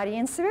 Body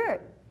and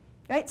spirit,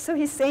 right? So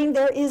he's saying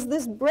there is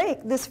this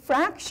break, this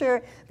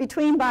fracture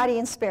between body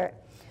and spirit.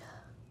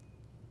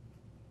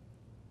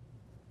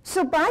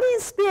 So body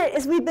and spirit,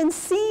 as we've been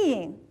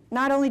seeing,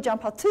 not only John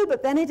Paul II,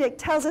 but Benedict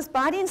tells us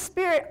body and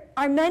spirit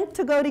are meant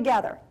to go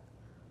together,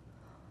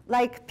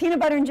 like peanut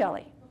butter and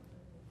jelly,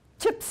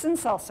 chips and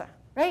salsa,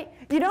 right?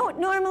 You don't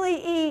normally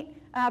eat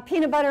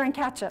peanut butter and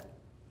ketchup.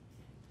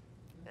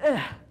 Ugh.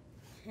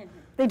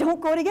 They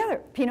don't go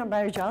together. Peanut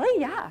butter jelly,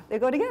 yeah, they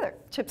go together.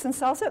 Chips and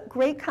salsa,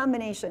 great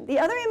combination. The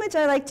other image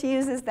I like to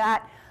use is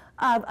that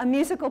of a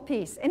musical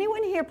piece.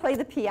 Anyone here play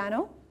the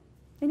piano?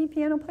 Any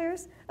piano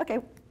players? Okay.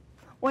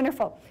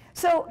 Wonderful.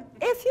 So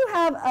if you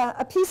have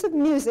a piece of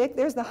music,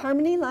 there's the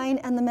harmony line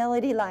and the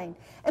melody line.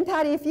 And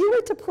Patty, if you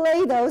were to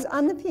play those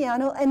on the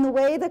piano in the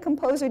way the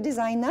composer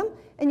designed them,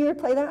 and you were to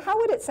play them, how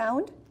would it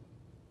sound?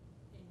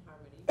 In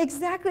harmony.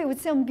 Exactly. It would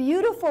sound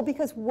beautiful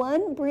because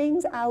one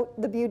brings out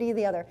the beauty of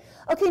the other.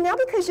 Okay, now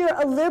because you're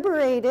a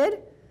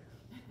liberated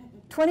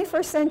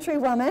 21st century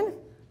woman,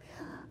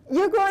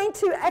 you're going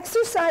to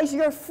exercise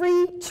your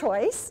free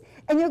choice,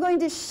 and you're going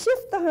to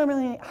shift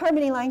the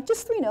harmony line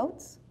just 3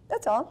 notes.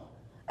 That's all.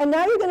 And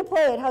now you're going to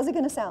play it. How's it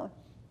going to sound?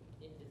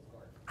 In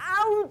discord.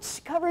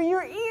 Ouch! Cover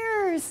your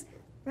ears.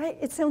 Right?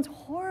 It sounds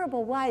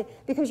horrible. Why?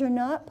 Because you're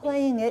not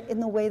playing it in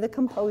the way the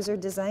composer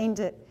designed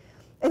it.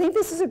 I think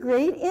this is a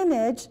great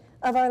image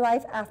of our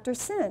life after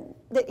sin.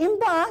 That in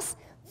Boss,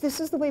 this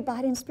is the way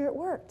body and spirit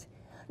worked.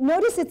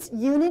 Notice it's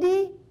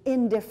unity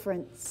in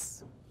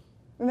difference.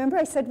 Remember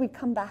I said we'd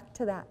come back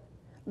to that.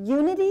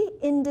 Unity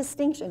in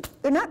distinction.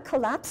 They're not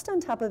collapsed on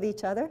top of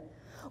each other.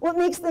 What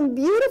makes them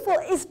beautiful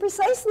is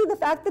precisely the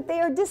fact that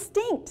they are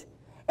distinct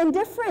and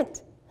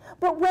different.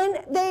 But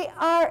when they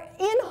are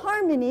in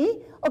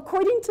harmony,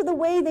 according to the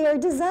way they are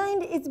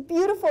designed, it's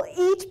beautiful,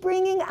 each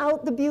bringing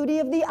out the beauty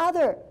of the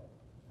other.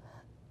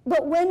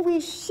 But when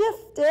we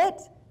shift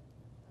it,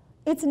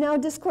 it's now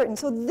discordant.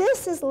 So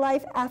this is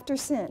life after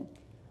sin.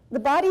 The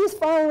body is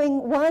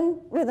following one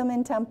rhythm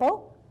and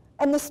tempo,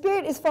 and the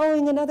spirit is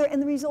following another,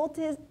 and the result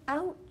is,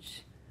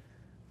 ouch,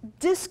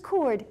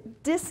 discord,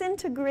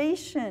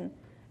 disintegration,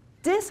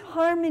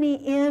 disharmony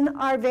in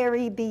our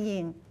very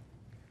being.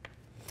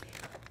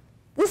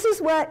 This is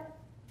what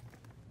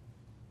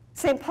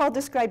St. Paul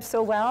describes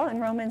so well in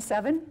Romans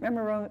 7.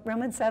 Remember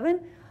Romans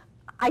 7?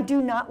 I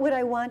do not what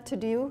I want to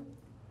do.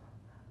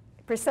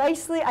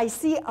 Precisely, I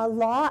see a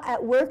law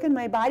at work in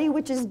my body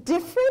which is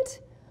different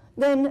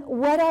than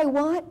what I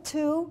want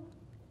to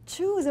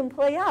choose and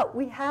play out.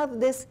 We have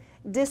this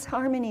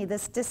disharmony,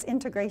 this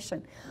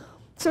disintegration.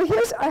 So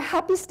here's our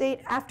happy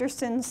state after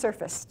sin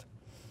surfaced.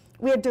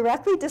 We have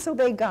directly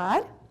disobeyed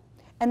God,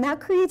 and that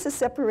creates a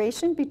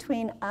separation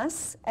between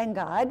us and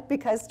God,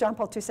 because John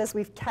Paul II says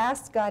we've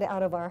cast God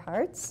out of our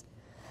hearts,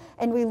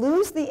 and we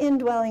lose the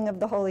indwelling of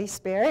the Holy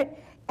Spirit,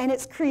 and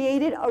it's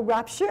created a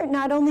rupture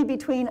not only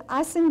between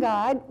us and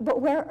God,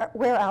 but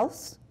where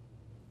else?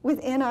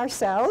 Within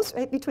ourselves,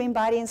 right, between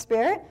body and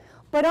spirit,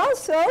 but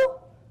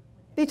also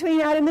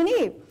between Adam and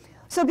Eve.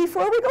 So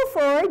before we go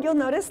forward, you'll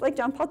notice, like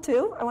John Paul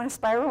II, I want to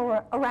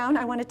spiral around.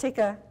 I want to take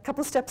a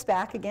couple steps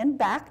back again,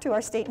 back to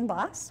our state and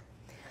boss,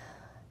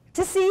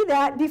 to see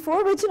that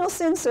before original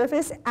sin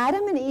surfaced,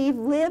 Adam and Eve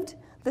lived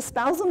the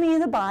spousal me in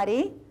the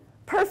body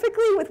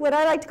perfectly with what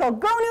I like to call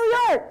go New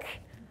York.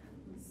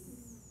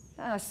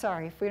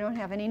 Sorry if we don't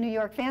have any New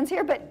York fans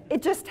here, but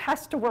it just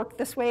has to work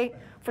this way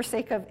for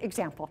sake of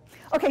example.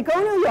 Okay, go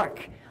New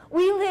York.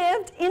 We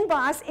lived in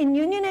boss in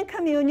union and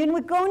communion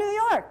with go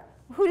New York.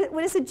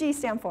 What does the G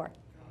stand for?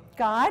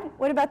 God.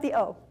 What about the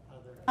O?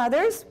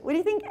 Others. What do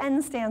you think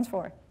N stands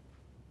for?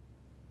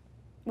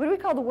 What do we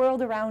call the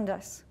world around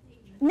us?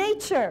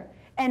 Nature.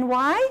 And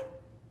why?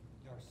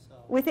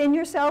 Yourself. Within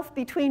yourself,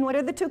 between what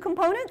are the two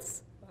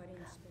components?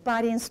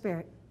 Body and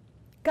spirit.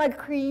 God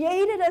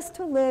created us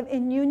to live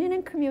in union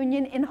and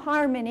communion in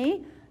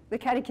harmony. The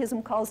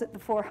Catechism calls it the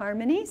 4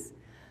 harmonies.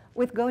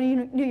 With go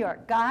New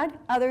York. God,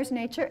 others,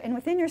 nature, and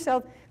within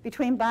yourself,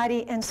 between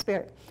body and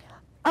spirit.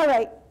 All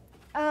right.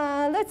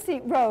 Let's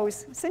see,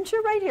 Rose, since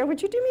you're right here,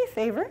 would you do me a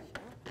favor?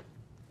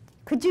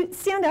 Could you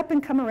stand up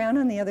and come around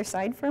on the other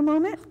side for a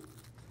moment?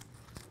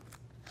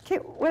 Okay,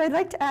 what I'd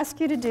like to ask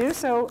you to do,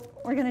 so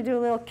we're going to do a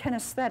little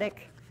kinesthetic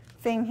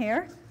thing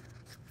here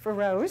for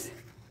Rose,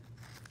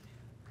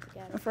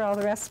 and for all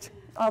the rest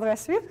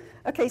of you.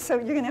 Okay, so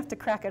you're going to have to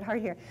crack it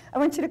hard here. I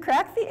want you to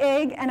crack the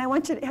egg, and I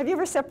want you to, have you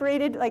ever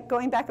separated, like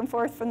going back and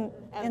forth from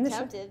in the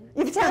tempted.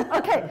 You've tempted?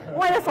 Okay,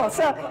 wonderful.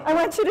 So I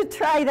want you to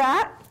try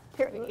that.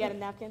 Here. We get a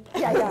napkin?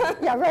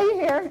 Yeah, right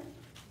here.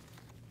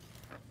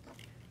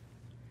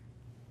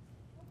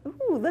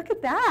 Ooh, look at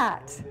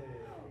that.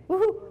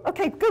 Ooh,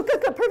 okay, good,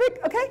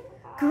 perfect, okay.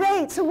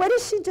 Great, so what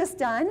has she just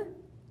done?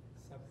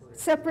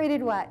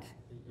 Separated what?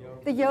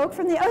 The yolk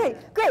from the, okay,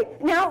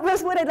 great. Now,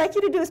 Rose, what I'd like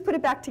you to do is put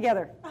it back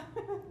together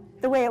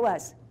the way it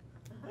was.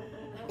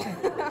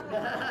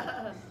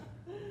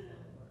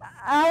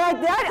 I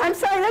like that. I'm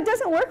sorry, that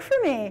doesn't work for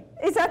me.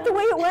 Is that the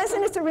way it was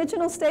in its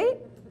original state?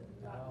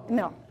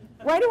 No.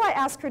 Why do I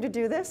ask her to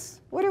do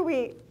this? What are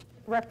we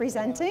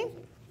representing?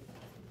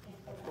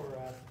 That's what we're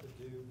asked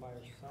to do by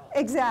ourselves.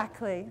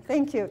 Exactly.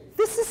 Thank you.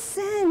 This is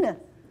sin.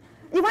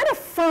 You want a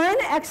fun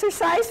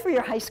exercise for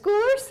your high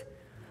schoolers?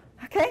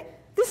 Okay?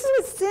 This is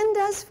what sin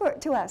does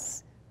to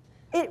us.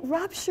 It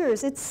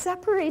ruptures. It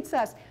separates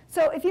us.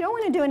 So if you don't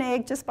want to do an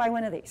egg, just buy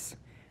one of these.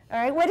 All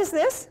right? What is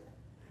this?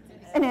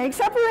 An egg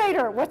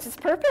separator. What's its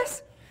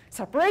purpose?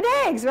 Separate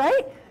eggs,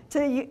 right?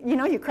 So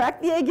you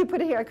crack the egg, you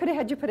put it here. I could have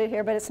had you put it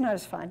here, but it's not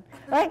as fun,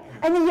 right?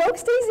 And the yolk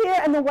stays here,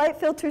 and the white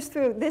filters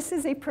through. This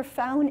is a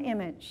profound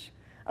image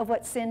of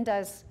what sin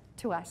does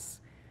to us.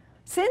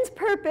 Sin's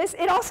purpose,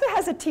 it also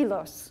has a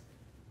telos.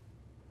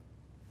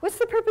 What's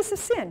the purpose of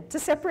sin? To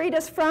separate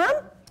us from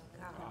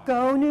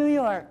Go New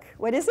York.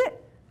 What is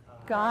it?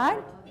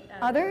 God,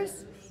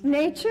 others,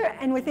 nature,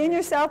 and within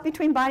yourself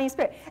between body and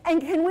spirit.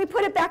 And can we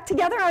put it back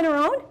together on our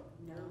own?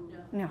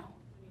 No.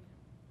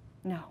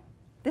 No.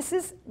 This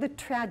is the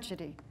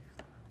tragedy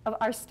of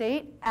our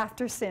state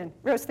after sin.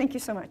 Rose, thank you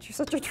so much. You're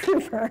such a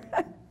trooper.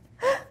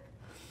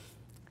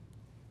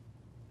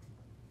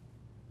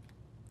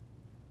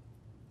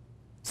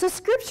 So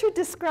Scripture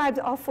describes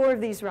all four of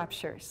these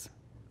ruptures.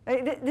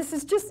 This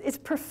is just, it's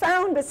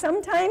profound, but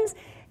sometimes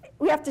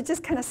we have to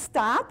just kind of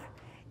stop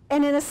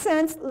and, in a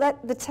sense,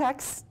 let the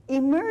text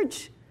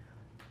emerge.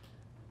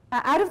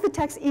 Out of the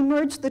text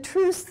emerge the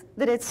truths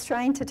that it's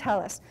trying to tell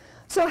us.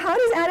 So how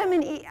does Adam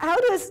and Eve, how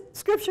does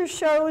Scripture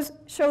show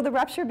the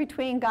rupture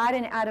between God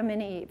and Adam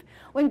and Eve?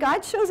 When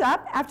God shows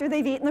up after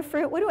they've eaten the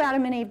fruit, what do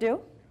Adam and Eve do?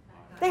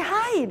 They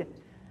hide.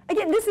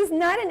 Again, this is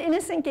not an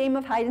innocent game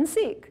of hide and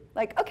seek.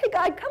 Like, okay,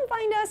 God, come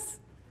find us.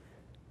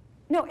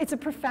 No, it's a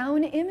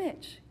profound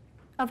image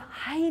of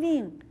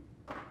hiding.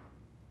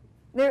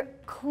 They're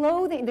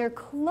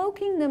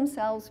cloaking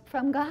themselves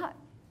from God.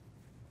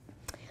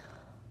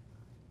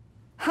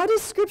 How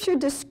does Scripture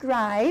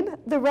describe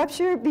the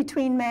rupture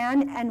between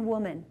man and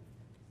woman?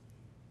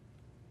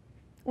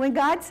 When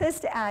God says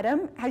to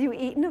Adam, have you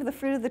eaten of the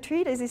fruit of the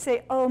tree? Does he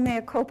say, oh,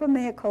 mea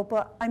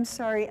culpa, I'm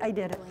sorry, I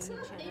did it.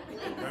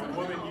 That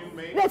woman you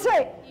made. That's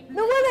right. The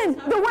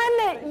one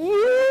that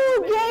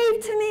you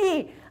gave to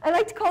me. I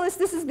like to call this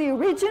is the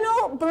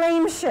original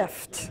blame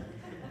shift.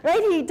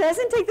 Right? He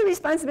doesn't take the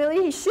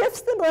responsibility. He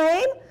shifts the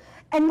blame.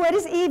 And what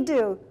does Eve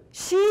do?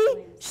 She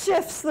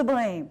shifts the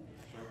blame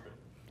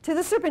to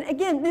the serpent.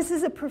 Again, this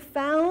is a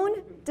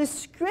profound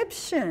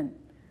description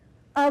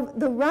of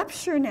the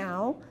rupture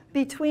now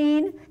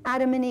between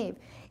Adam and Eve.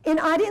 In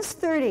Audience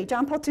 30,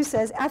 John Paul II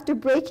says, after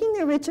breaking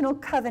the original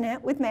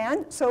covenant with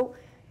man, so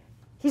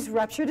he's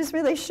ruptured his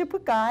relationship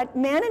with God,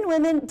 man and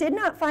women did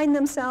not find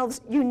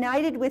themselves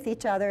united with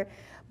each other,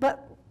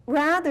 but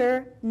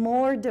rather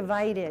more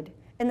divided.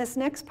 And this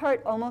next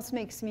part almost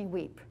makes me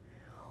weep.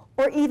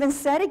 Or even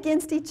set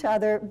against each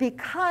other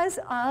because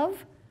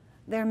of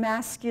their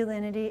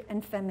masculinity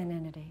and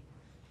femininity.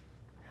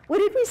 What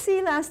did we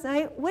see last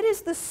night? What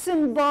is the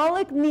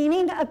symbolic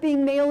meaning of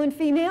being male and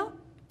female?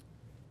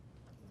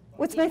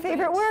 What's my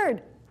favorite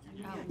word?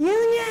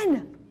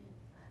 Union.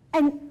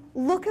 And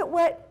look at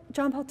what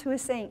John Paul II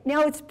is saying.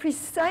 Now, it's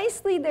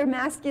precisely their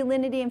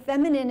masculinity and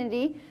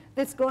femininity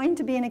that's going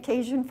to be an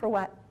occasion for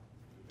what?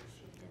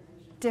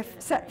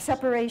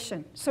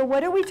 Separation. So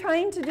what are we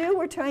trying to do?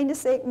 We're trying to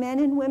say, men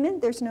and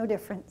women, there's no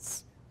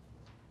difference.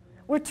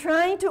 We're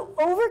trying to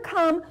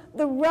overcome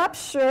the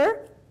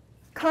rupture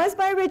caused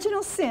by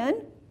original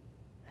sin,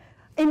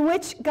 in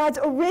which God's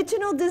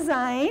original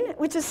design,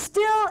 which is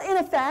still in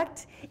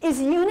effect,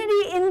 is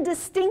unity in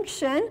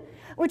distinction.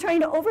 We're trying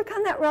to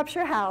overcome that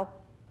rupture. How?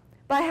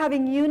 By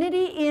having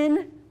unity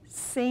in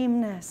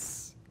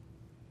sameness.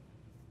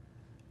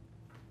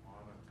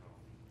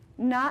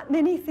 Not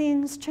many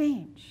things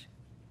change.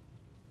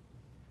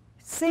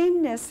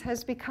 Sameness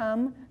has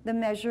become the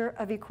measure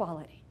of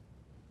equality.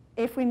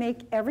 If we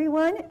make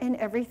everyone and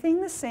everything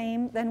the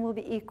same, then we'll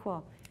be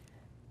equal.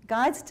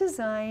 God's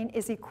design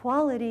is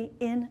equality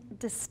in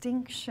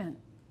distinction,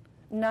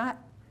 not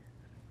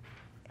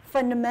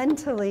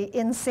fundamentally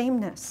in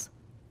sameness.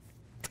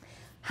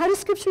 How does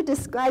Scripture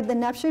describe the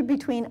rupture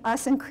between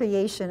us and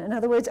creation? In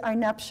other words,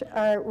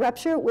 our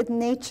rupture with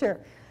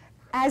nature.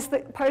 As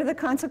part of the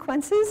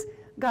consequences,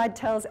 God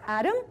tells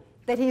Adam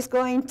that he's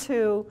going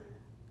to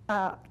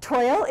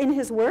toil in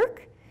his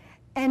work,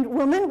 and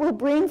woman will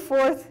bring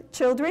forth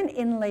children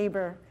in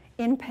labor,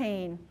 in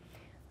pain.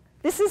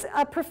 This is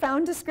a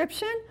profound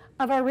description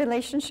of our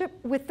relationship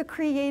with the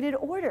created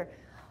order.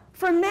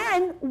 For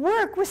men,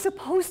 work was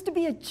supposed to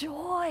be a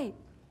joy.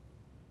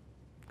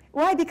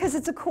 Why? Because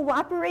it's a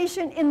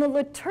cooperation in the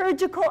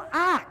liturgical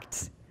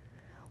act.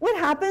 What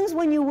happens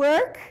when you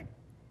work?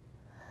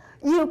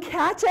 You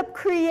catch up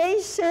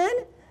creation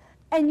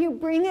and you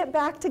bring it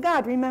back to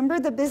God. Remember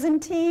the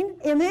Byzantine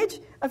image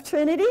of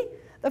Trinity?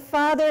 The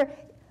Father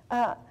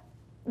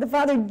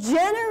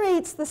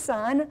generates the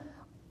Son,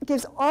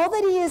 gives all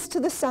that he is to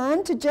the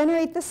Son to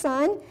generate the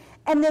Son,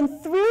 and then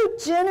through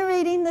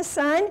generating the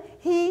Son,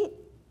 he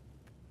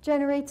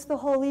generates the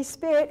Holy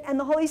Spirit, and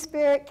the Holy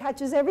Spirit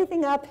catches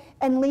everything up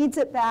and leads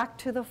it back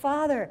to the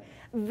Father.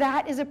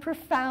 That is a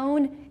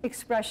profound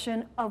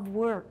expression of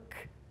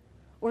work.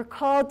 We're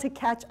called to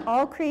catch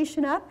all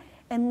creation up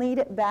and lead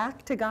it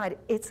back to God.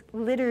 It's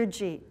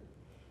liturgy.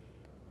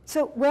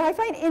 So what I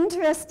find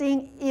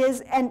interesting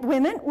is, and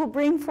women will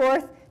bring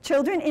forth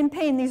children in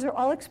pain. These are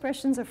all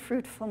expressions of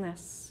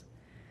fruitfulness.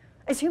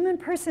 As human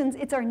persons,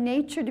 it's our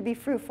nature to be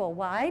fruitful.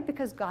 Why?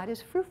 Because God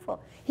is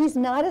fruitful. He's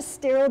not a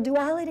sterile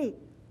duality.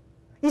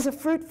 He's a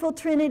fruitful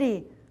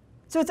Trinity.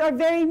 So it's our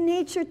very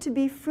nature to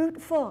be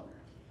fruitful.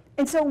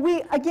 And so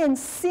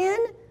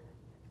sin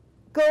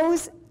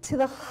goes to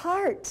the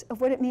heart of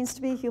what it means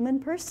to be a human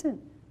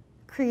person,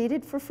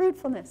 created for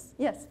fruitfulness.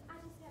 Yes? I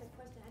just had a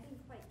question. I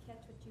didn't quite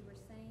catch what you were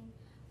saying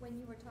when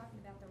you were talking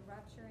about the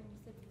rupture, and you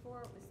said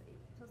before it was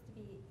supposed to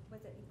be,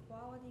 was it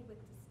equality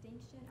with distinction?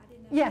 distinction? I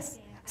didn't Yes.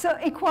 understand. So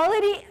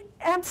equality,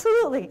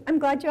 absolutely. I'm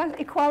glad you asked.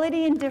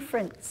 Equality and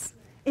difference.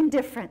 In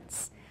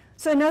difference.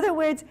 So in other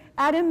words,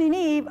 Adam and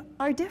Eve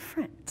are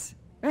different,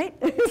 right?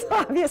 It's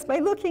obvious by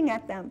looking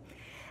at them.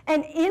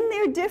 And in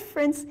their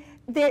difference,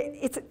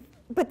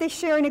 but they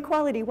share an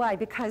equality. Why?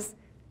 Because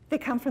they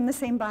come from the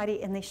same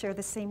body and they share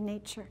the same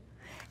nature.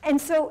 And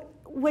so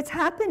what's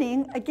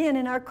happening, again,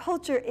 in our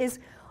culture is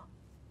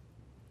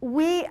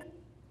we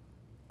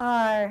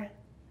are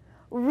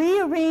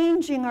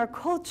rearranging our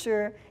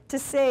culture to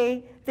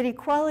say that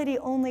equality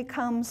only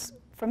comes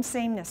from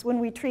sameness, when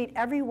we treat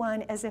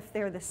everyone as if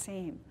they're the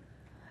same.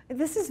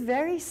 This is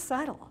very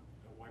subtle.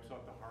 It wipes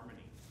out the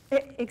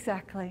harmony.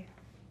 Exactly.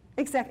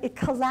 Exactly. It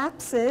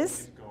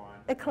collapses.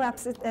 It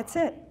collapses. That's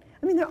it.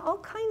 I mean, there are all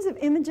kinds of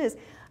images.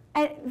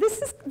 And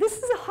this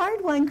is a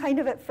hard one kind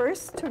of at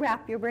first to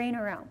wrap your brain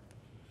around.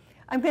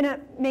 I'm going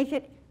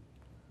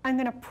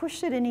to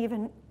push it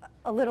in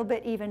a little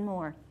bit even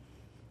more.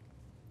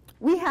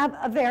 We have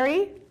a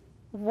very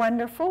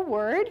wonderful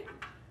word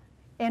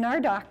in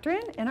our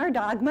doctrine, in our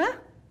dogma,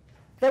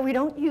 that we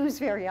don't use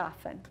very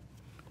often.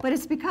 But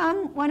it's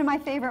become one of my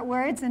favorite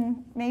words,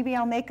 and maybe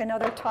I'll make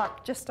another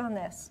talk just on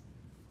this.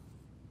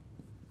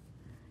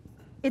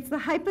 It's the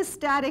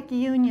hypostatic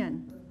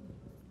union.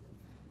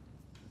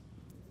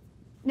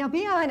 Now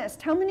be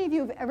honest, how many of you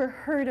have ever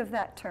heard of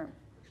that term?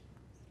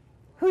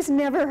 Who's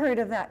never heard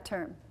of that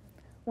term?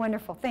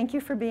 Wonderful, thank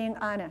you for being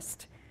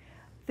honest.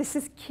 This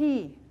is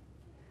key.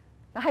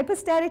 The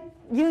hypostatic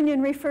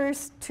union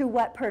refers to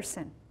what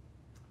person?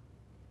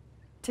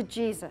 To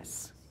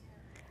Jesus.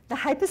 The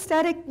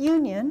hypostatic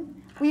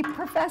union, we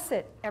profess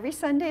it every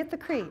Sunday at the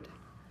Creed.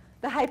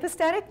 The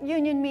hypostatic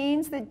union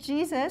means that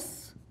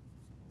Jesus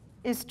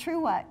is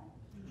true what?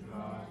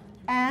 God.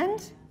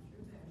 And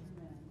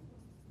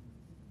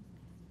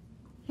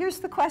here's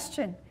the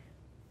question.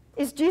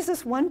 Is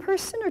Jesus one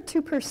person or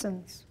two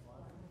persons?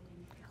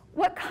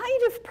 What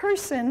kind of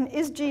person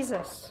is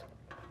Jesus?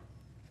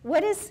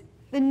 What is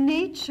the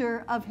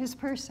nature of his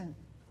person?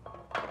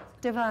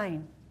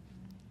 Divine.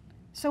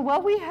 So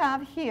what we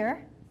have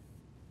here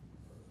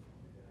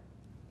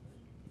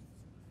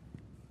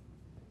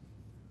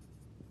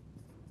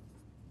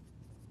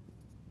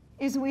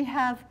is we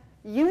have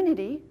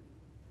unity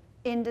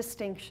in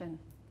distinction.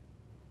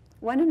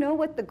 Want to know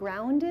what the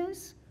ground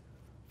is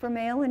for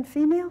male and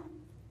female?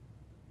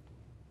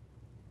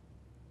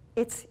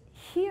 It's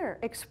here,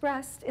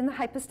 expressed in the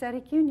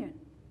hypostatic union.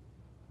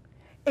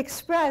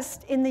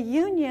 Expressed in the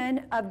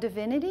union of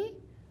divinity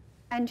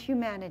and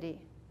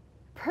humanity.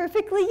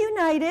 Perfectly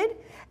united,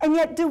 and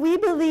yet do we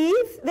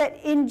believe that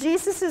in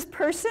Jesus'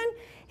 person,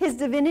 his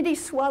divinity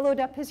swallowed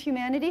up his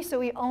humanity, so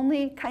he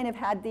only kind of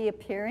had the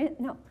appearance?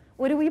 No.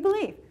 What do we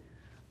believe?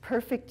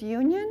 Perfect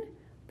union,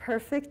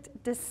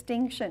 perfect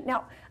distinction.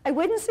 Now, I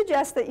wouldn't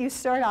suggest that you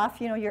start off,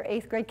 your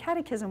 8th grade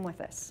catechism with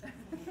this.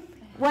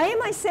 Why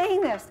am I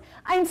saying this?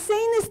 I'm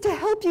saying this to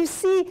help you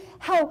see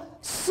how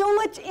so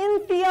much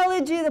in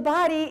theology of the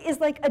body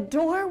is like a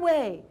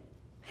doorway.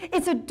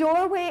 It's a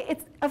doorway,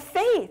 it's a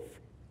faith,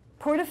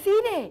 porta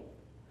fide.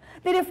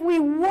 That if we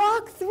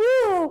walk through,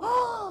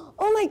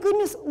 oh my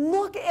goodness,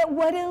 look at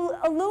what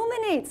it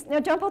illuminates.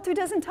 Now, John Paul II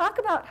doesn't talk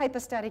about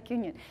hypostatic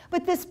union,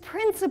 but this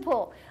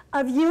principle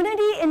of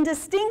unity and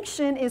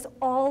distinction is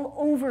all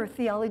over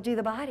theology of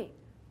the body.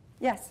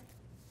 Yes?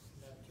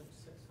 That took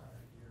 600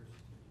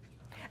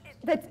 years.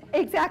 That's,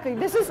 exactly.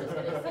 This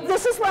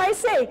is why I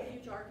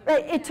say,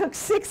 right, it took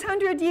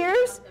 600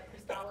 years.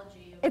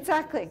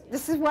 Exactly.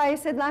 This is why I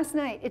said last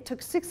night, it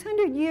took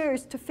 600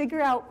 years to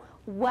figure out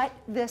what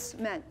this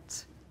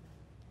meant.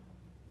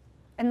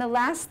 And the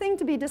last thing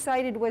to be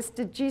decided was,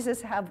 did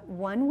Jesus have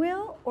one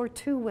will or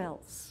two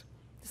wills?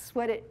 This is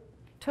what it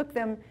took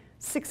them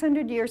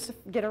 600 years to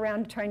get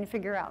around to trying to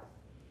figure out.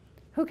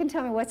 Who can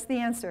tell me what's the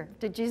answer?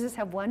 Did Jesus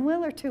have one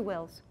will or two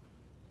wills?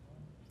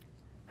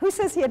 Who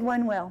says he had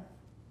one will?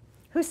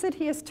 Who said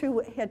he had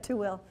two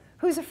will?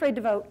 Who's afraid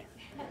to vote?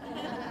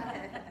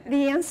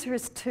 The answer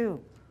is two.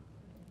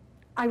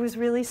 I was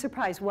really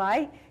surprised.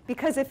 Why?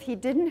 Because if he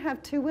didn't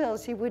have two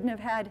wills, he wouldn't have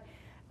had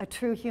a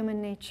true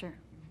human nature.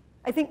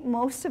 I think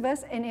most of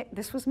us, and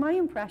this was my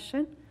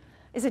impression,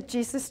 is that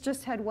Jesus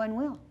just had one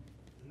will.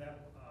 Isn't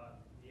that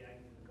the agony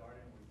of the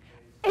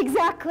garden?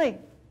 Exactly.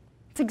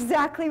 It's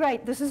exactly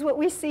right. This is what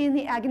we see in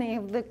the agony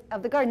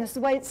of the garden. This is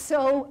why it's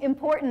so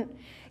important.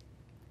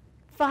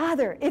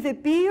 Father, if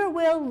it be your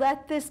will,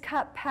 let this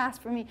cup pass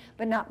from me,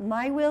 but not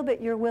my will,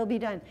 but your will be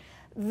done.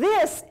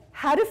 This,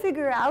 how to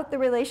figure out the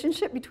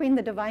relationship between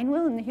the divine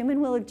will and the human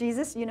will of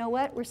Jesus, you know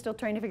what? We're still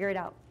trying to figure it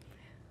out.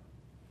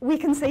 We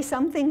can say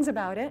some things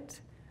about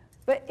it,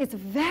 but it's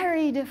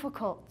very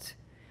difficult.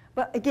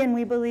 But again,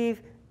 we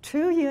believe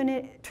true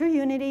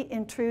unity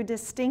and true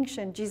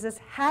distinction. Jesus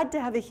had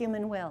to have a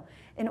human will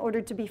in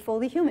order to be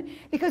fully human.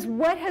 Because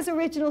what has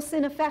original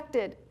sin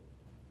affected?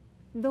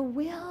 The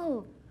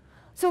will.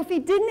 So if he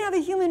didn't have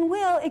a human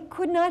will, it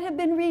could not have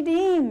been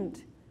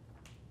redeemed.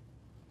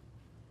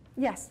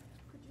 Yes?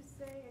 Could you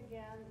say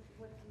again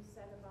what you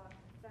said about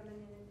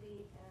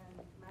femininity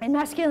and And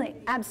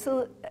masculinity.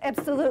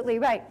 Absolutely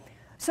right.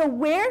 So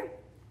where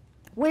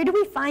do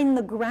we find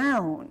the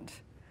ground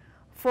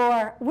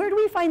for, where do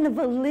we find the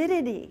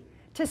validity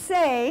to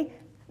say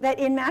that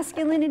in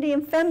masculinity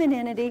and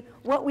femininity,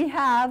 what we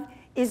have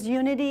is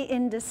unity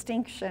in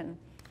distinction?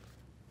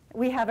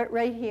 We have it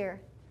right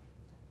here.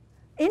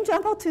 In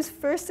John Paul II's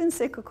first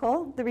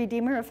encyclical, The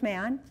Redeemer of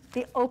Man,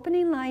 the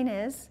opening line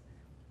is,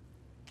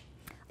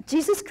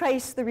 Jesus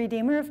Christ, the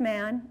Redeemer of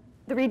Man,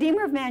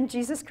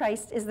 Jesus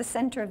Christ, is the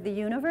center of the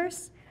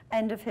universe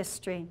and of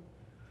history.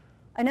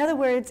 In other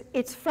words,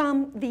 it's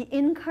from the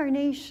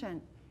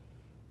incarnation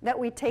that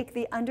we take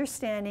the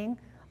understanding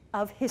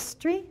of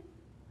history.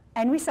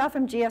 And we saw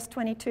from GS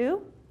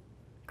 22,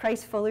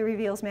 Christ fully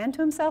reveals man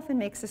to himself and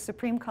makes the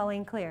supreme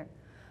calling clear.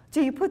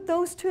 So you put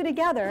those two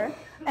together,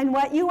 and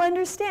what you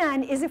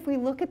understand is if we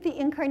look at the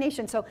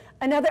incarnation. So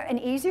an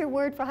easier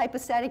word for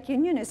hypostatic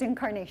union is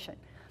incarnation.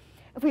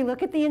 If we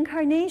look at the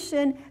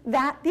incarnation,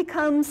 that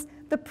becomes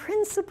the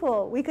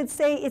principle. We could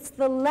say it's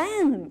the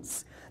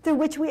lens through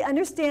which we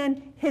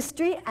understand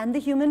history and the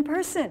human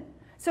person.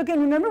 So again,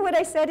 remember what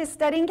I said is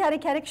studying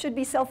catechetics should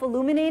be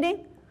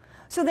self-illuminating?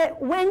 So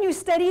that when you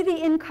study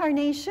the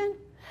incarnation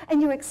and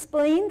you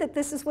explain that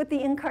this is what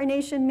the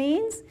incarnation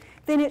means,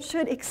 then it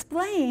should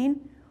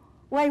explain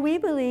why we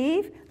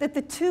believe that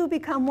the two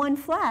become one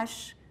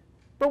flesh.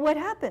 But what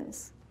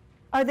happens?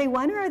 Are they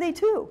one or are they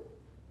two?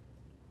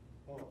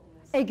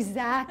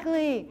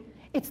 Exactly.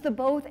 It's the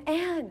both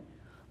and.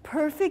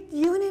 Perfect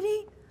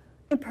unity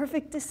and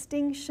perfect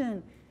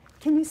distinction.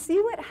 Can you see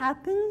what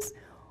happens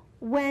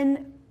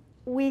when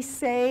we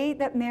say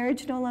that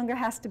marriage no longer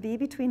has to be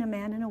between a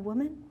man and a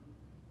woman?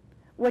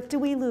 What do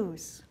we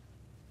lose?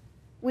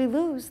 We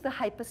lose the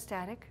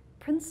hypostatic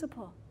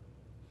principle.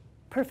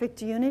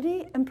 Perfect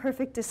unity and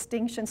perfect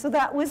distinction. So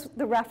that was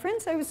the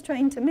reference I was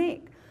trying to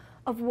make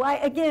of why,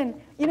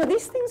 again,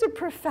 these things are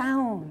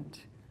profound.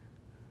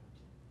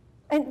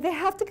 And they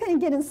have to kind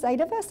of get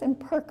inside of us and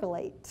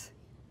percolate.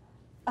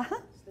 Say that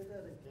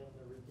again.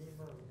 The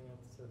Redeemer of Man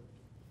said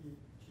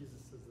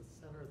Jesus is the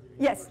center of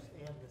the Yes. universe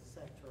and the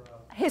center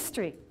of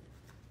History.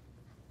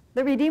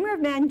 The Redeemer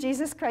of Man,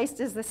 Jesus Christ,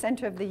 is the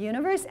center of the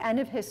universe and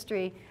of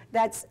history.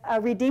 That's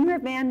Redeemer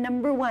of Man,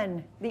 number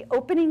 1, the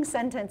opening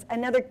sentence,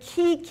 another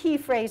key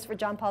phrase for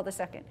John Paul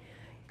II.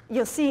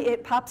 You'll see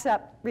it pops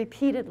up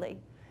repeatedly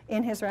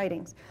in his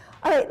writings.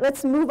 All right,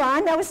 let's move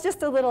on. That was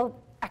just a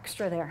little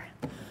extra there.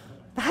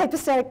 The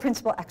hypostatic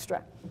principle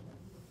extra.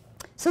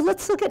 So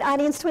let's look at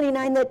audience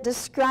 29 that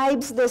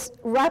describes this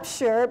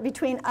rupture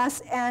between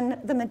us and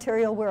the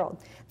material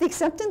world. The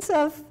acceptance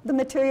of the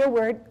material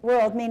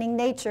world, meaning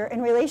nature,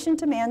 in relation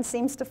to man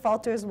seems to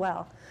falter as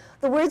well.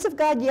 The words of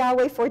God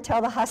Yahweh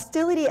foretell the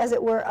hostility, as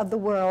it were, of the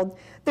world,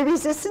 the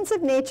resistance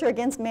of nature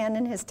against man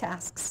and his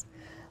tasks.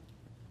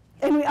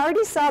 And we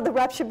already saw the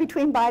rupture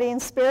between body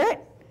and spirit,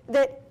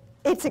 that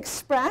it's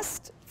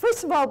expressed,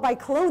 first of all, by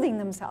clothing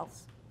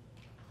themselves.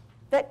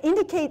 That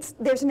indicates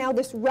there's now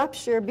this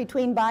rupture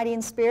between body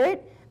and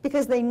spirit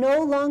because they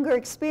no longer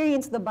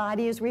experience the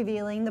body as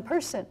revealing the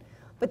person,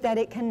 but that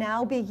it can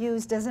now be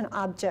used as an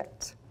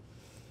object.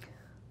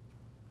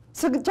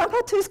 So John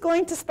Paul II is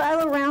going to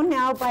spiral around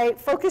now by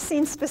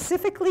focusing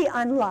specifically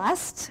on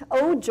lust.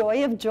 Oh,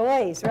 joy of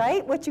joys,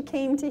 right? What you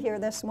came to hear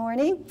this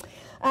morning.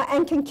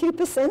 And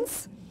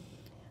concupiscence.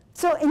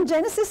 So in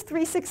Genesis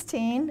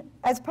 3:16,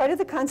 as part of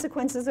the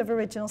consequences of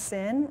original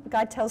sin,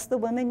 God tells the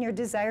woman, your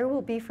desire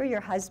will be for your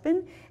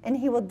husband, and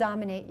he will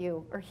dominate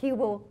you, or he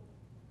will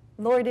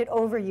lord it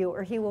over you,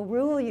 or he will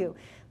rule you.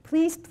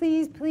 Please,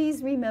 please,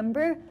 please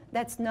remember,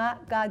 that's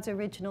not God's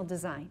original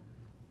design.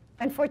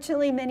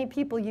 Unfortunately, many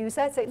people use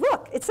that, say,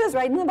 look, it says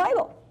right in the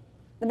Bible,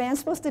 the man's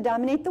supposed to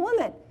dominate the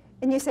woman.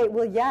 And you say,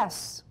 well,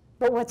 yes,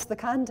 but what's the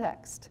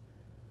context?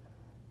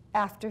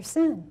 After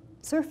sin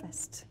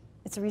surfaced.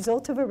 It's a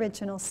result of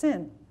original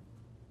sin.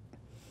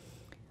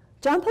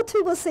 John Paul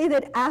II will say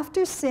that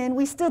after sin,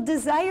 we still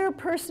desire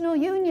personal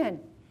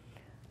union.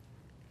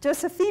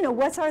 Josephina,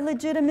 what's our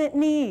legitimate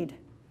need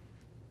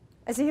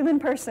as a human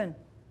person?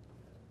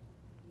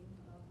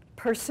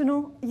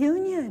 Personal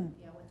union.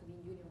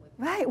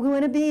 Right, we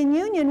want to be in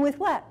union with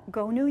what?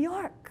 Go New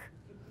York.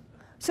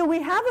 So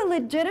we have a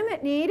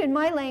legitimate need, in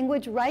my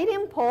language, right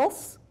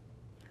impulse,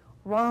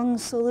 wrong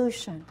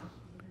solution.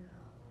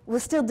 We'll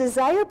still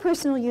desire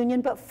personal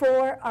union, but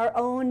for our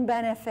own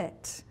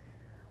benefit.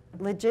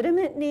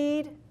 Legitimate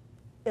need,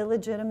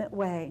 illegitimate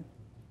way.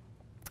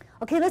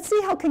 Okay, let's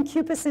see how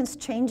concupiscence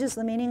changes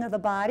the meaning of the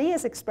body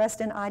as expressed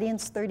in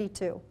audience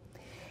 32.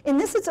 In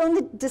this its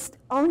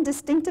own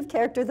distinctive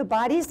character, the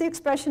body is the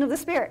expression of the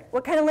spirit.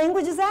 What kind of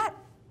language is that?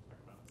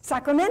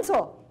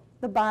 Sacramental.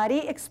 The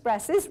body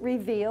expresses,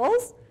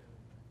 reveals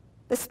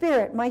the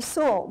spirit, my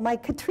soul, my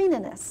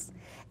Katrina-ness,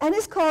 and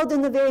is called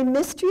in the very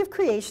mystery of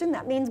creation,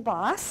 that means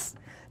boss,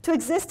 to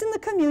exist in the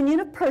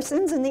communion of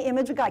persons in the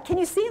image of God. Can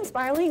you see him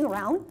spiraling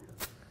around?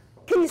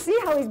 Can you see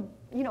how he's,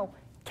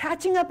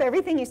 catching up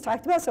everything he's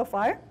talked about so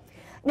far?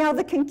 Now,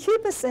 the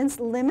concupiscence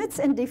limits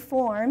and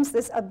deforms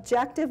this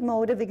objective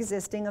mode of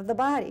existing of the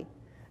body,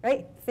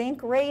 right?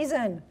 Think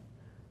raisin.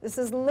 This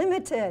is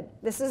limited.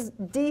 This is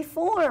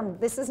deformed.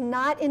 This is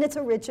not in its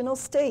original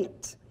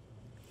state.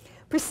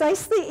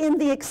 Precisely in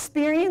the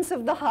experience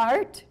of the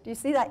heart, do you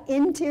see that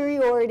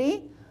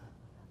interiority,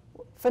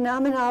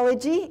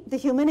 phenomenology, the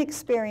human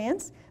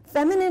experience,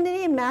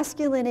 femininity and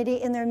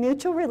masculinity in their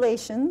mutual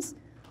relations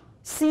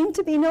seem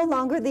to be no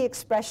longer the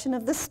expression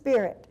of the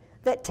spirit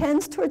that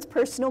tends towards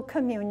personal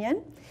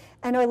communion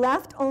and are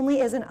left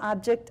only as an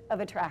object of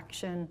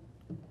attraction.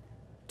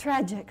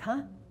 Tragic,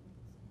 huh?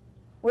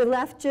 We're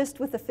left just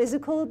with a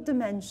physical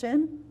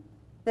dimension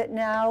that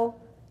now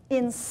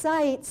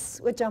incites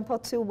what Jean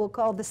Paul II will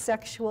call the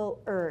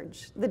sexual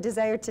urge, the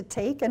desire to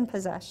take and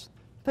possess.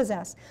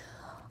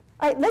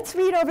 All right, let's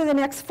read over the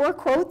next 4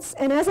 quotes,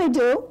 and as I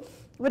do,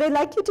 what I'd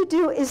like you to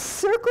do is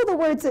circle the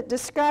words that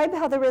describe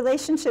how the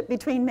relationship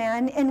between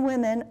man and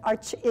women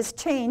is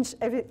changed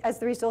as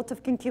the result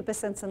of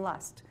concupiscence and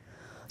lust.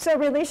 So our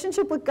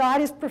relationship with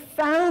God is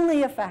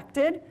profoundly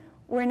affected.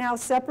 We're now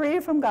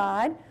separated from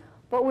God,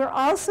 but we're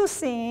also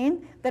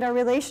seeing that our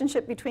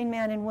relationship between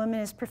man and woman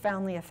is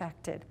profoundly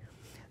affected.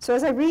 So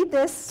as I read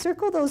this,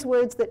 circle those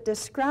words that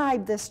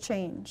describe this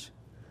change.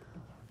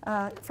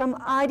 From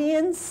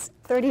Audience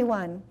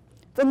 31.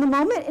 From the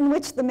moment in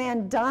which the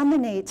man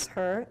dominates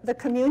her, the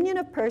communion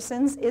of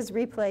persons is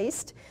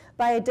replaced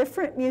by a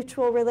different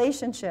mutual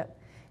relationship,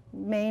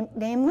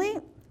 namely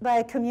by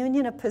a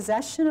communion of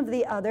possession of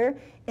the other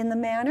in the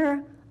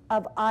manner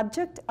of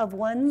object of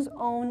one's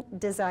own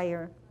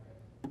desire.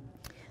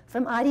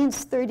 From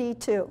Audience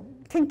 32,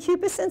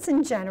 concupiscence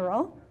in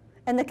general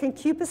and the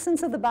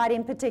concupiscence of the body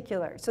in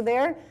particular. So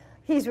there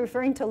he's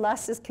referring to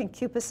lust as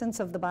concupiscence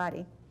of the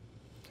body.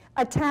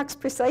 Attacks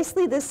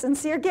precisely this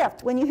sincere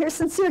gift. When you hear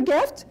sincere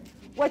gift,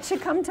 what should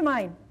come to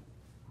mind?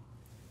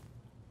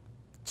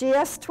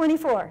 GS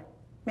 24.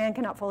 Man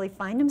cannot fully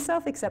find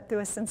himself except through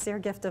a sincere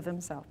gift of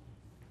himself.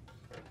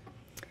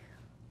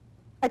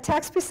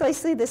 Attacks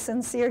precisely this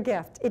sincere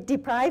gift. It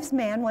deprives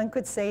man, one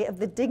could say, of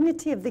the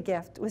dignity of the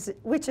gift,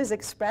 which is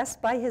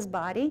expressed by his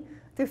body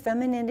through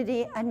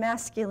femininity and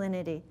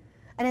masculinity,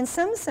 and in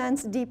some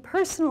sense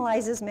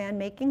depersonalizes man,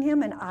 making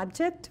him an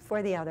object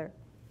for the other.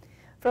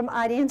 From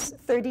Audience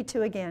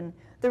 32 again,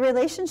 the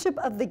relationship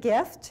of the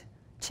gift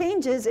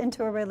changes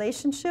into a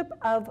relationship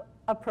of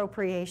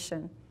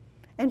appropriation.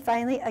 And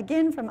finally,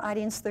 again from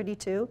Audience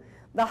 32,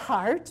 the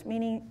heart,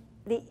 meaning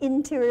the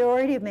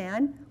interiority of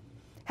man,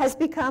 has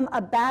become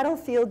a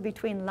battlefield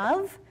between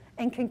love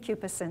and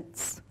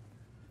concupiscence.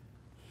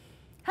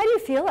 How do you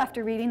feel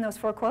after reading those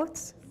 4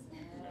 quotes?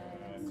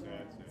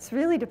 It's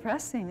really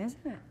depressing,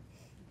 isn't it?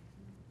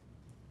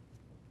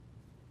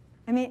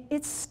 I mean,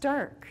 it's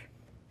stark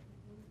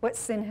what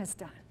sin has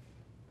done.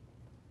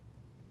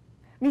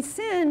 I mean,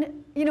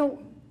 sin, you know,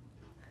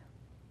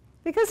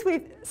 because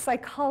we've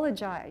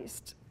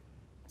psychologized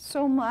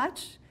so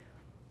much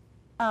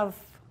of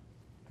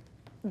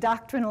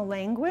doctrinal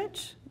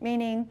language,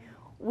 meaning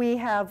we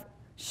have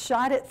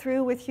shot it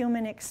through with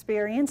human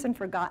experience and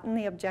forgotten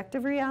the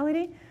objective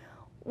reality.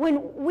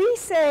 When we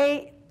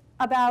say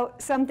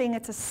about something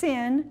it's a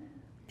sin,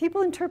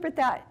 people interpret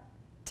that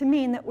to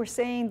mean that we're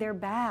saying they're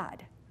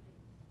bad.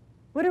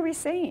 What are we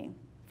saying?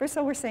 First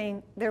of all, we're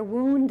saying they're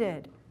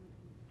wounded.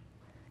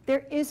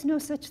 There is no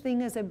such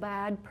thing as a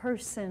bad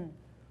person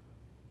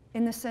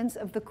in the sense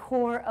of the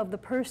core of the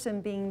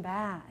person being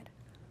bad.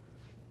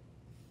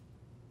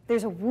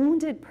 There's a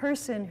wounded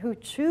person who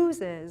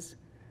chooses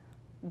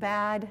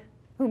bad,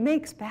 who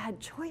makes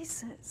bad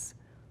choices.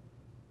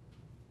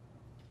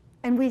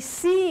 And we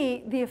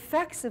see the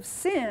effects of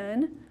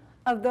sin,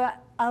 of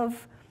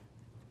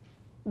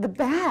the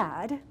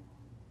bad,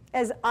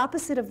 as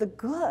opposite of the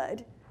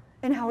good,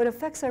 and how it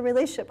affects our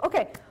relationship.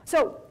 Okay,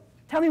 so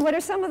tell me, what are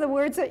some of the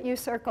words that you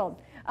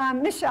circled?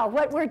 Michelle,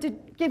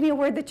 give me a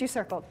word that you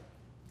circled.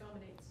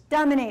 Dominates.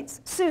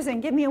 Dominates.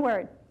 Susan, give me a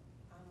word.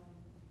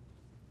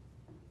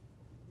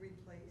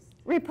 Replaced.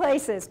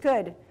 Replaces,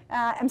 good.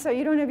 I'm sorry,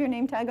 you don't have your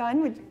name tag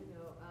on?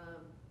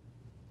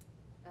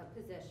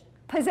 Possession.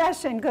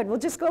 Possession, good. We'll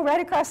just go right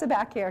across the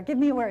back here. Give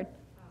me a word.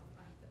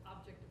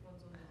 Object of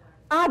one's own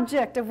desire.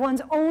 Object of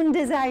one's own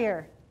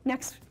desire.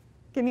 Next,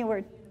 give me a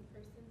word.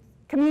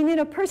 Communion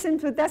of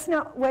persons, but that's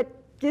not what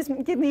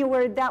give me a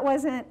word.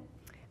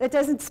 That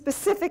doesn't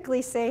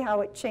specifically say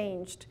how it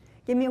changed.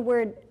 Give me a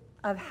word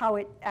of how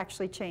it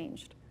actually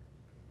changed.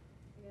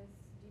 Yes,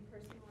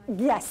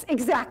 depersonalized. Yes,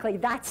 exactly.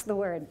 That's the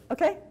word.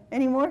 Okay,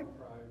 any more?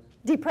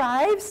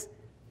 Deprives.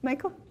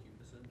 Michael?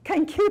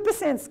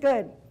 Concupiscence,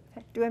 good.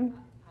 Do I have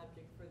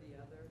Object for the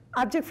other.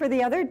 object for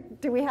the other?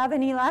 Do we have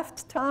any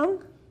left, Tom?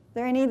 Are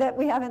there any that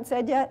we haven't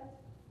said yet?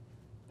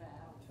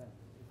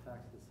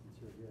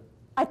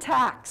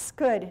 Attacks,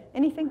 good.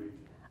 Anything?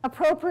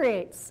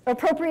 Appropriates.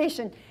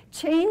 Appropriation.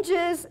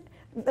 Changes,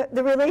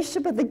 the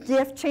relationship of the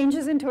gift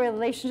changes into a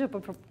relationship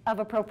of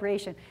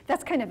appropriation.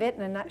 That's kind of it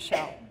in a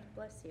nutshell.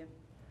 Bless you.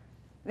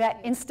 That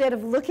instead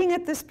of looking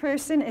at this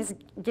person as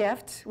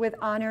gift with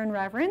honor and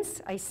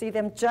reverence, I see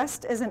them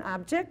just as an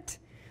object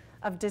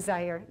of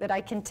desire that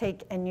I can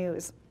take and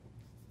use.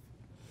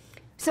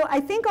 So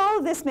I think all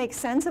of this makes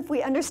sense if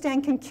we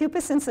understand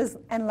concupiscence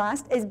and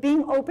lust as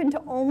being open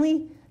to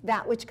only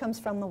that which comes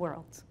from the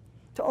world,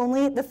 to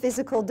only the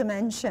physical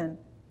dimension.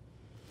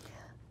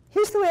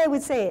 Here's the way I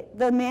would say it.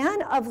 The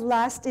man of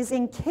lust is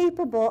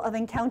incapable of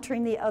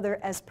encountering the other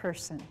as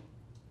person,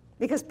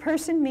 because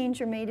person means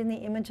you're made in the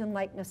image and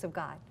likeness of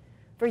God,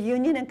 for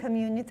union and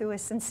communion through a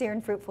sincere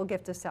and fruitful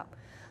gift of self.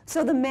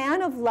 So the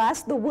man of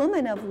lust, the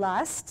woman of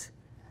lust,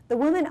 the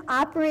woman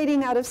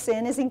operating out of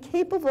sin is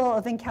incapable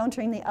of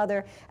encountering the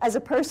other as a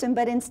person,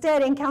 but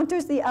instead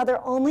encounters the other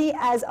only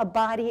as a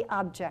body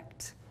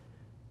object.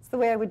 That's the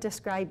way I would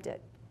describe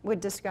it,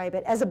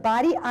 as a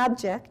body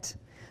object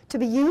to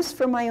be used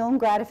for my own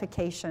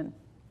gratification.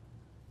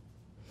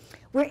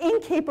 We're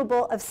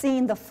incapable of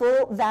seeing the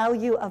full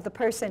value of the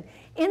person.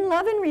 In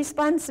Love and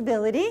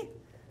Responsibility,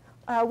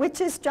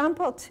 which is John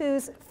Paul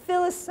II's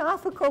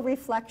philosophical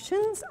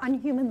reflections on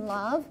human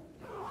love,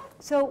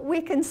 so we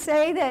can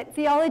say that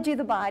Theology of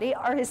the Body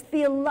are his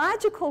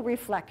theological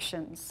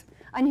reflections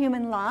on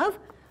human love,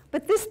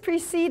 but this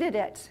preceded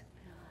it.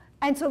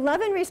 And so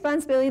Love and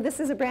Responsibility, this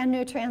is a brand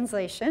new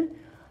translation.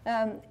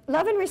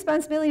 Love and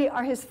Responsibility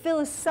are his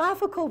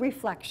philosophical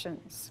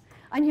reflections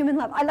on human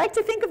love. I like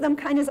to think of them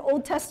kind of as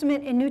Old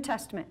Testament and New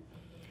Testament.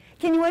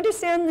 Can you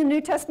understand the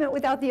New Testament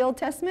without the Old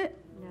Testament?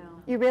 No.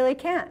 You really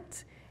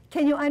can't.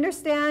 Can you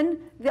understand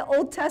the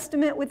Old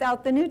Testament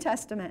without the New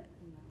Testament?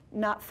 No.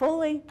 Not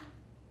fully.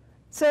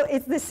 So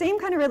it's the same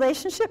kind of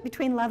relationship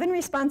between love and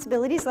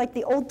responsibilities like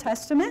the Old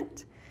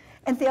Testament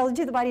and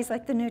Theology of the Body is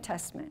like the New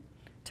Testament.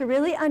 To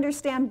really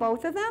understand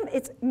both of them,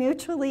 it's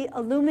mutually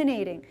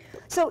illuminating.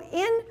 So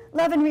in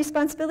Love and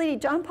Responsibility,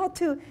 John Paul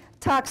II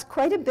talks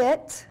quite a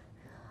bit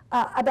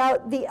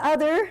about the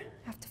other.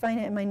 I have to find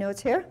it in my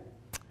notes here.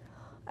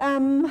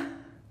 About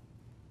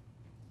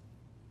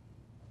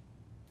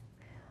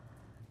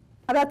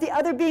the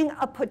other being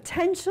a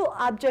potential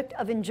object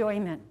of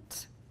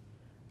enjoyment.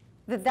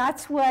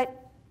 That's what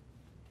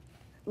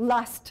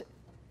lust,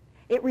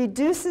 it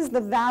reduces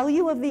the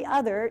value of the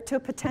other to a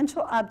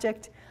potential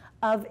object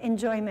of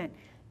enjoyment.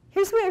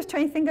 Here's the way I was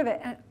trying to think of it.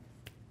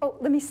 Oh,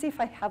 let me see if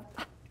I have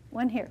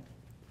one here.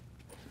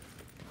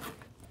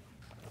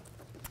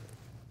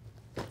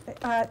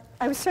 I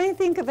was trying to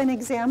think of an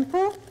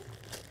example.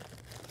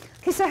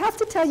 Okay, so I have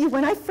to tell you,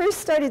 when I first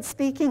started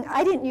speaking,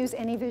 I didn't use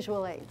any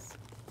visual aids.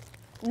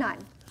 None.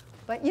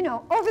 But, you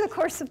know, over the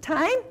course of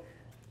time,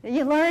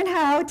 you learn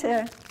how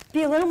to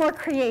be a little more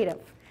creative.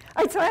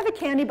 All right, so I have a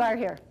candy bar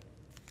here.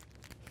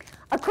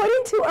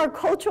 According to our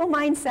cultural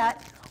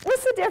mindset,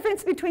 what's the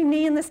difference between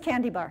me and this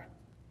candy bar?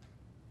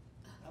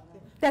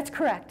 Nothing. That's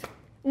correct.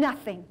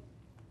 Nothing.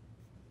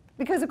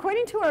 Because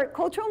according to our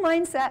cultural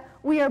mindset,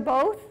 we are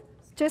both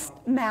just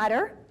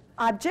matter,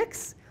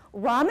 objects,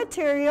 raw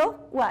material,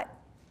 what?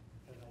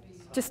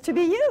 Just to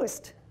be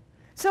used.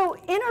 So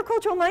in our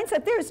cultural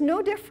mindset, there is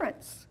no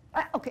difference.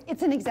 Okay,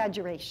 it's an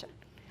exaggeration.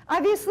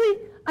 Obviously,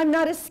 I'm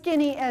not as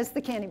skinny as the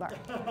candy bar.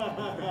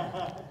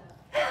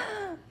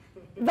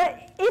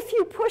 But if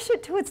you push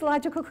it to its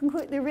logical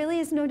conclusion, there really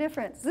is no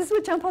difference. This is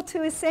what John Paul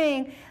II is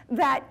saying,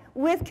 that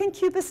with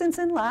concupiscence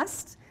and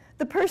lust,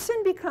 the person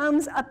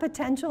becomes a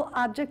potential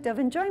object of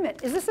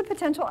enjoyment. Is this a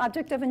potential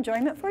object of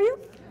enjoyment for you?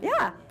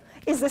 Yeah.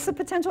 Is this a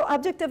potential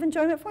object of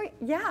enjoyment for you?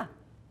 Yeah.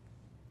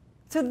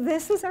 So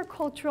this is our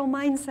cultural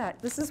mindset.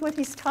 This is what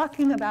he's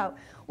talking about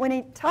when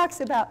he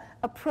talks about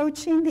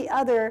approaching the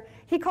other.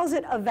 He calls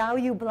it a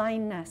value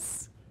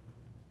blindness.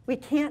 We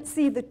can't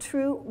see the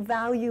true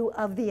value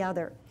of the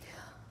other.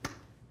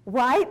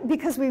 Why?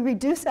 Because we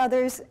reduce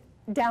others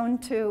down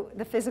to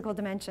the physical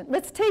dimension.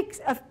 Let's take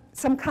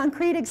some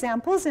concrete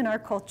examples in our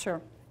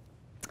culture.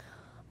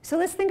 So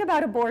let's think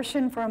about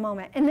abortion for a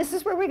moment. And this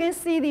is where we're going to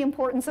see the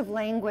importance of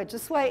language.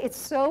 This is why it's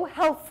so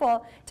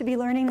helpful to be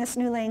learning this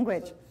new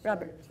language.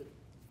 Robert.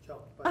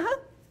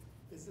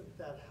 Isn't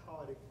that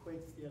how it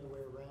equates the other way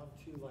around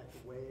too, like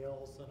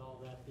whales and all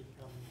that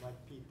become like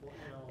people,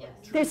 you know,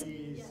 like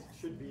trees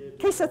should be able to...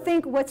 Okay, so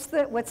think, what's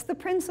the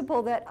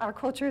principle that our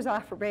culture is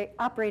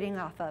operating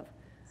off of?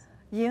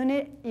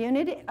 Unity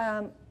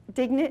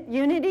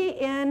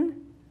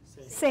in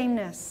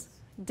sameness.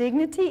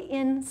 Dignity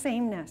in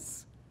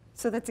sameness.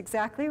 So that's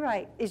exactly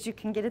right, is you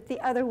can get it the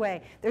other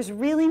way. There's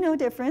really no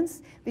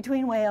difference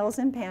between whales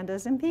and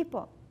pandas and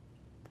people,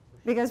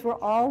 because we're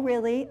all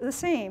really the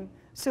same.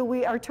 So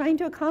we are trying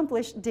to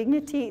accomplish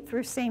dignity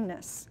through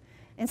sameness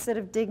instead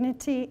of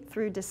dignity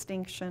through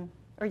distinction,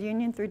 or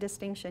union through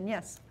distinction.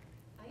 Yes?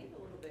 I get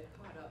a little bit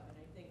caught up, and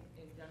I think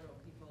in general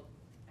people,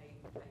 I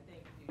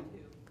think do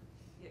too,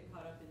 get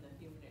caught up in the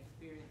human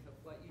experience of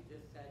what you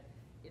just said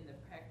in the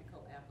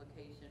practical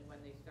application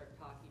when they start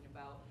talking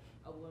about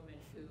a woman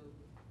who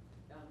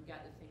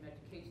got the same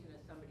education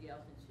as somebody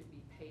else and should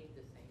be paid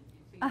the same. Do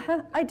you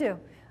see I do.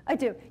 I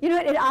do. You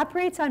know what? It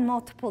operates on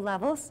multiple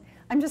levels.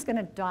 I'm just going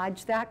to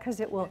dodge that because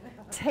it will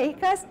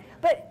take us.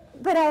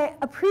 But I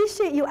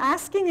appreciate you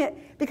asking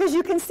it, because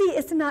you can see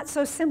it's not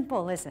so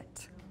simple, is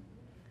it?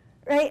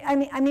 Right?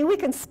 I mean, we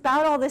can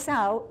spout all this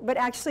out, but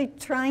actually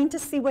trying to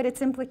see what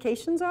its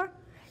implications are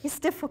is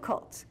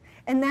difficult.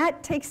 And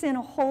that takes in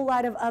a whole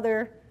lot of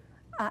other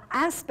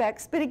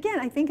aspects. But again,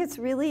 I think it's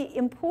really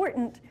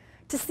important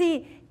to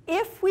see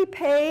if we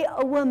pay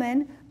a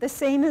woman the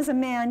same as a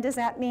man, does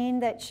that mean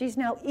that she's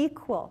now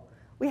equal?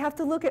 We have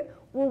to look at,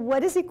 well,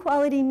 what does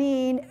equality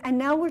mean? And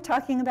now we're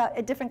talking about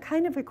a different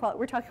kind of equality.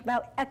 We're talking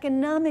about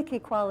economic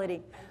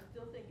equality. I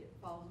still think it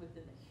falls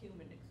within the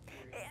human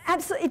experience.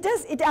 Absolutely, it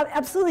does. It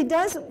absolutely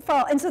does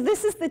fall. And so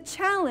this is the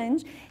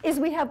challenge, is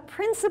we have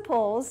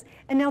principles,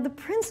 and now the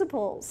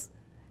principles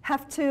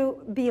have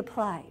to be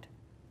applied.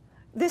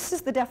 This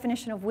is the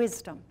definition of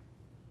wisdom.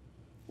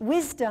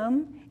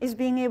 Wisdom is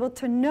being able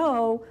to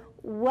know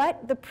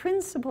what the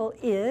principle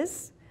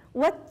is.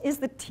 What is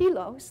the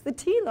telos? The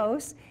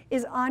telos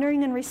is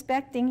honoring and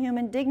respecting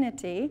human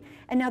dignity.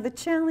 And now the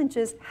challenge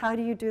is, how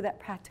do you do that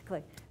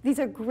practically? These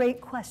are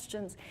great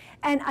questions.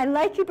 And I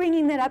like you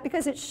bringing that up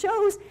because it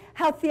shows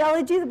how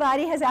theology of the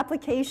body has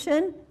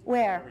application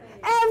where?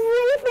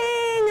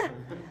 Everything!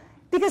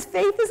 Because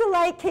faith is a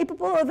light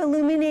capable of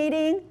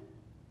illuminating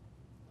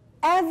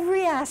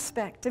every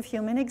aspect of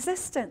human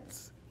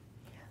existence.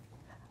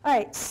 All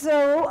right,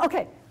 so,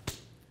 okay.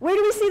 Where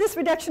do we see this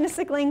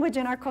reductionistic language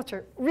in our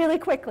culture? Really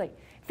quickly.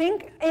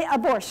 Think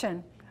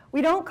abortion.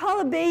 We don't call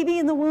a baby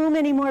in the womb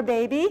anymore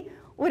baby.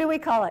 What do we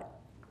call it?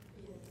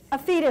 A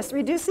fetus.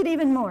 Reduce it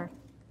even more.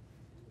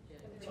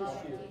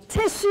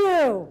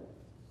 Tissue.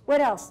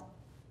 What else?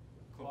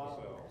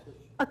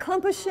 A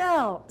clump of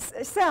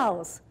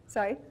cells.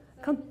 Sorry.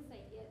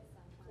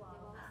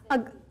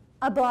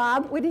 A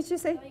blob. What did you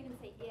say?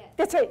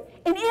 That's right.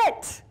 An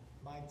it.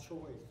 My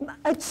choice.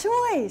 A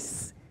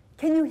choice.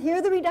 Can you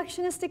hear the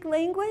reductionistic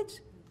language?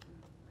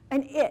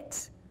 An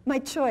it, my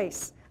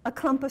choice, a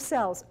clump of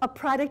cells, a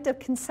product of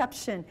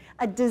conception,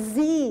 a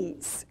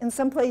disease. In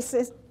some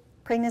places,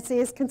 pregnancy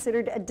is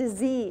considered a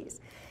disease.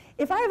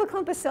 If I have a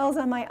clump of cells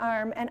on my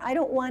arm and I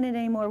don't want it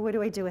anymore, what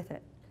do I do with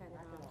it?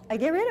 I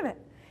get rid of it.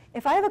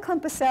 If I have a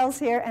clump of cells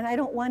here and I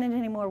don't want it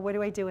anymore, what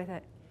do I do with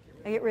it?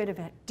 I get rid of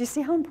it. Do you see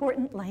how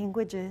important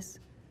language is?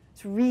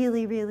 It's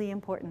really, really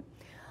important.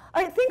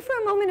 All right, think for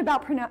a moment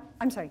about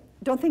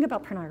don't think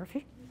about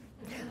pornography.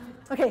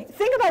 Okay,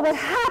 think about what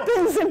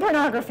happens in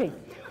pornography.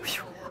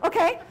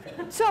 Okay,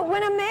 so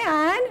when a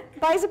man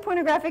buys a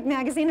pornographic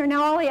magazine, or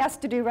now all he has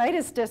to do, right,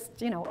 is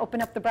just,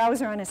 open up the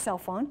browser on his cell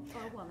phone.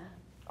 Or a woman.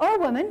 Or a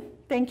woman,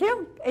 thank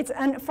you. It's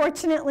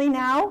unfortunately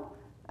now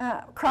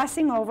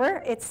crossing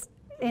over. It's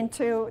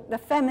into the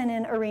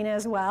feminine arena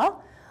as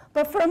well.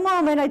 But for a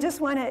moment, I just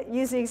want to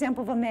use the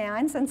example of a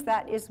man, since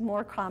that is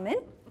more common.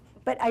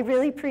 But I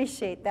really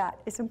appreciate that.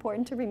 It's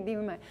important to be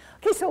reminded.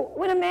 Okay, so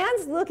when a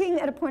man's looking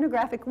at a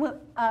pornographic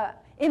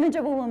image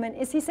of a woman,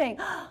 is he saying,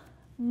 oh,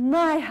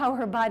 my, how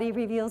her body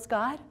reveals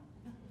God?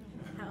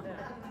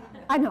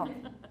 I know.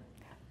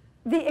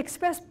 The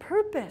express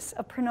purpose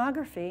of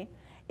pornography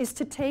is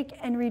to take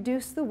and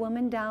reduce the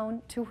woman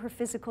down to her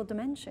physical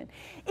dimension.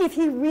 If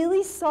he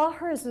really saw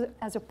her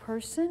as a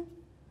person,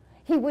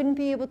 he wouldn't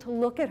be able to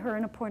look at her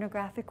in a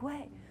pornographic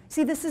way.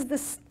 See, this is the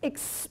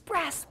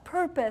express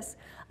purpose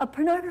of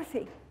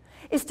pornography,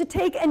 is to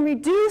take and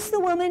reduce the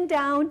woman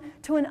down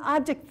to an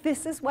object.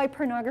 This is why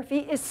pornography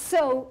is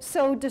so,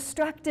 so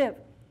destructive.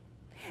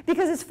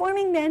 Because it's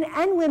forming men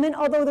and women,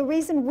 although the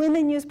reason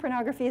women use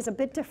pornography is a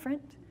bit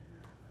different.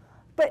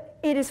 But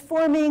it is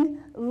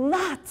forming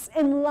lots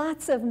and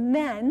lots of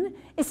men.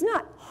 It's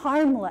not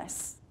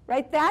harmless,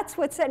 right? That's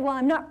what said, well,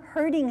 I'm not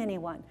hurting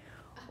anyone.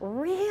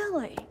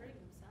 Really?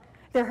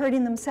 They're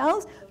hurting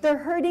themselves. They're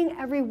hurting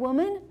every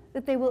woman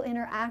that they will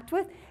interact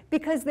with,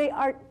 because they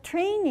are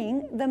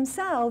training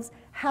themselves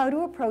how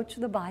to approach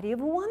the body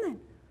of a woman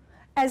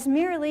as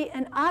merely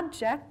an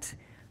object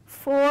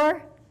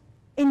for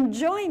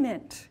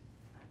enjoyment.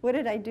 What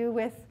did I do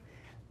with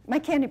my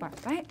candy bar,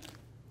 right?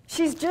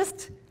 She's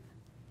just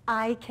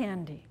eye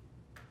candy.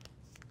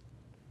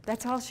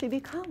 That's all she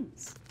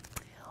becomes.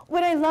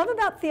 What I love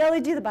about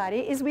theology of the body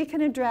is we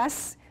can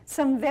address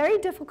some very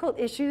difficult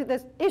issues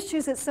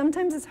that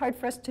sometimes it's hard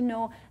for us to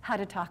know how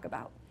to talk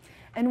about.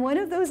 And one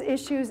of those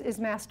issues is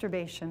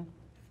masturbation.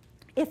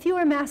 If you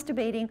are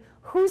masturbating,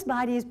 whose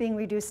body is being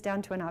reduced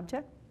down to an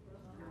object?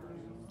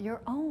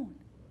 Your own.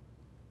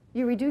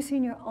 You're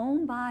reducing your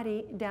own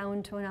body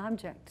down to an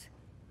object.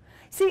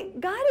 See,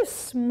 God is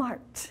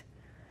smart.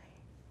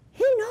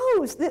 He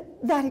knows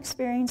that that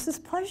experience is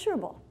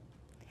pleasurable.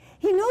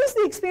 He knows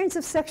the experience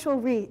of sexual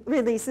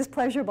release is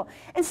pleasurable.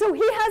 And so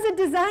he has a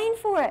design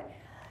for it.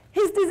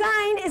 His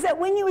design is that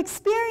when you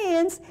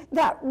experience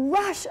that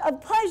rush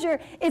of pleasure,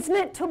 it's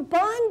meant to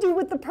bond you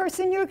with the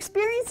person you're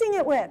experiencing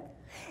it with.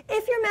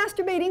 If you're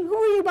masturbating, who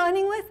are you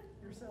bonding with?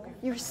 Yourself.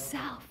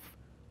 Yourself.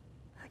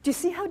 Do you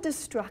see how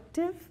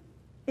destructive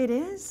it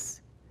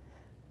is?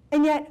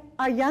 And yet,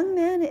 our young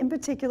men in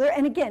particular,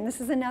 and again, this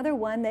is another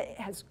one that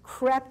has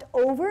crept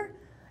over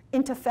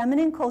into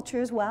feminine culture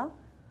as well.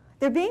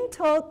 They're being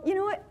told, you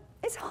know what,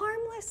 it's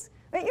harmless.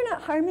 Right? You're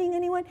not harming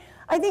anyone.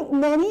 I think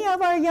many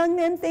of our young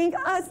men think,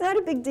 oh, it's not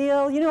a big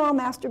deal. You know, I'll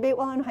masturbate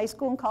while I'm in high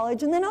school and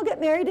college, and then I'll get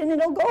married and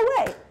it'll go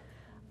away.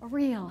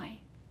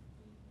 Really?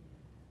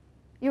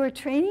 You are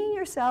training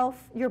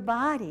yourself, your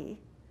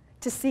body,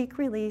 to seek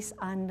release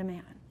on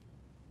demand.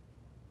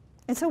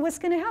 And so what's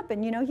going to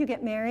happen? You know, you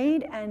get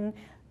married, and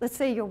let's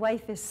say your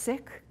wife is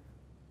sick.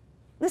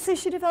 Let's say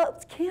she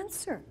develops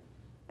cancer,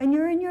 and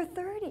you're in your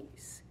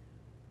 30s.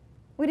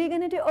 What are you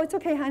going to do? Oh, it's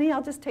okay, honey,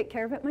 I'll just take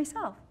care of it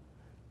myself.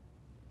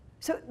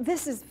 So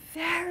this is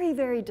very,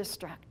 very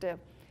destructive.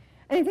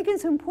 And I think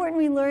it's important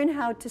we learn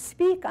how to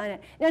speak on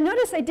it. Now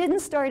notice I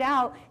didn't start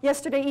out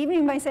yesterday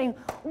evening by saying,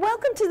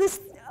 welcome to this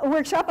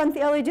workshop on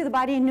Theology of the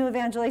Body and New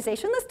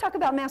Evangelization. Let's talk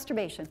about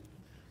masturbation.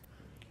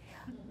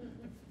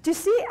 Do you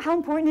see how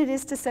important it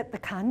is to set the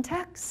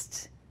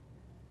context?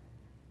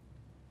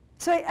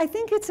 So I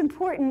think it's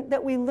important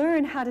that we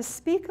learn how to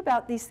speak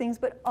about these things,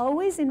 but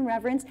always in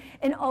reverence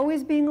and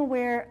always being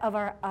aware of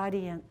our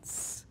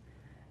audience.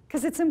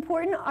 Because it's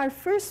important, our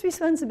first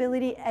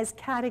responsibility as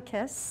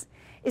catechists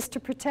is to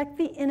protect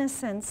the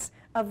innocence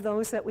of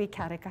those that we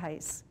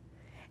catechize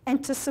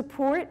and to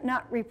support,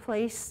 not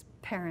replace,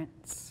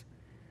 parents.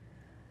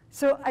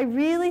 So I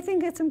really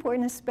think it's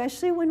important,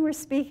 especially when we're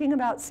speaking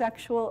about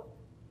sexual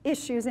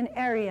issues and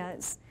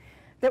areas,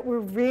 that we're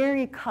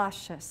very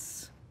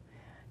cautious.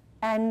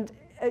 And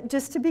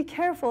just to be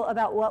careful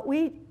about what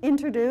we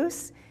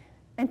introduce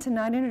and to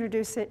not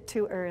introduce it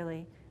too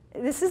early.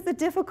 This is the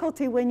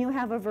difficulty when you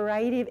have a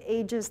variety of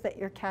ages that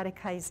you're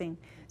catechizing.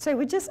 So I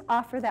would just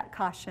offer that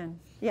caution.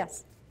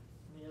 Yes?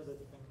 And the other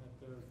thing that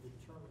they're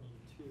determining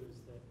too is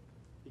that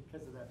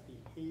because of that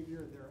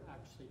behavior, they're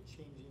actually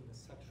changing the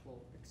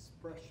sexual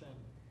expression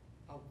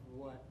of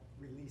what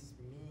release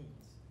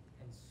means.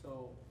 And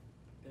so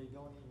they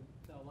don't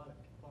even, a lot of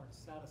people aren't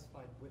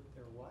satisfied with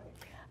their wife.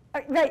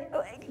 Right,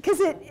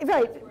 because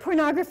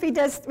pornography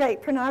does,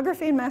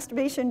 pornography and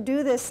masturbation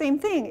do the same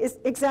thing,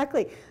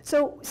 exactly.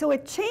 So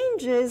it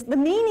changes the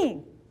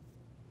meaning.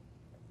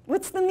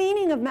 What's the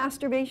meaning of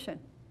masturbation?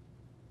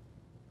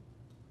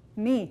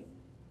 Me.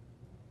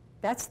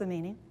 That's the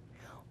meaning.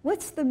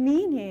 What's the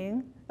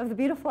meaning of the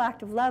beautiful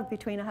act of love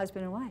between a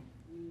husband and wife?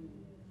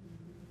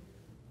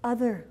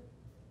 Other.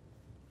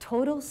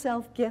 Total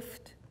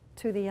self-gift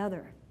to the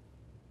other.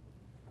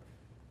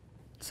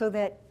 So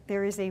that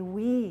there is a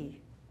we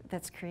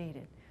that's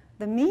created.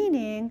 The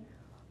meaning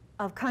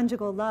of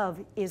conjugal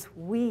love is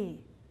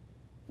we,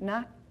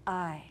 not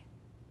I.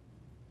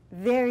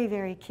 Very,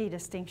 very key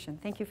distinction.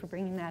 Thank you for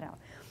bringing that out.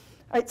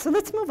 All right, so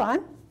let's move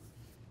on.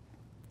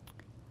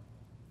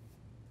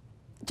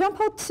 John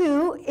Paul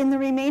II, in the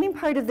remaining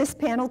part of this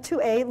panel,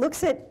 2A,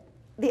 looks at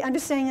the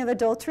understanding of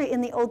adultery in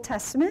the Old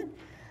Testament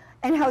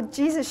and how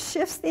Jesus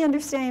shifts the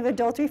understanding of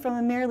adultery from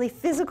a merely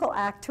physical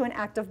act to an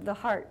act of the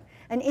heart,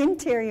 an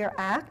interior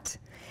act.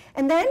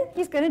 And then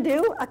he's going to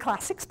do a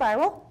classic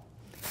spiral.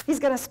 He's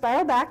going to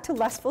spiral back to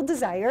lustful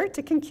desire,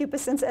 to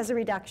concupiscence as a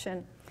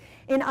reduction.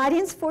 In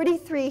Audience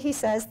 43, he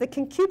says, the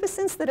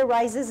concupiscence that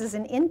arises as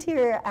an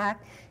interior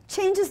act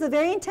changes the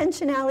very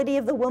intentionality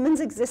of the woman's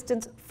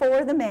existence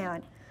for the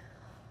man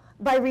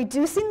by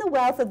reducing the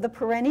wealth of the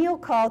perennial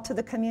call to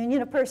the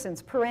communion of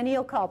persons.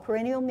 Perennial call.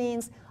 Perennial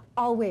means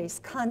always,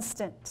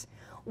 constant.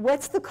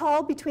 What's the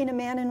call between a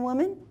man and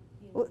woman?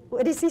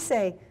 What does he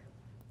say?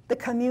 The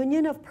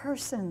communion of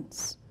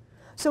persons.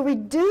 So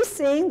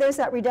reducing, there's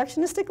that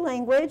reductionistic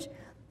language,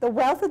 the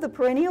wealth of the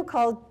perennial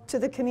call to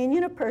the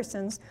communion of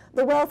persons,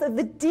 the wealth of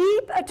the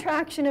deep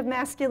attraction of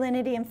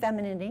masculinity and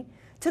femininity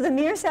to the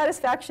mere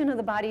satisfaction of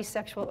the body's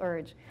sexual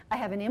urge. I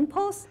have an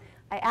impulse,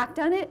 I act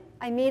on it,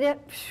 I meet it,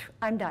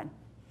 I'm done.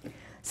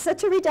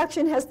 Such a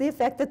reduction has the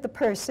effect that the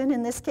person,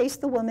 in this case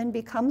the woman,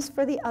 becomes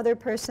for the other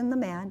person, the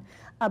man,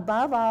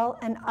 above all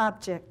an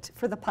object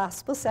for the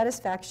possible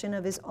satisfaction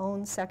of his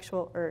own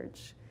sexual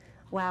urge.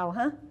 Wow,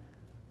 huh?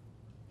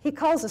 He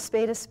calls a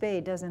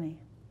spade, doesn't he?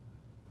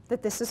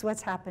 That this is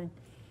what's happening.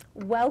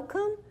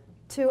 Welcome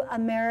to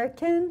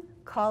American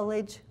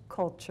college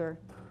culture.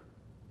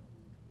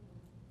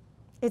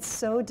 It's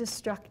so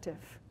destructive.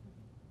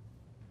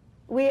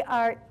 We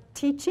are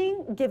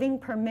teaching, giving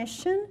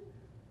permission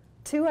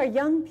to our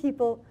young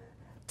people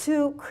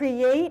to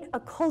create a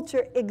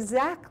culture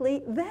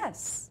exactly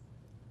this,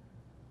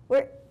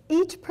 where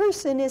each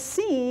person is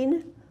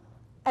seen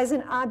as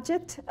an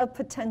object of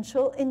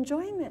potential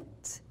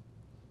enjoyment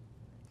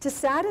to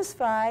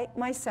satisfy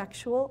my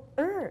sexual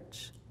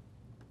urge.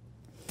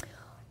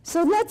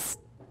 So let's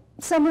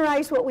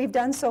summarize what we've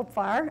done so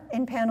far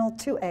in panel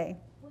 2A.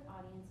 What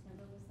audience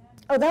number was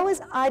that? Oh, that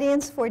was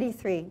audience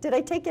 43. Did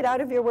I take it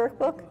out of your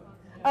workbook?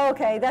 Oh,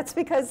 okay, that's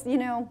because, you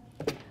know,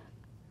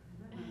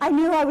 I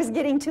knew I was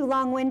getting too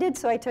long-winded,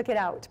 so I took it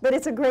out. But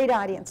it's a great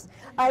audience.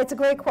 It's a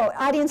great quote.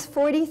 Audience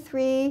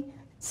 43,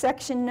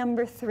 section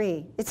number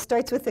 3. It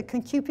starts with the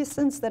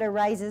concupiscence that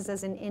arises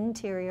as an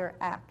interior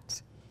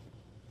act.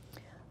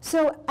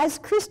 So as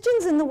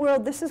Christians in the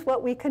world, this is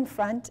what we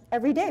confront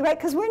every day, right?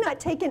 Because we're not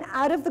taken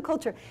out of the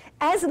culture.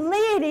 As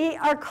laity,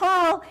 our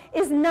call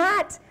is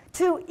not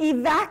to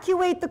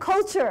evacuate the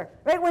culture,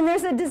 right? When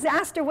there's a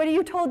disaster, what are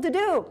you told to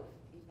do?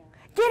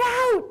 Get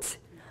out!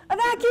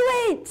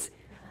 Evacuate!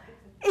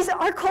 Is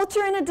our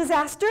culture in a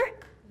disaster?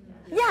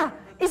 Yeah.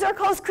 Is our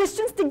call as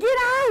Christians to get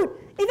out?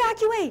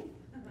 Evacuate.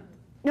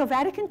 No,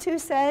 Vatican II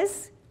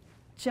says,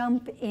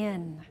 jump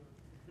in.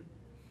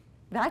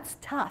 That's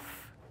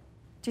tough.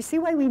 Do you see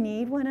why we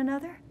need one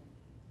another?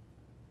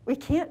 We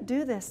can't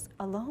do this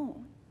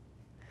alone.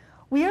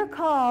 We are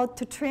called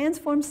to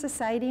transform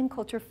society and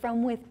culture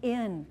from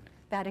within,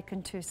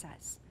 Vatican II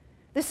says.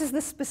 This is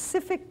the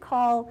specific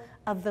call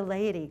of the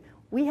laity.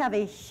 We have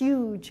a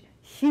huge,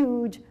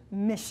 huge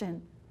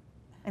mission.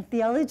 And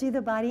Theology of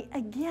the Body,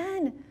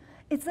 again,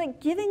 it's like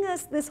giving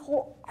us this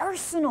whole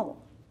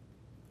arsenal,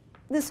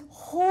 this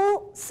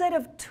whole set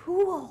of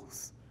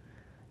tools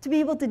to be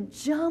able to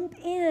jump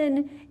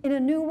in a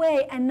new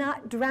way and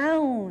not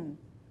drown,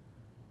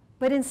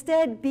 but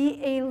instead be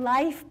a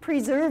life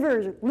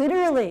preserver,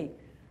 literally,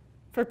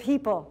 for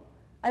people.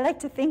 I like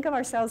to think of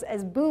ourselves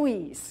as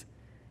buoys.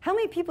 How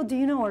many people do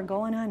you know are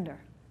going under?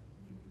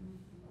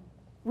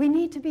 We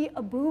need to be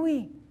a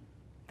buoy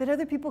that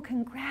other people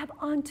can grab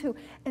onto,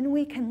 and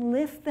we can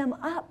lift them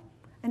up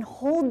and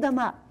hold them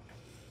up.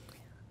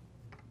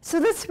 So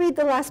let's read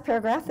the last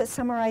paragraph that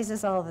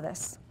summarizes all of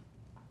this.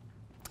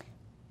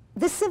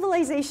 This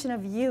civilization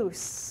of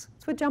use,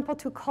 that's what John Paul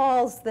II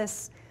calls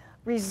this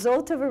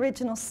result of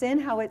original sin,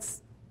 how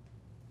it's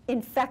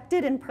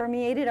infected and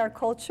permeated our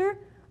culture,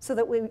 so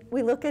that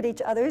we look at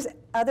each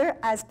other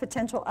as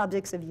potential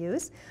objects of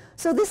use.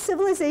 So this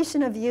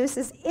civilization of use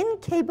is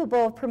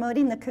incapable of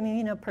promoting the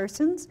communion of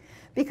persons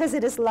because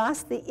it has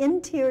lost the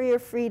interior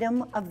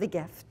freedom of the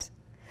gift.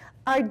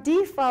 Our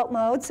default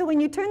mode, so when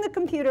you turn the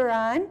computer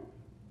on,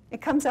 it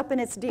comes up in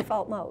its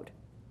default mode.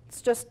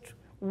 It's just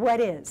what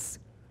is.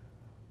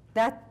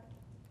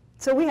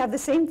 So we have the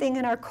same thing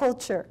in our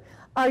culture.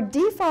 Our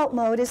default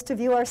mode is to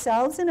view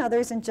ourselves and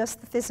others in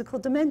just the physical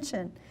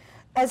dimension,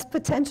 as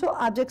potential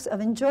objects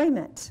of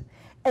enjoyment,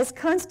 as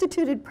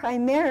constituted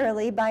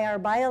primarily by our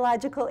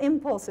biological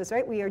impulses,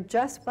 right? We are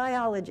just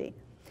biology.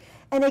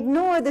 And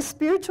ignore the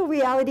spiritual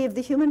reality of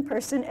the human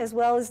person as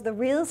well as the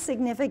real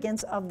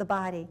significance of the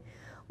body,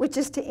 which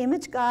is to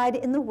image God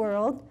in the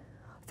world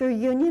through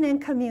union and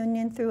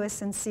communion through a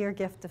sincere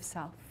gift of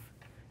self.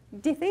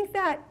 Do you think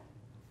that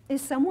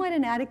is somewhat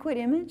an adequate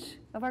image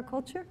of our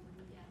culture?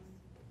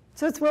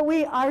 So it's what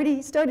we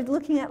already started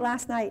looking at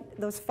last night,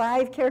 those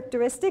 5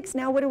 characteristics.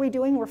 Now what are we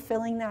doing? We're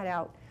filling that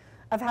out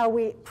of how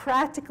we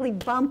practically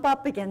bump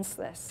up against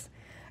this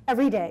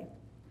every day.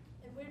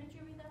 And where did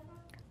you read that from?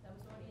 That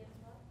was already in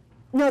the book?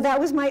 No, that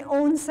was my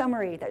own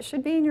summary. That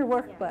should be in your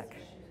workbook.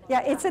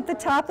 Yeah, it's at the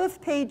top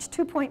of page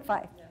 2.5. The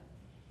right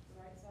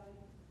side,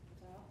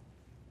 the top.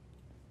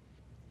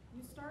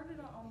 You started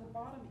on the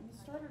bottom, you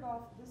started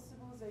off, this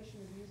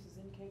civilization of use is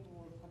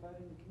incapable of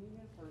promoting the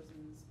communion of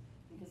persons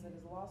because it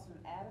has lost an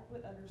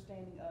adequate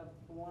understanding of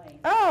blank.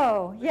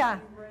 Oh, yeah.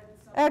 You read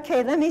something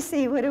Okay, let me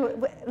see.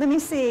 Let me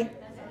see.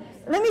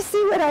 Let me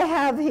see what I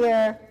have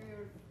here.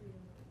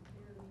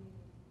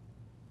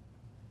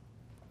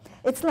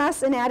 It's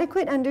lost an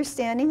adequate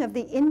understanding of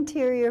the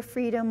interior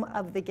freedom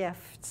of the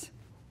gift,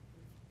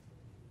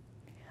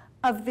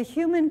 of the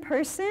human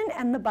person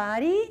and the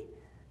body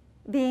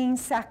being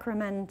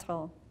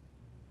sacramental.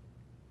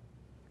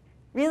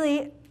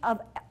 Really,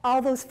 of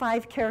all those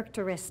 5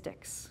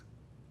 characteristics,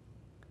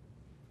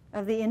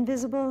 of the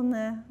invisible and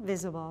the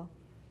visible,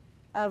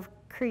 of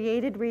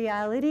created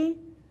reality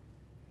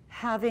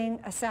having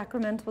a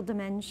sacramental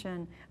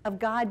dimension, of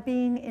God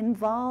being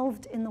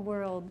involved in the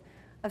world,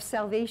 of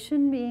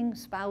salvation being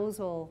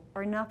spousal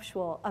or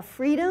nuptial, of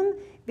freedom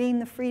being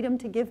the freedom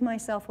to give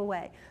myself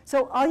away.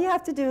 So all you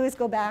have to do is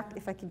go back,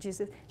 if I could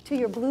use it, to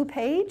your blue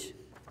page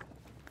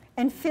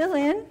and fill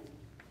in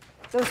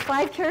those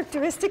 5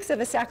 characteristics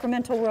of a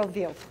sacramental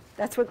worldview.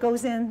 That's what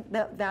goes in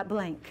that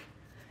blank.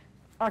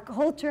 Our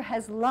culture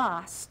has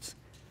lost,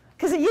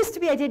 because it used to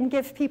be I didn't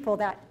give people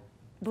that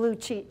blue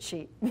cheat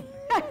sheet.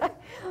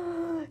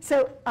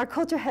 So our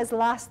culture has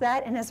lost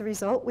that, and as a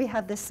result, we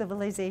have this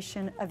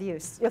civilization of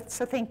use.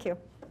 So thank you.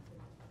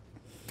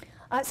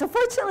 So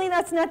fortunately,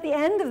 that's not the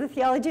end of the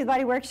Theology of the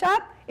Body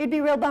workshop. It'd be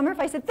a real bummer if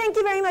I said, thank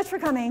you very much for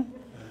coming.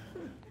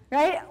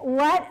 Right?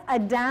 What a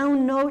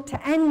down note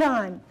to end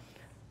on.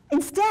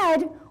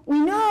 Instead, we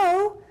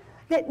know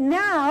that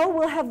now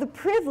we'll have the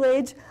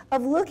privilege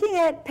of looking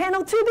at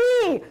panel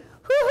 2B.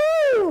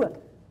 Woohoo!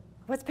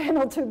 What's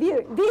panel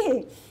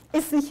 2B?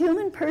 It's the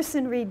human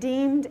person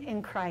redeemed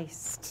in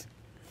Christ.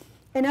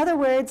 In other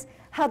words,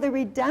 how the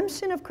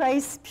redemption of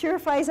Christ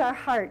purifies our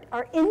heart,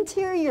 our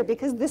interior,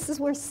 because this is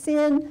where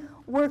sin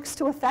works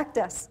to affect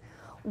us.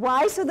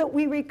 Why? So that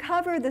we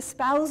recover the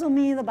spousal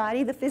me of the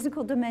body, the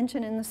physical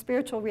dimension, and the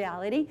spiritual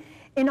reality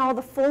in all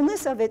the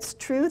fullness of its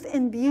truth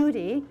and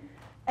beauty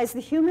as the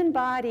human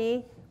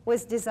body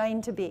was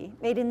designed to be,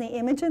 made in the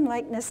image and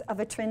likeness of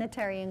a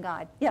Trinitarian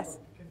God. Yes?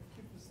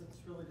 Concupiscence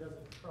really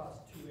doesn't cross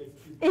 2A,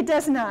 2B. It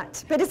does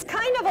not, but it's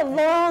kind of a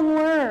long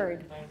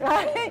word,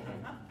 right?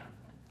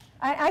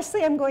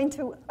 Actually, I'm going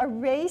to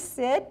erase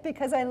it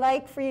because I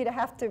like for you to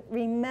have to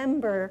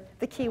remember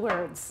the key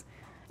words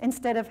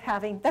instead of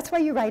having, that's why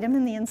you write them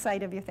in the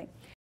inside of your thing.